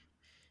game?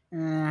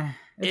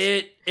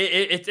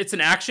 It's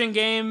an action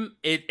game.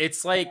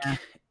 It's God,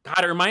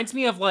 it reminds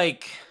me of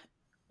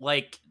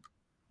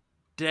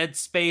Dead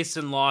Space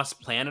and Lost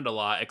Planet a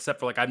lot,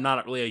 except for I'm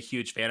not really a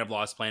huge fan of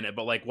Lost Planet,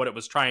 but what it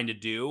was trying to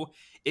do,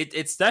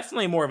 it's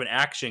definitely more of an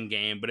action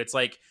game, but it's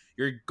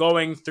you're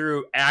going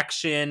through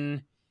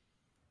action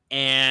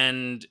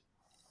and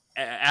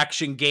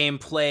action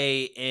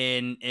gameplay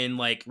in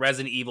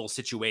Resident Evil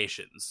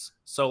situations.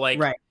 So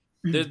right.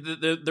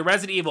 The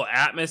Resident Evil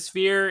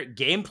atmosphere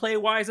gameplay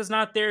wise is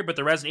not there, but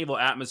the Resident Evil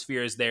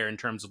atmosphere is there in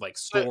terms of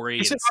story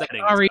and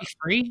settings.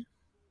 RE3?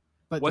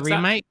 But what's the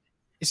remake?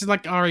 Is it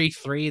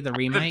RE3, the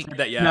remake?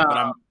 That yet, but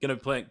I'm gonna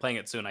playing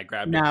it soon. I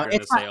grabbed it during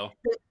the sale.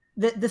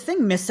 The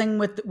thing missing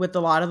with a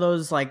lot of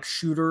those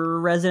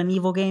shooter Resident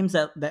Evil games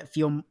that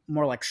feel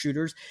more like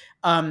shooters,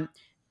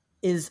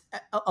 is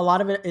a lot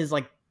of it is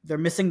they're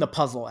missing the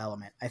puzzle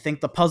element. I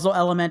think the puzzle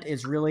element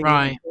is really, really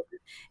right.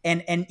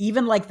 important. And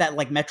even that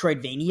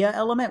Metroidvania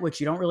element, which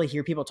you don't really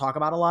hear people talk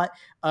about a lot,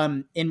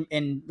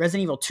 in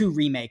Resident Evil 2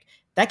 remake,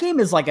 that game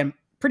is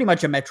pretty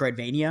much a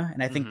Metroidvania,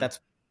 and I think that's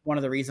one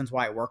of the reasons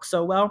why it works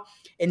so well.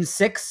 In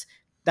 6,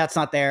 that's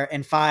not there.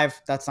 In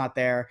 5, that's not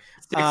there.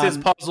 6's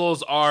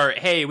puzzles are,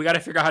 hey, we got to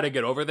figure out how to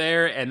get over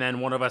there, and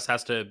then one of us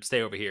has to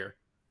stay over here,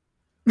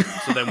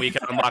 so then we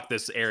can unlock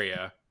this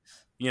area.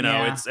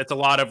 It's a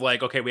lot of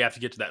okay, we have to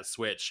get to that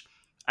switch.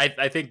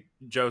 I think,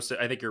 Joseph,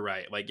 I think you're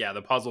right.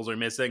 The puzzles are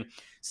missing.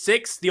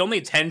 6, the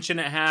only tension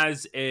it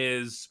has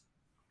is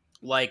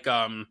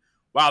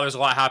wow, there's a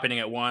lot happening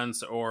at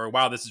once, or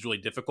wow, this is really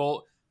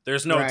difficult.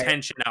 There's no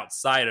tension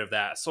outside of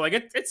that. So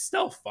it's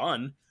still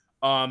fun.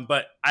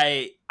 But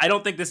I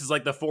don't think this is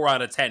like the 4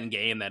 out of 10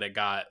 game that it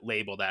got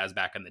labeled as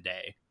back in the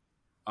day.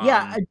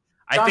 Yeah,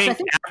 I Josh,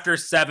 think after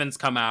Seven's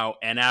come out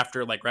and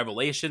after like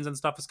Revelations and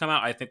stuff has come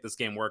out, I think this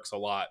game works a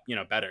lot,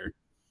 better.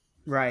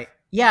 Right.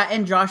 Yeah,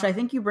 and Josh, I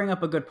think you bring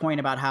up a good point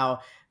about how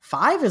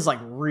 5 is like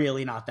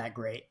really not that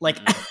great. Like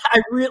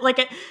I really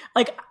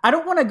like I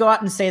don't want to go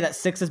out and say that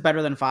 6 is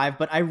better than 5,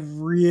 but I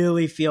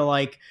really feel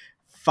like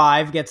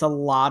 5 gets a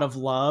lot of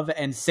love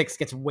and 6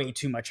 gets way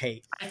too much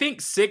hate. I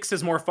think 6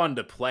 is more fun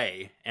to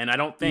play, and I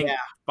don't think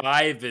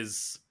 5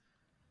 is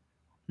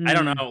I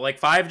don't know, like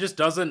 5 just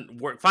doesn't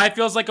work. 5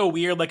 feels like a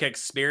weird like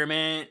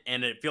experiment,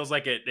 and it feels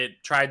like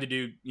it tried to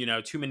do,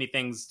 too many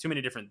things, too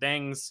many different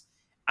things.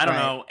 I don't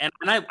know. And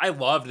I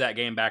loved that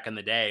game back in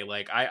the day.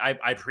 Like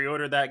I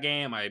pre-ordered that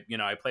game. I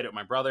played it with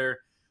my brother,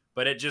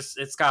 but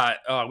it's got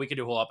we could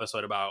do a whole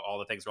episode about all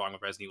the things wrong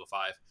with Resident Evil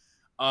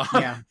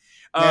 5.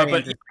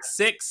 But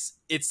 6,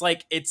 it's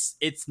like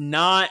it's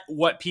not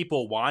what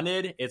people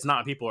wanted. It's not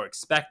what people are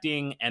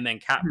expecting. And then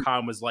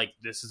Capcom was like,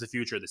 this is the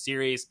future of the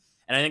series.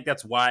 And I think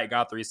that's why it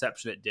got the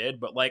reception it did.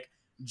 But like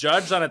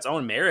judged on its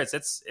own merits,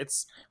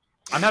 it's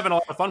I'm having a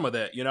lot of fun with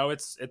it.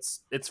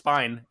 It's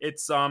fine.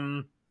 It's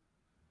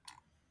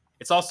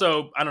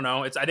also, I don't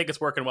know, I think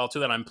it's working well too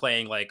that I'm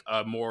playing like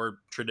a more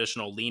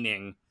traditional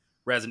leaning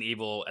Resident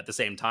Evil at the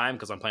same time,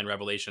 because I'm playing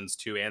Revelations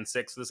 2 and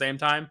 6 at the same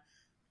time.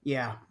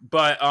 Yeah.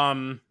 But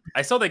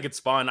I still think it's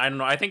fun. I don't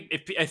know. I think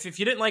if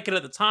you didn't like it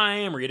at the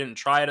time, or you didn't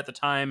try it at the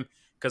time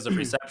because of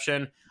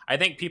reception, I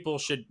think people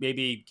should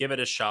maybe give it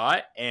a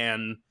shot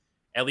and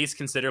at least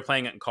consider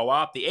playing it in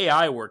co-op. The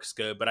AI works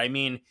good, but I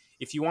mean,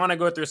 if you want to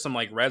go through some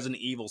like Resident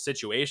Evil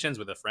situations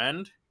with a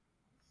friend,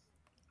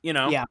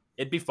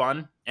 it'd be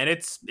fun. And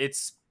it's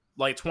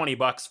like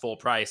 $20 full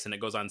price, and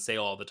it goes on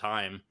sale all the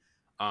time.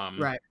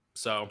 Right.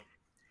 So,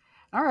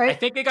 all right. I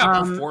think it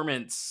got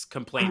performance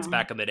complaints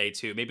back in the day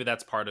too. Maybe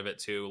that's part of it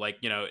too. Like,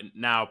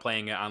 now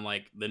playing it on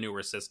like the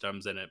newer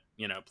systems, and it,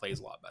 plays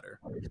a lot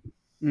better.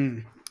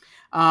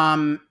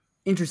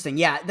 Interesting.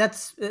 Yeah,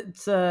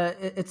 it's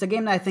a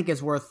game that I think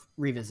is worth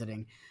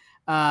revisiting.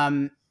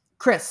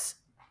 Chris,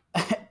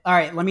 all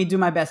right, let me do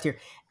my best here.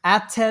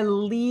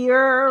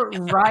 Atelier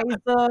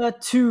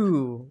Ryza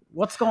 2.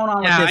 What's going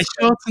on with this?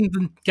 I shortened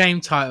the game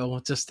title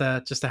just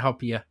to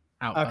help you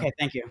out. Okay,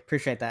 thank you.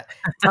 Appreciate that.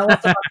 Tell us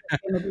about this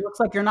game. It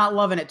looks like you're not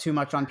loving it too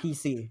much on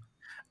PC.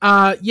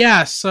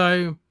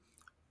 So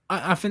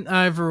I think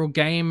the overall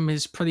game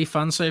is pretty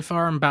fun so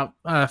far. I'm about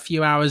a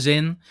few hours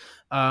in.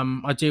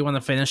 I do want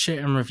to finish it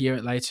and review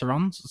it later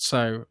on,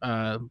 so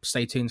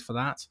stay tuned for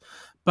that.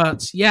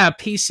 But yeah,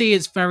 PC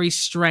is very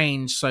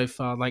strange so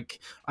far. Like,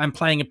 I'm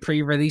playing a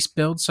pre-release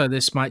build, so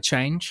this might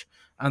change.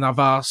 And I've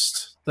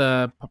asked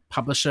the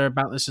publisher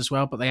about this as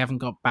well, but they haven't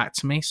got back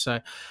to me. So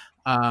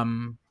I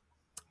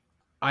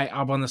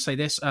want to say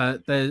this.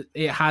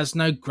 It has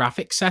no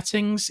graphic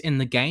settings in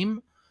the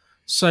game.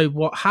 So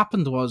what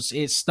happened was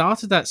it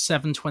started at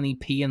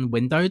 720p in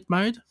windowed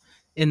mode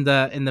in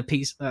the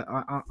piece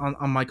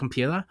on my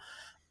computer.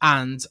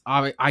 And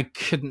I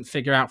couldn't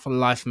figure out for the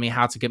life of me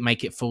how to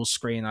make it full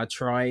screen. I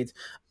tried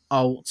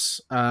Alt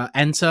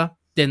Enter,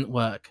 didn't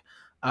work.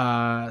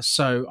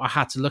 So I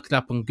had to look it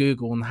up on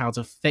Google on how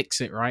to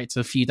fix it, right?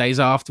 A few days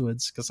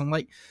afterwards, because I'm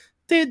like,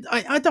 dude,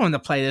 I don't want to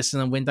play this in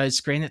a Windows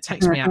screen. It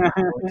takes me out of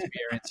the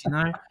experience,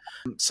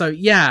 So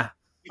yeah,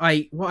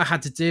 what I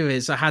had to do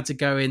is I had to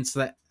go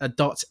into the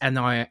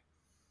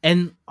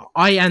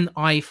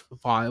 .ini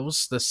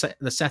files,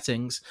 the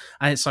settings,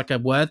 and it's like a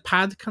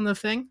WordPad kind of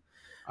thing.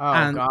 Oh,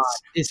 and God.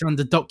 It's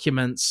under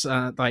documents,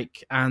 and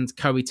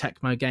Koei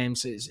Tecmo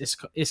games.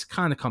 It's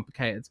kind of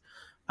complicated.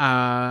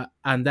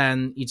 And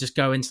then you just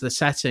go into the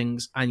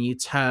settings and you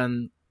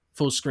turn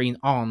full screen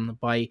on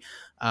by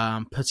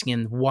putting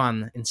in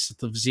 1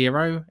 instead of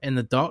 0 in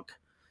the dock.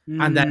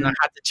 And then I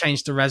had to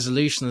change the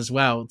resolution as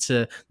well to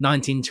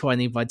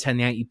 1920 by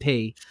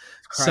 1080p.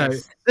 Christ. So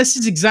this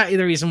is exactly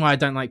the reason why I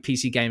don't like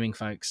PC gaming,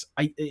 folks.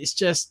 It's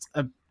just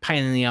a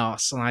pain in the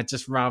ass, and I'd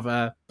just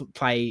rather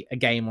play a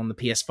game on the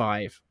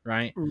PS5,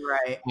 right?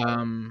 Right.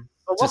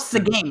 But what's the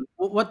game?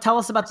 Tell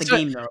us about the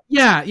game, though.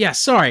 Yeah.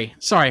 Sorry.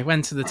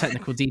 Went to the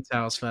technical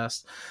details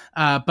first.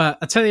 But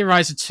Atelier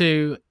Ryza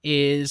 2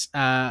 is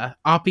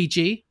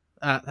RPG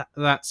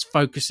that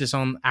focuses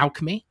on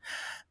alchemy.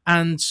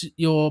 And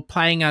you're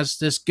playing as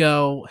this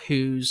girl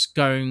who's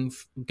going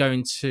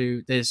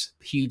to this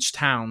huge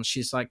town.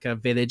 She's like a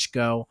village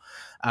girl.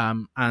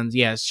 And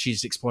yes,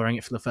 she's exploring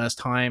it for the first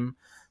time.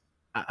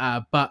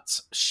 But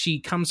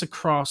she comes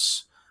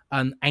across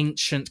an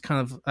ancient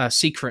kind of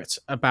secret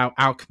about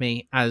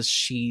alchemy as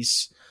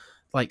she's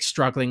like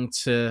struggling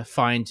to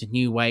find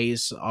new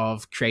ways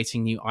of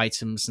creating new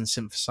items and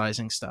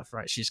synthesizing stuff,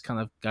 right? She's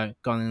kind of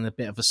gone in a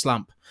bit of a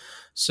slump.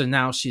 So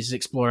now she's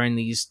exploring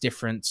these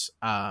different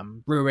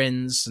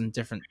ruins and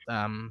different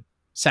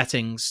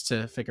settings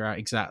to figure out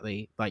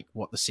exactly like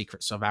what the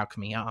secrets of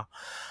alchemy are.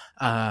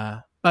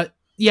 But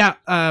yeah,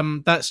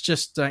 that's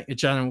just like a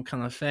general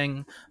kind of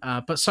thing.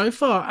 But so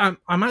far,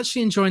 I'm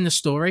actually enjoying the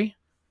story.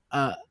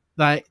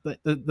 like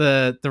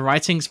the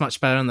writing's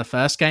much better in the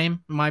first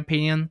game, in my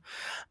opinion.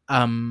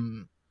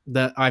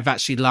 That I've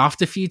actually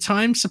laughed a few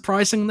times.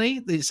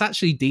 Surprisingly, it's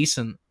actually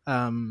decent.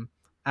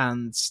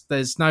 And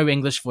there's no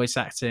English voice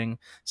acting,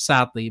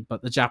 sadly,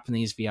 but the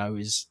Japanese VO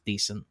is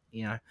decent.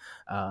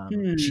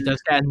 She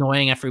does get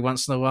annoying every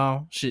once in a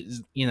while.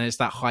 It's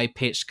that high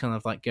pitched kind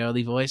of like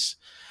girly voice.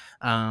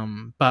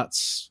 But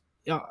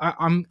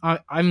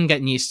I'm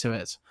getting used to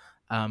it.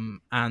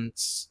 And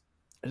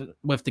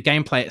with the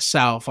gameplay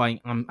itself,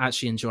 I'm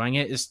actually enjoying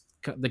it.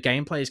 The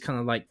gameplay is kind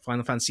of like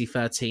Final Fantasy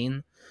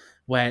 13,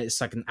 where it's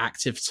like an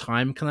active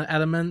time kind of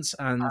element,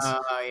 and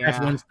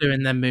everyone's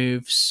doing their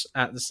moves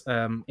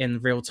in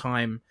real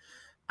time.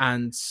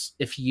 And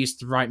if you use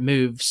the right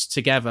moves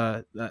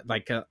together,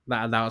 that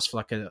allows for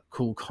like a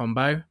cool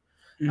combo.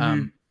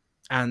 And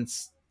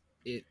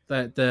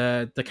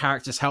the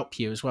characters help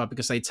you as well,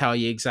 because they tell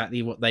you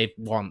exactly what they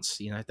want.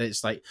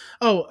 It's like,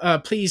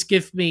 please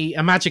give me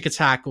a magic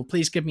attack, or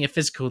please give me a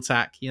physical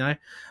attack.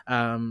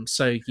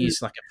 So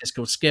use like a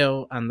physical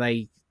skill, and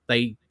they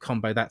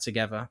combo that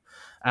together,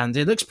 and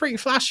it looks pretty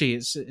flashy.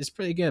 It's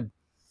pretty good.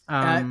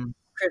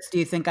 Chris, do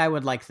you think I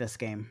would like this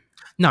game?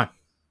 No.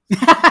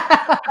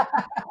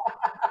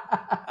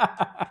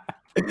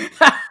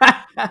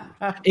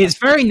 It's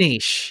very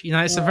niche.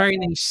 It's a very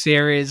niche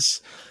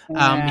series. You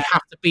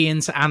have to be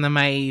into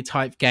anime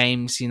type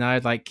games.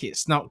 Like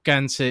it's not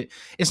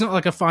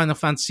like a Final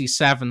Fantasy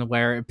VII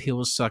where it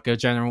appeals to like a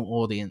general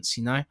audience.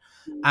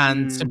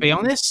 And to be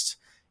honest,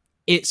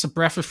 it's a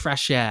breath of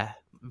fresh air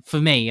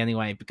for me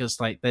anyway, because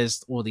like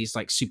there's all these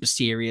like super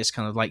serious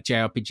kind of like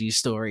JRPG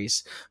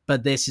stories,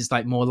 but this is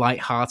like more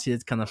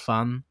lighthearted kind of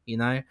fun.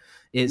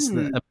 It's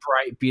a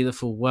bright,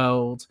 beautiful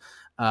world,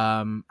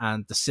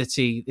 and the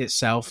city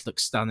itself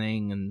looks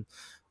stunning, and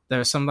there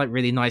are some like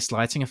really nice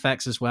lighting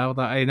effects as well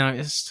that I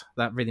noticed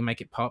that really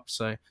make it pop.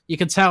 So you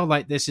can tell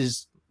like this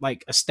is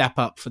like a step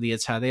up for the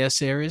Italia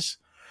series.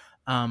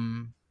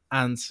 And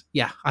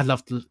yeah, I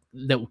love the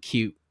little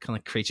cute kind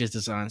of creature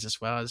designs as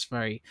well. It's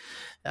very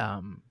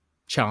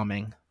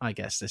charming, I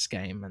guess, this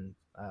game, and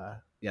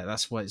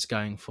that's what it's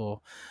going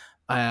for.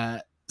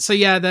 So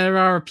yeah, there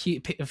are a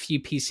few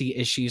PC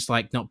issues,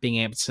 like not being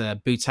able to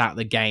boot out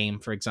the game,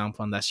 for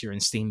example, unless you're in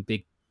Steam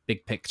big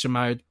picture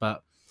mode.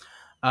 But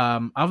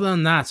other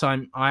than that,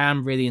 I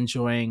am really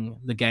enjoying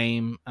the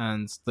game,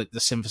 and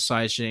the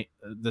synthesizing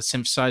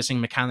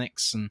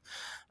mechanics, and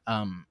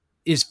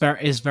is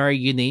very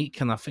unique,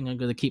 and I think I'm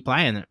going to keep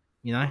playing it.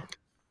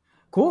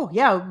 Cool.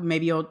 Yeah,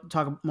 maybe you'll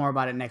talk more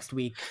about it next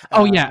week.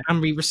 And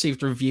we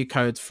received a review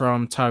code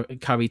from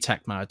Koei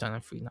Tecmo. I don't know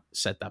if we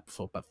said that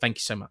before, but thank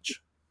you so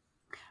much.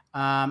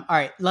 All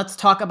right, let's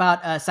talk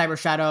about Cyber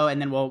Shadow, and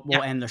then we'll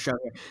end the show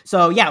here.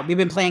 So yeah, we've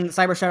been playing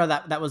Cyber Shadow.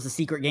 That was the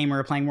secret game we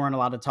were playing. We weren't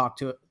allowed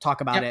to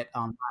talk about it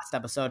on last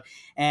episode,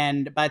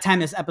 and by the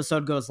time this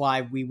episode goes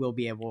live, we will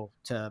be able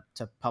to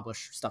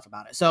publish stuff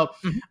about it. So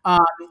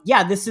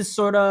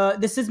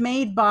this is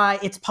made by,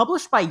 it's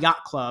published by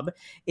Yacht Club.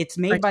 It's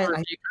made by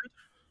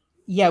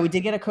we did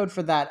get a code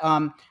for that.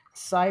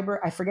 Cyber,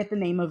 I forget the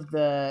name of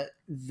the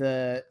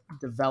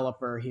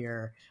developer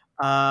here.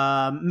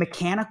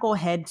 Mechanical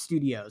Head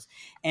Studios.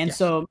 And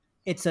so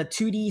it's a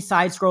 2D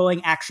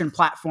side-scrolling action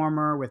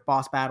platformer with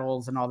boss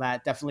battles and all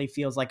that. Definitely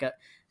feels like a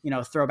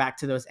throwback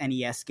to those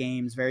NES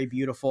games. Very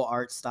beautiful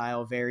art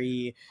style,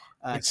 very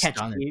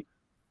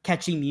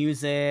catchy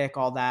music,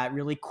 all that.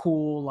 Really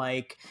cool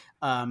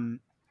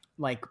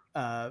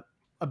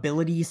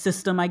ability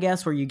system, I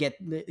guess, where you get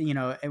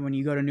and when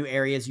you go to new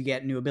areas you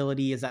get new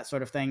abilities, that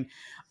sort of thing.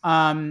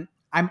 I'm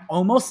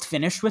almost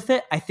finished with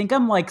it. I think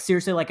I'm like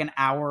seriously like an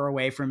hour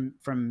away from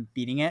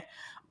beating it.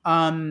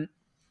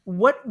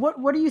 What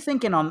are you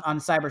thinking on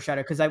Cyber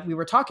Shadow? Because we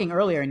were talking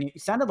earlier, and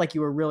it sounded like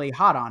you were really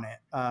hot on it.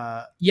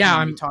 I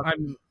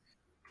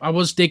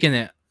was digging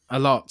it a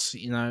lot.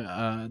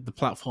 The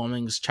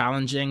platforming is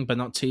challenging, but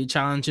not too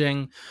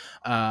challenging.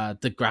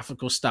 The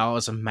graphical style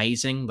is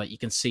amazing. Like you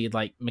can see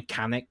like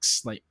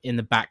mechanics like in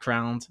the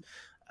background.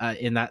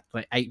 In that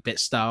like 8-bit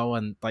style,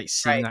 and like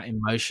seeing that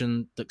in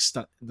motion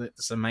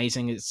that's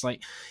amazing. It's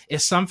like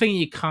it's something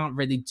you can't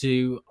really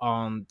do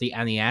on the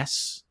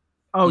NES.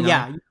 But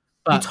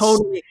you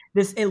totally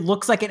it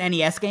looks like an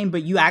NES game,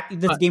 but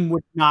this game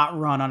would not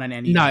run on an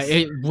NES. No,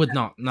 it would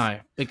not. No,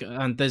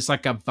 and there's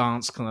like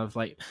advanced kind of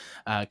like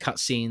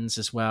cutscenes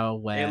as well,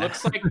 where it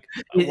looks like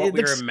what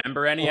we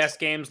remember NES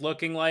games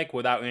looking like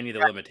without any of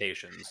the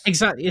limitations.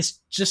 Exactly, it's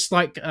just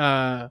like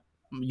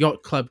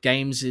Yacht Club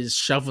Games'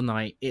 Shovel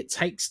Knight. It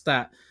takes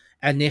that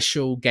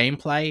initial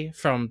gameplay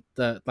from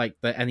the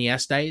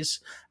NES days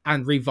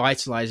and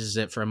revitalizes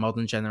it for a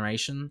modern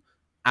generation,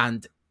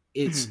 and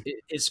it's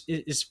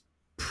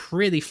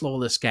pretty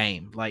flawless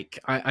game. Like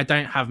I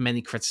don't have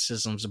many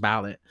criticisms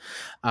about it.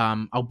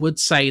 I would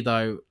say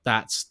though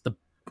that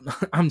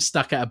I'm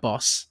stuck at a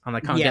boss and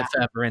I can't get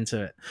further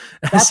into it.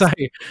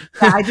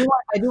 I do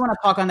want to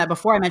talk on that.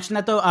 Before I mention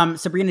that though,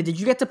 Sabrina, did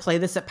you get to play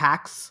this at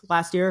PAX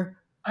last year?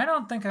 I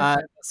don't think I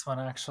played this one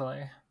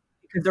actually,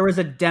 because there was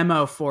a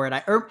demo for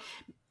it.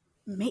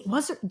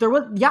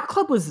 Yacht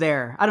Club was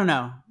there. I don't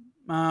know.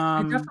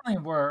 They definitely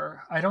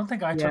were. I don't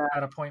think I took Yeah.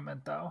 that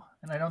appointment though,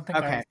 and I don't think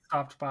Okay. I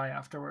stopped by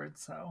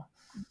afterwards. So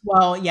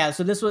Well, yeah.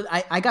 So this was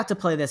I got to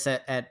play this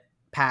at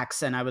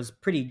PAX, and I was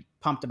pretty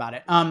pumped about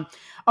it.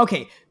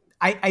 Okay,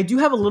 I do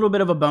have a little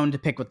bit of a bone to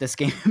pick with this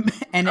game,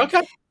 and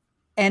Okay.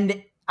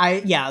 and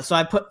so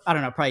I put, I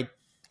don't know, probably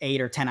 8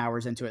 or 10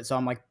 hours into it, so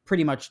I'm like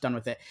pretty much done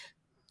with it.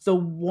 The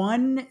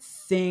one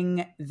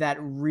thing that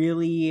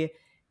really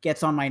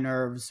gets on my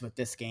nerves with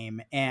this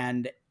game,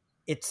 and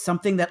it's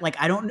something that like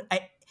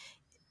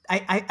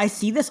I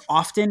see this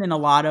often in a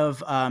lot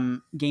of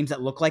games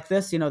that look like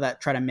this,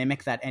 that try to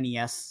mimic that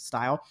NES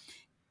style,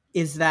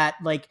 is that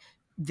like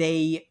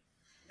it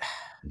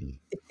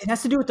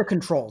has to do with the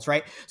controls,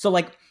 right? So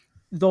like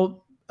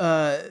there'll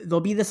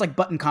be this like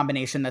button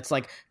combination that's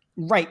like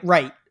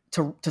right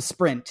to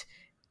sprint,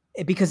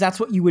 because that's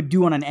what you would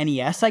do on an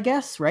NES, I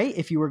guess, right?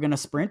 If you were going to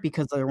sprint,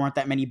 because there weren't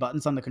that many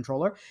buttons on the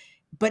controller.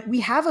 But we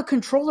have a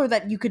controller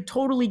that you could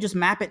totally just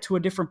map it to a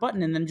different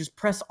button and then just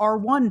press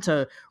R1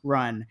 to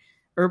run,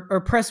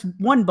 or press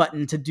one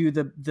button to do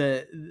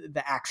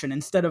the action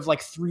instead of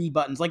like 3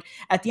 buttons. Like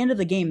at the end of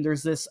the game,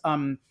 there's this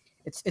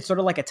it's sort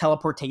of like a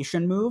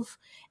teleportation move,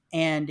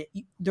 and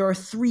there are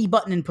 3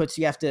 button inputs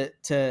you have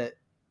to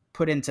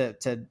put in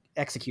to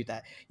execute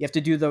that. You have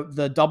to do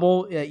the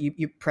double.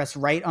 You press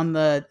right on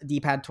the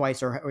D-pad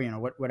twice, or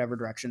whatever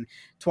direction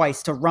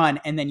twice to run,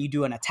 and then you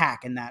do an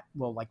attack, and that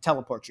will like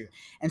teleport you.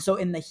 And so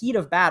in the heat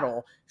of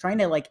battle, trying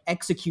to like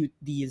execute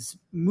these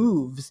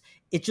moves,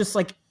 it just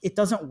like it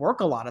doesn't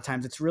work a lot of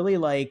times. It's really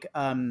like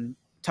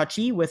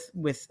touchy with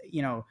it's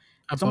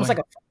almost like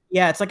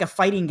it's like a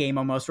fighting game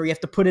almost, where you have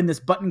to put in this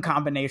button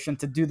combination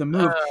to do the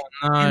move.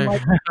 No.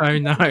 Like, Oh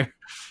no.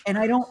 And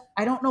I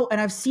don't know.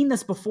 And I've seen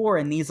this before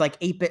in these like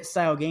 8-bit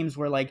style games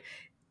where like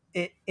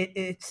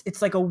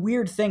it's like a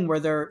weird thing where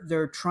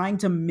they're trying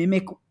to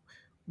mimic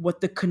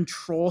what the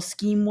control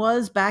scheme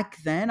was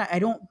back then. I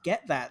don't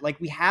get that. Like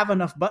we have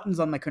enough buttons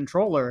on the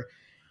controller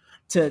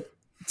to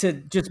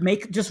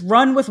just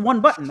run with one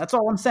button. That's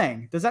all I'm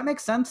saying. Does that make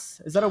sense?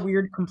 Is that a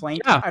weird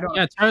complaint?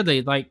 Yeah,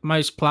 totally. Like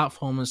most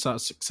platformers that are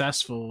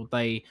successful,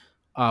 they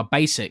are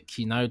basic.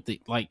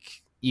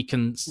 Like you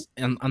can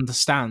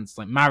understand.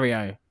 Like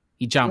Mario,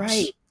 he jumps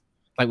Right.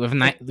 like with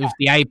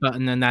the A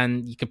button, and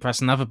then you can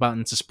press another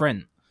button to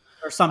sprint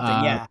or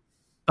something. Yeah.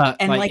 But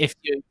And like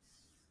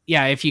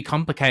if you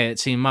complicate it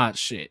too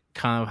much, it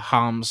kind of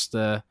harms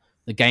the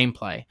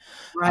gameplay.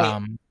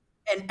 Right.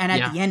 And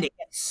at the end it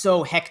gets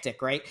so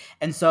hectic, right?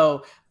 And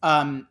so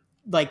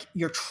like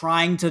you're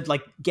trying to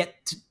like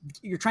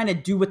you're trying to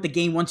do what the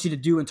game wants you to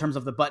do in terms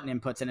of the button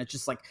inputs, and it's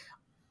just like,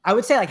 I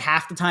would say like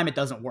half the time it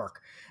doesn't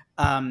work.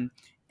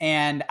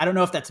 And I don't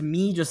know if that's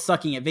me just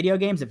sucking at video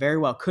games. It very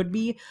well could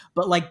be,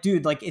 but like,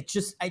 dude, like it's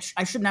just I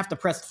shouldn't have to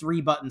press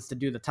 3 buttons to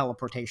do the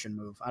teleportation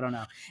move. I don't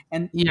know.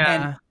 And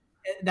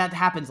that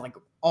happens like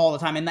all the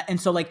time. And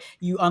so like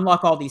you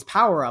unlock all these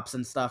power-ups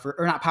and stuff, or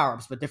not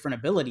power-ups, but different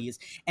abilities.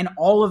 And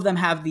all of them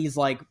have these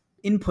like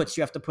inputs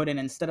you have to put in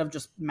instead of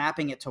just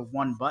mapping it to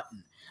one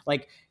button.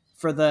 Like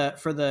for the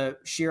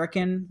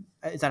shuriken,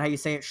 is that how you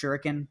say it?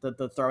 Shuriken,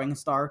 the throwing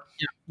star.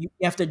 Yeah. You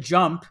have to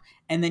jump,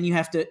 and then you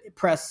have to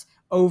press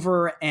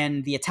over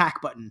and the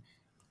attack button.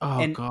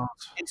 Oh god.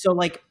 And so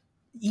like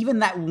even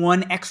that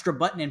one extra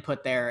button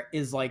input there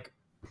is like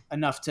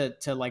enough to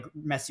like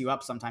mess you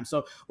up sometimes.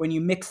 So when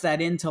you mix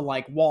that into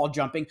like wall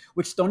jumping,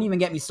 which don't even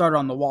get me started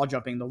on the wall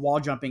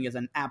jumping is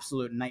an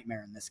absolute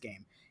nightmare in this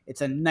game.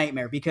 It's a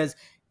nightmare, because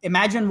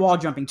imagine wall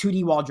jumping,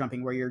 2D wall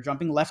jumping, where you're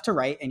jumping left to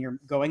right and you're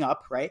going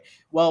up, right?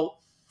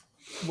 Well,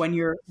 when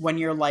you're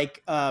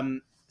like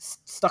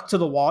stuck to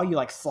the wall, you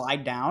like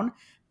slide down,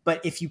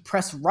 but if you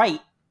press right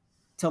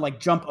to like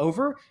jump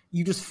over,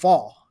 you just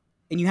fall,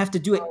 and you have to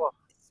do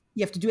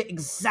it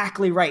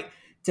exactly right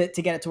to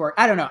get it to work.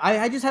 I don't know.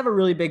 I just have a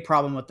really big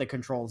problem with the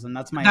controls, and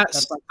that's my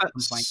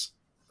complaint.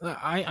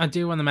 I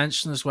do want to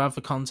mention as well,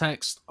 for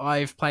context,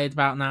 I've played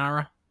about an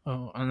hour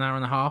and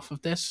a half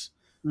of this,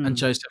 and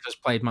Joseph has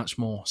played much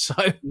more. So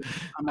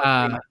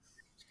I'll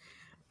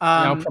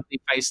probably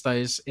face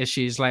those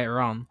issues later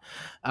on.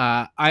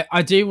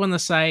 I do want to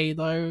say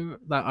though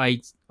that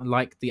I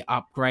like the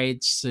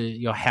upgrades to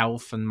your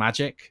health and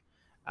magic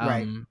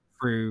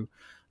through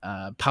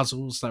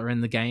puzzles that are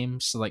in the game.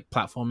 So like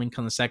platforming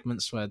kind of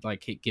segments where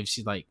like it gives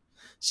you like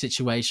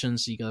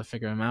situations, so you got to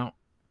figure them out.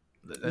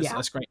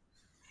 That's great.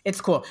 It's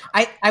cool.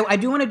 I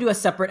do want to do a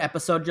separate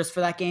episode just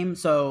for that game.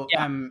 So we're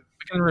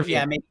gonna review.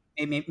 Yeah,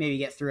 maybe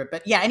get through it.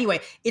 But yeah,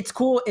 anyway, it's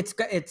cool. It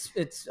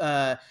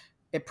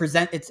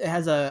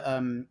has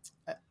a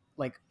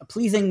like a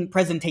pleasing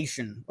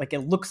presentation. Like it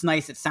looks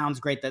nice. It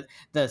sounds great. That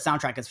the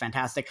soundtrack is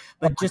fantastic.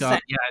 But the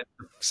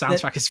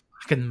soundtrack is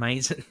fucking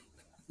amazing.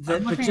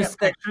 I'm looking at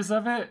pictures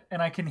of it,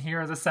 and I can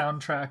hear the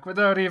soundtrack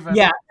without even.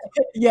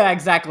 Yeah,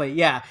 exactly.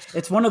 Yeah,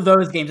 it's one of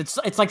those games.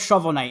 It's like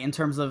Shovel Knight in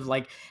terms of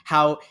like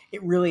how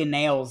it really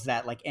nails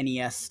that like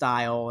NES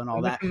style and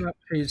all that.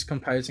 Who's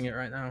composing it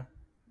right now?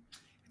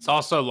 It's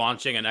also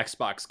launching an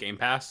Xbox Game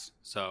Pass.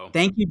 So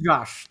thank you,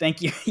 Josh.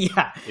 Thank you.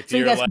 Yeah. If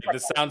you're like,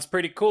 this sounds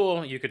pretty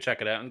cool, you could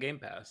check it out on Game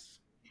Pass.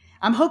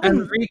 I'm hoping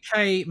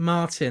Enrique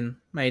Martin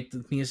made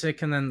the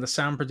music, and then the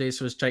sound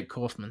producer was Jake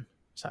Kaufman.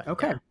 So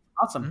okay,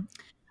 awesome.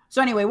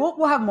 So anyway,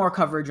 we'll have more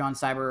coverage on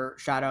Cyber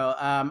Shadow.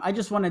 I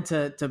just wanted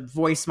to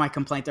voice my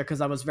complaint there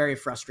because I was very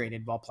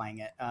frustrated while playing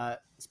it,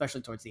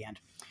 especially towards the end.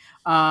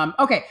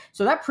 Okay,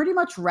 so that pretty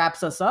much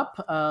wraps us up.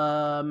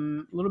 A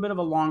little bit of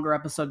a longer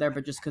episode there,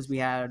 but just because we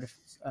had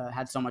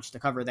so much to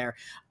cover there.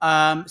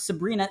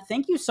 Sabrina,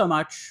 thank you so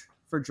much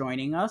for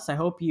joining us. I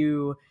hope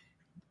you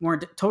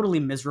weren't totally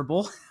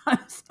miserable.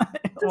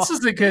 This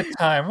is a good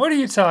time. What are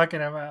you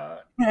talking about?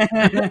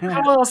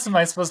 How else am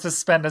I supposed to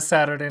spend a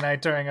Saturday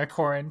night during a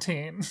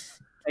quarantine?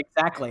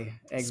 Exactly.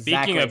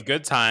 Speaking of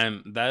good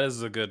time, that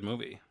is a good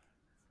movie.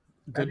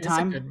 Good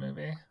time? Is a good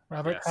movie.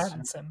 Robert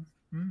Pattinson.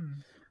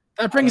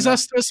 That brings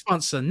us to a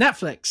sponsor,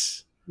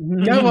 Netflix.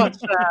 Go watch.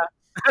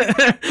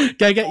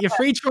 Go get your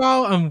free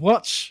trial and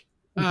watch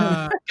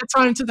Good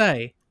Time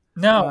today.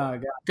 No,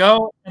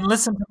 go and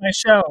listen to my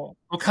show,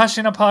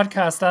 Okashina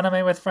Podcast,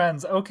 Anime with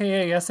Friends,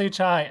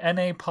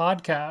 OKASHINA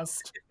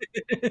Podcast.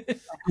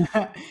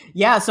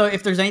 Yeah, so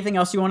if there's anything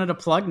else you wanted to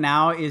plug,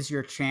 now is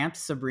your chance,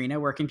 Sabrina.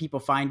 Where can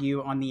people find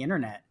you on the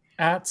internet?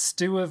 At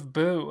Stew of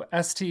Boo,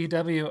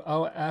 STEWOFBOO.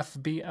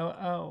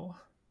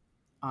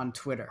 On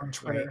Twitter. On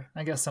Twitter. Right?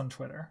 I guess on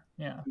Twitter,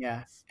 yeah.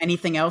 Yeah.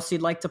 Anything else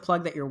you'd like to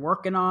plug that you're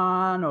working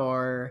on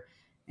or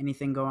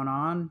anything going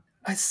on?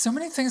 So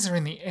many things are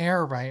in the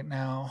air right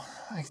now.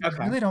 I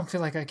really don't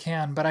feel like I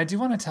can, but I do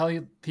want to tell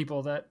you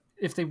people that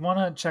if they want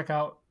to check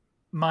out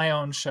my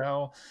own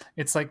show,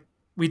 it's like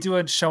we do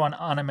a show on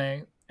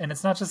anime, and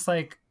it's not just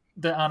like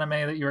the anime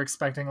that you're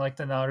expecting, like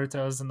the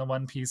Narutos and the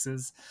One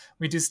Pieces.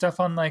 We do stuff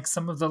on like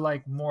some of the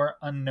like more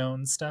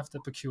unknown stuff,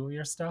 the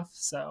peculiar stuff.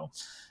 So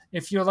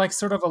if you're like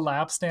sort of a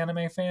lapsed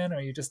anime fan,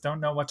 or you just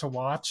don't know what to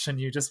watch and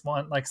you just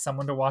want like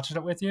someone to watch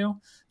it with you,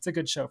 it's a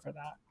good show for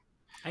that.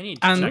 I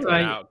need to check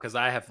that out because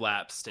I have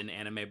lapsed in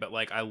anime, but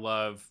like I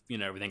love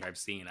everything I've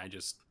seen.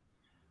 It's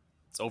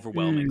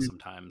overwhelming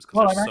sometimes.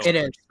 Well, it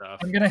is.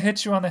 Stuff. I'm gonna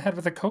hit you on the head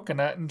with a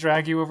coconut and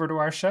drag you over to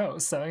our show.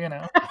 So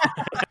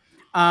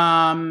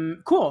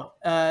Cool.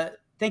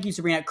 Thank you,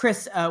 Sabrina.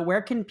 Chris,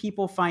 where can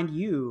people find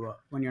you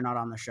when you're not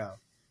on the show?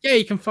 Yeah,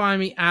 you can find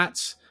me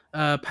at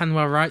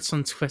Penwell Writes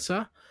on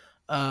Twitter.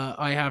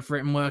 I have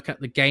written work at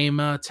The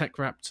Gamer, Tech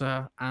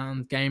Raptor,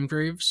 and Game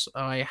Grooves.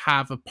 I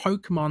have a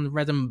Pokemon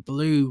Red and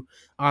Blue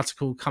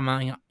article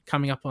coming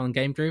up on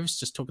Game Grooves,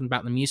 just talking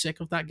about the music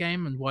of that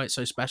game and why it's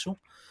so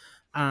special.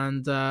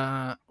 And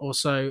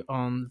also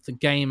on The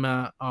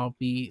Gamer, I'll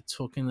be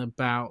talking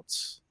about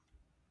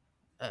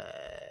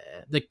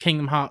the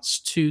Kingdom Hearts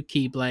 2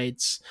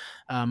 Keyblades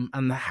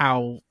and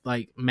how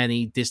like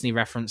many Disney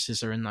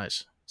references are in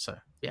those. So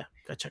yeah,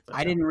 go check those out.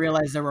 I didn't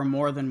realize there were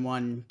more than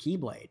one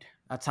Keyblade.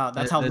 That's how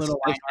little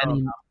I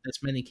know.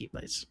 There's many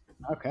Keyblades.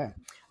 Okay.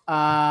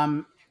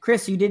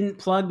 Chris, you didn't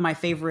plug my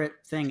favorite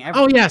thing ever.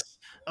 Oh yes.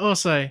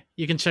 Also,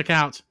 you can check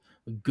out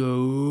Go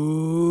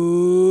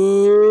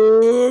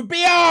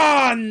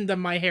Beyond the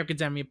My Hero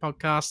Academia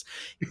podcast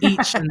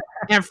each and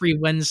every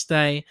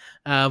Wednesday.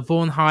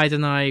 Vaughn Hyde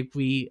and I,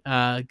 we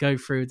go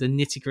through the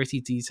nitty-gritty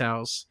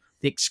details,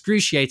 the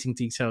excruciating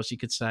details, you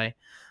could say,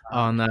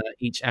 on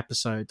each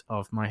episode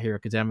of My Hero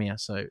Academia.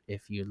 So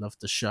if you love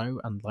the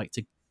show and like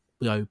to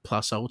go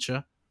plus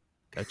ultra,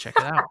 go check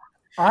it out.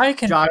 I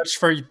can vouch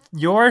for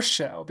your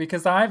show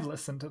because I've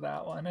listened to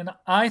that one, and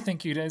I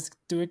think you guys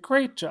do a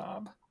great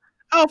job.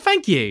 Oh,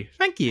 thank you.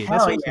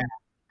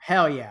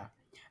 Hell yeah.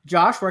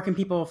 Josh, where can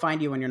people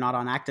find you when you're not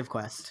on Active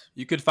Quest?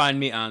 You could find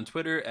me on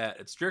Twitter at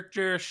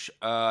itsjerkjersh.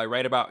 I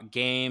write about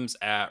games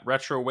at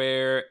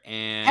Retroware.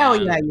 And hell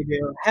yeah, you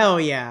do. Hell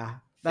yeah.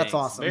 That's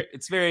awesome.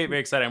 It's very, very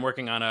exciting. I'm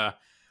working on a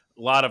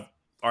lot of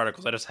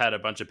articles. I just had a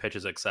bunch of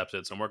pitches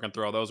accepted, so I'm working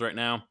through all those right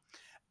now.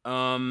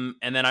 And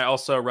then I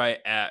also write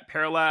at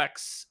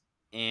Parallax,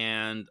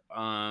 and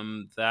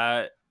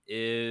that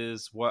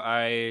is what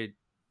I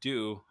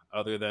do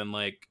other than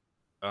like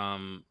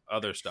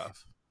other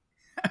stuff.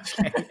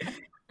 Okay.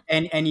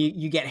 And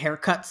you get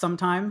haircuts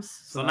sometimes?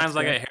 Sometimes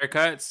I get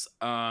haircuts.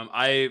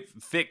 I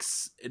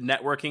fix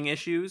networking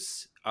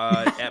issues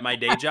at my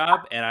day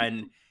job,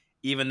 and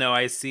even though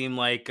I seem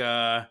like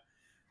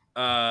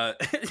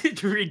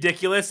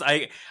ridiculous,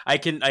 I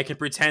can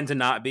pretend to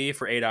not be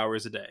for 8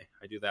 hours a day.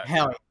 I do that.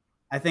 Hell,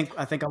 I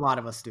think a lot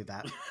of us do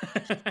that.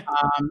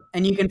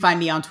 And you can find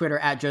me on Twitter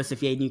at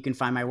Joseph Yaden. You can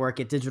find my work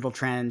at Digital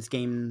Trends,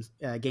 Games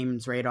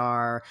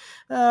Radar,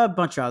 a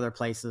bunch of other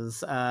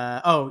places.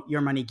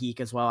 Your Money Geek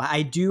as well.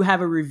 I do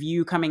have a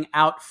review coming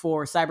out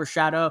for Cyber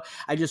Shadow.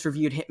 I just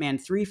reviewed Hitman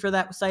 3 for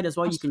that site as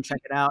well. You can check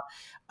it out.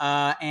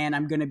 And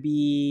I'm going to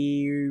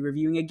be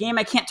reviewing a game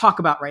I can't talk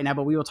about right now,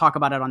 but we will talk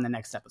about it on the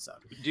next episode.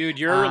 Dude,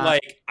 your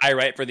I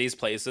write for these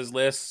places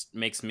list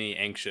makes me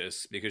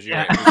anxious because you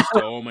write for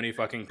so many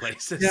fucking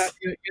places. Yeah,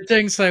 you're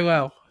doing so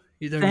well.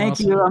 Thank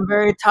you. I'm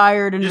very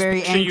tired and just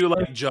very anxious. You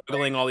like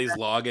juggling all these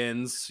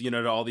logins,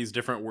 to all these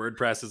different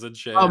WordPresses and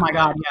shit. Oh my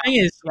god! The thing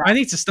is, I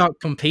need to start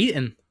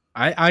competing.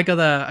 I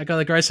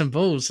gotta grow some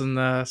balls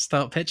and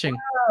start pitching.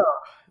 Oh,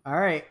 all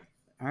right.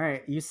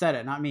 You said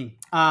it, not me.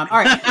 All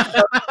right.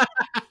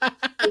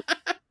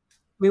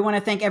 We want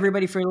to thank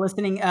everybody for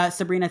listening.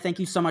 Sabrina, thank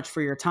you so much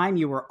for your time.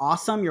 You were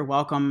awesome. You're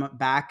welcome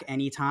back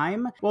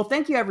anytime. Well,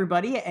 thank you,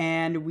 everybody,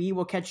 and we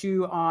will catch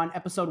you on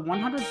episode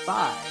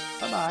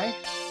 105. Bye-bye.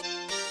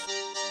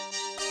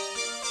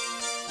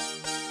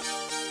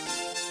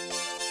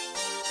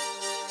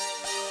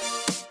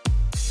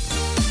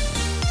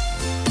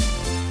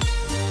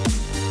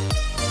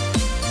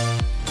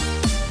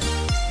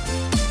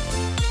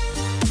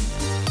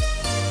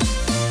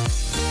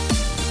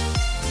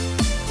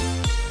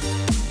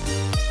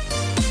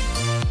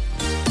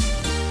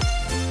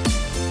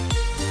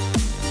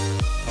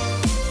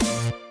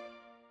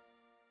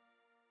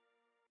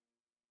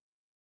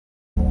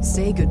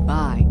 Say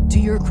goodbye to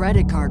your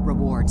credit card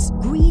rewards.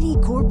 Greedy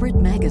corporate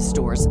mega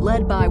stores,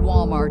 led by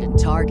Walmart and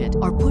Target,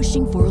 are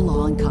pushing for a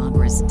law in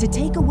Congress to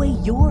take away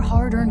your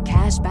hard-earned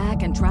cash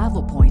back and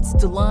travel points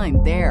to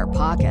line their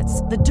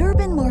pockets. The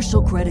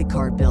Durbin-Marshall credit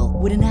card bill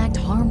would enact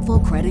harmful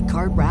credit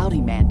card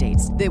routing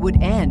mandates that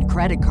would end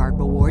credit card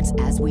rewards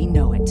as we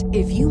know it.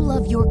 If you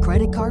love your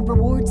credit card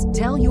rewards,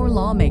 tell your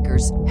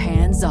lawmakers,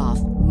 hands off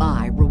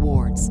my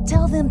rewards.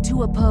 Tell them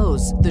to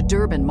oppose the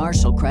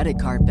Durbin-Marshall credit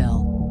card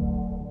bill.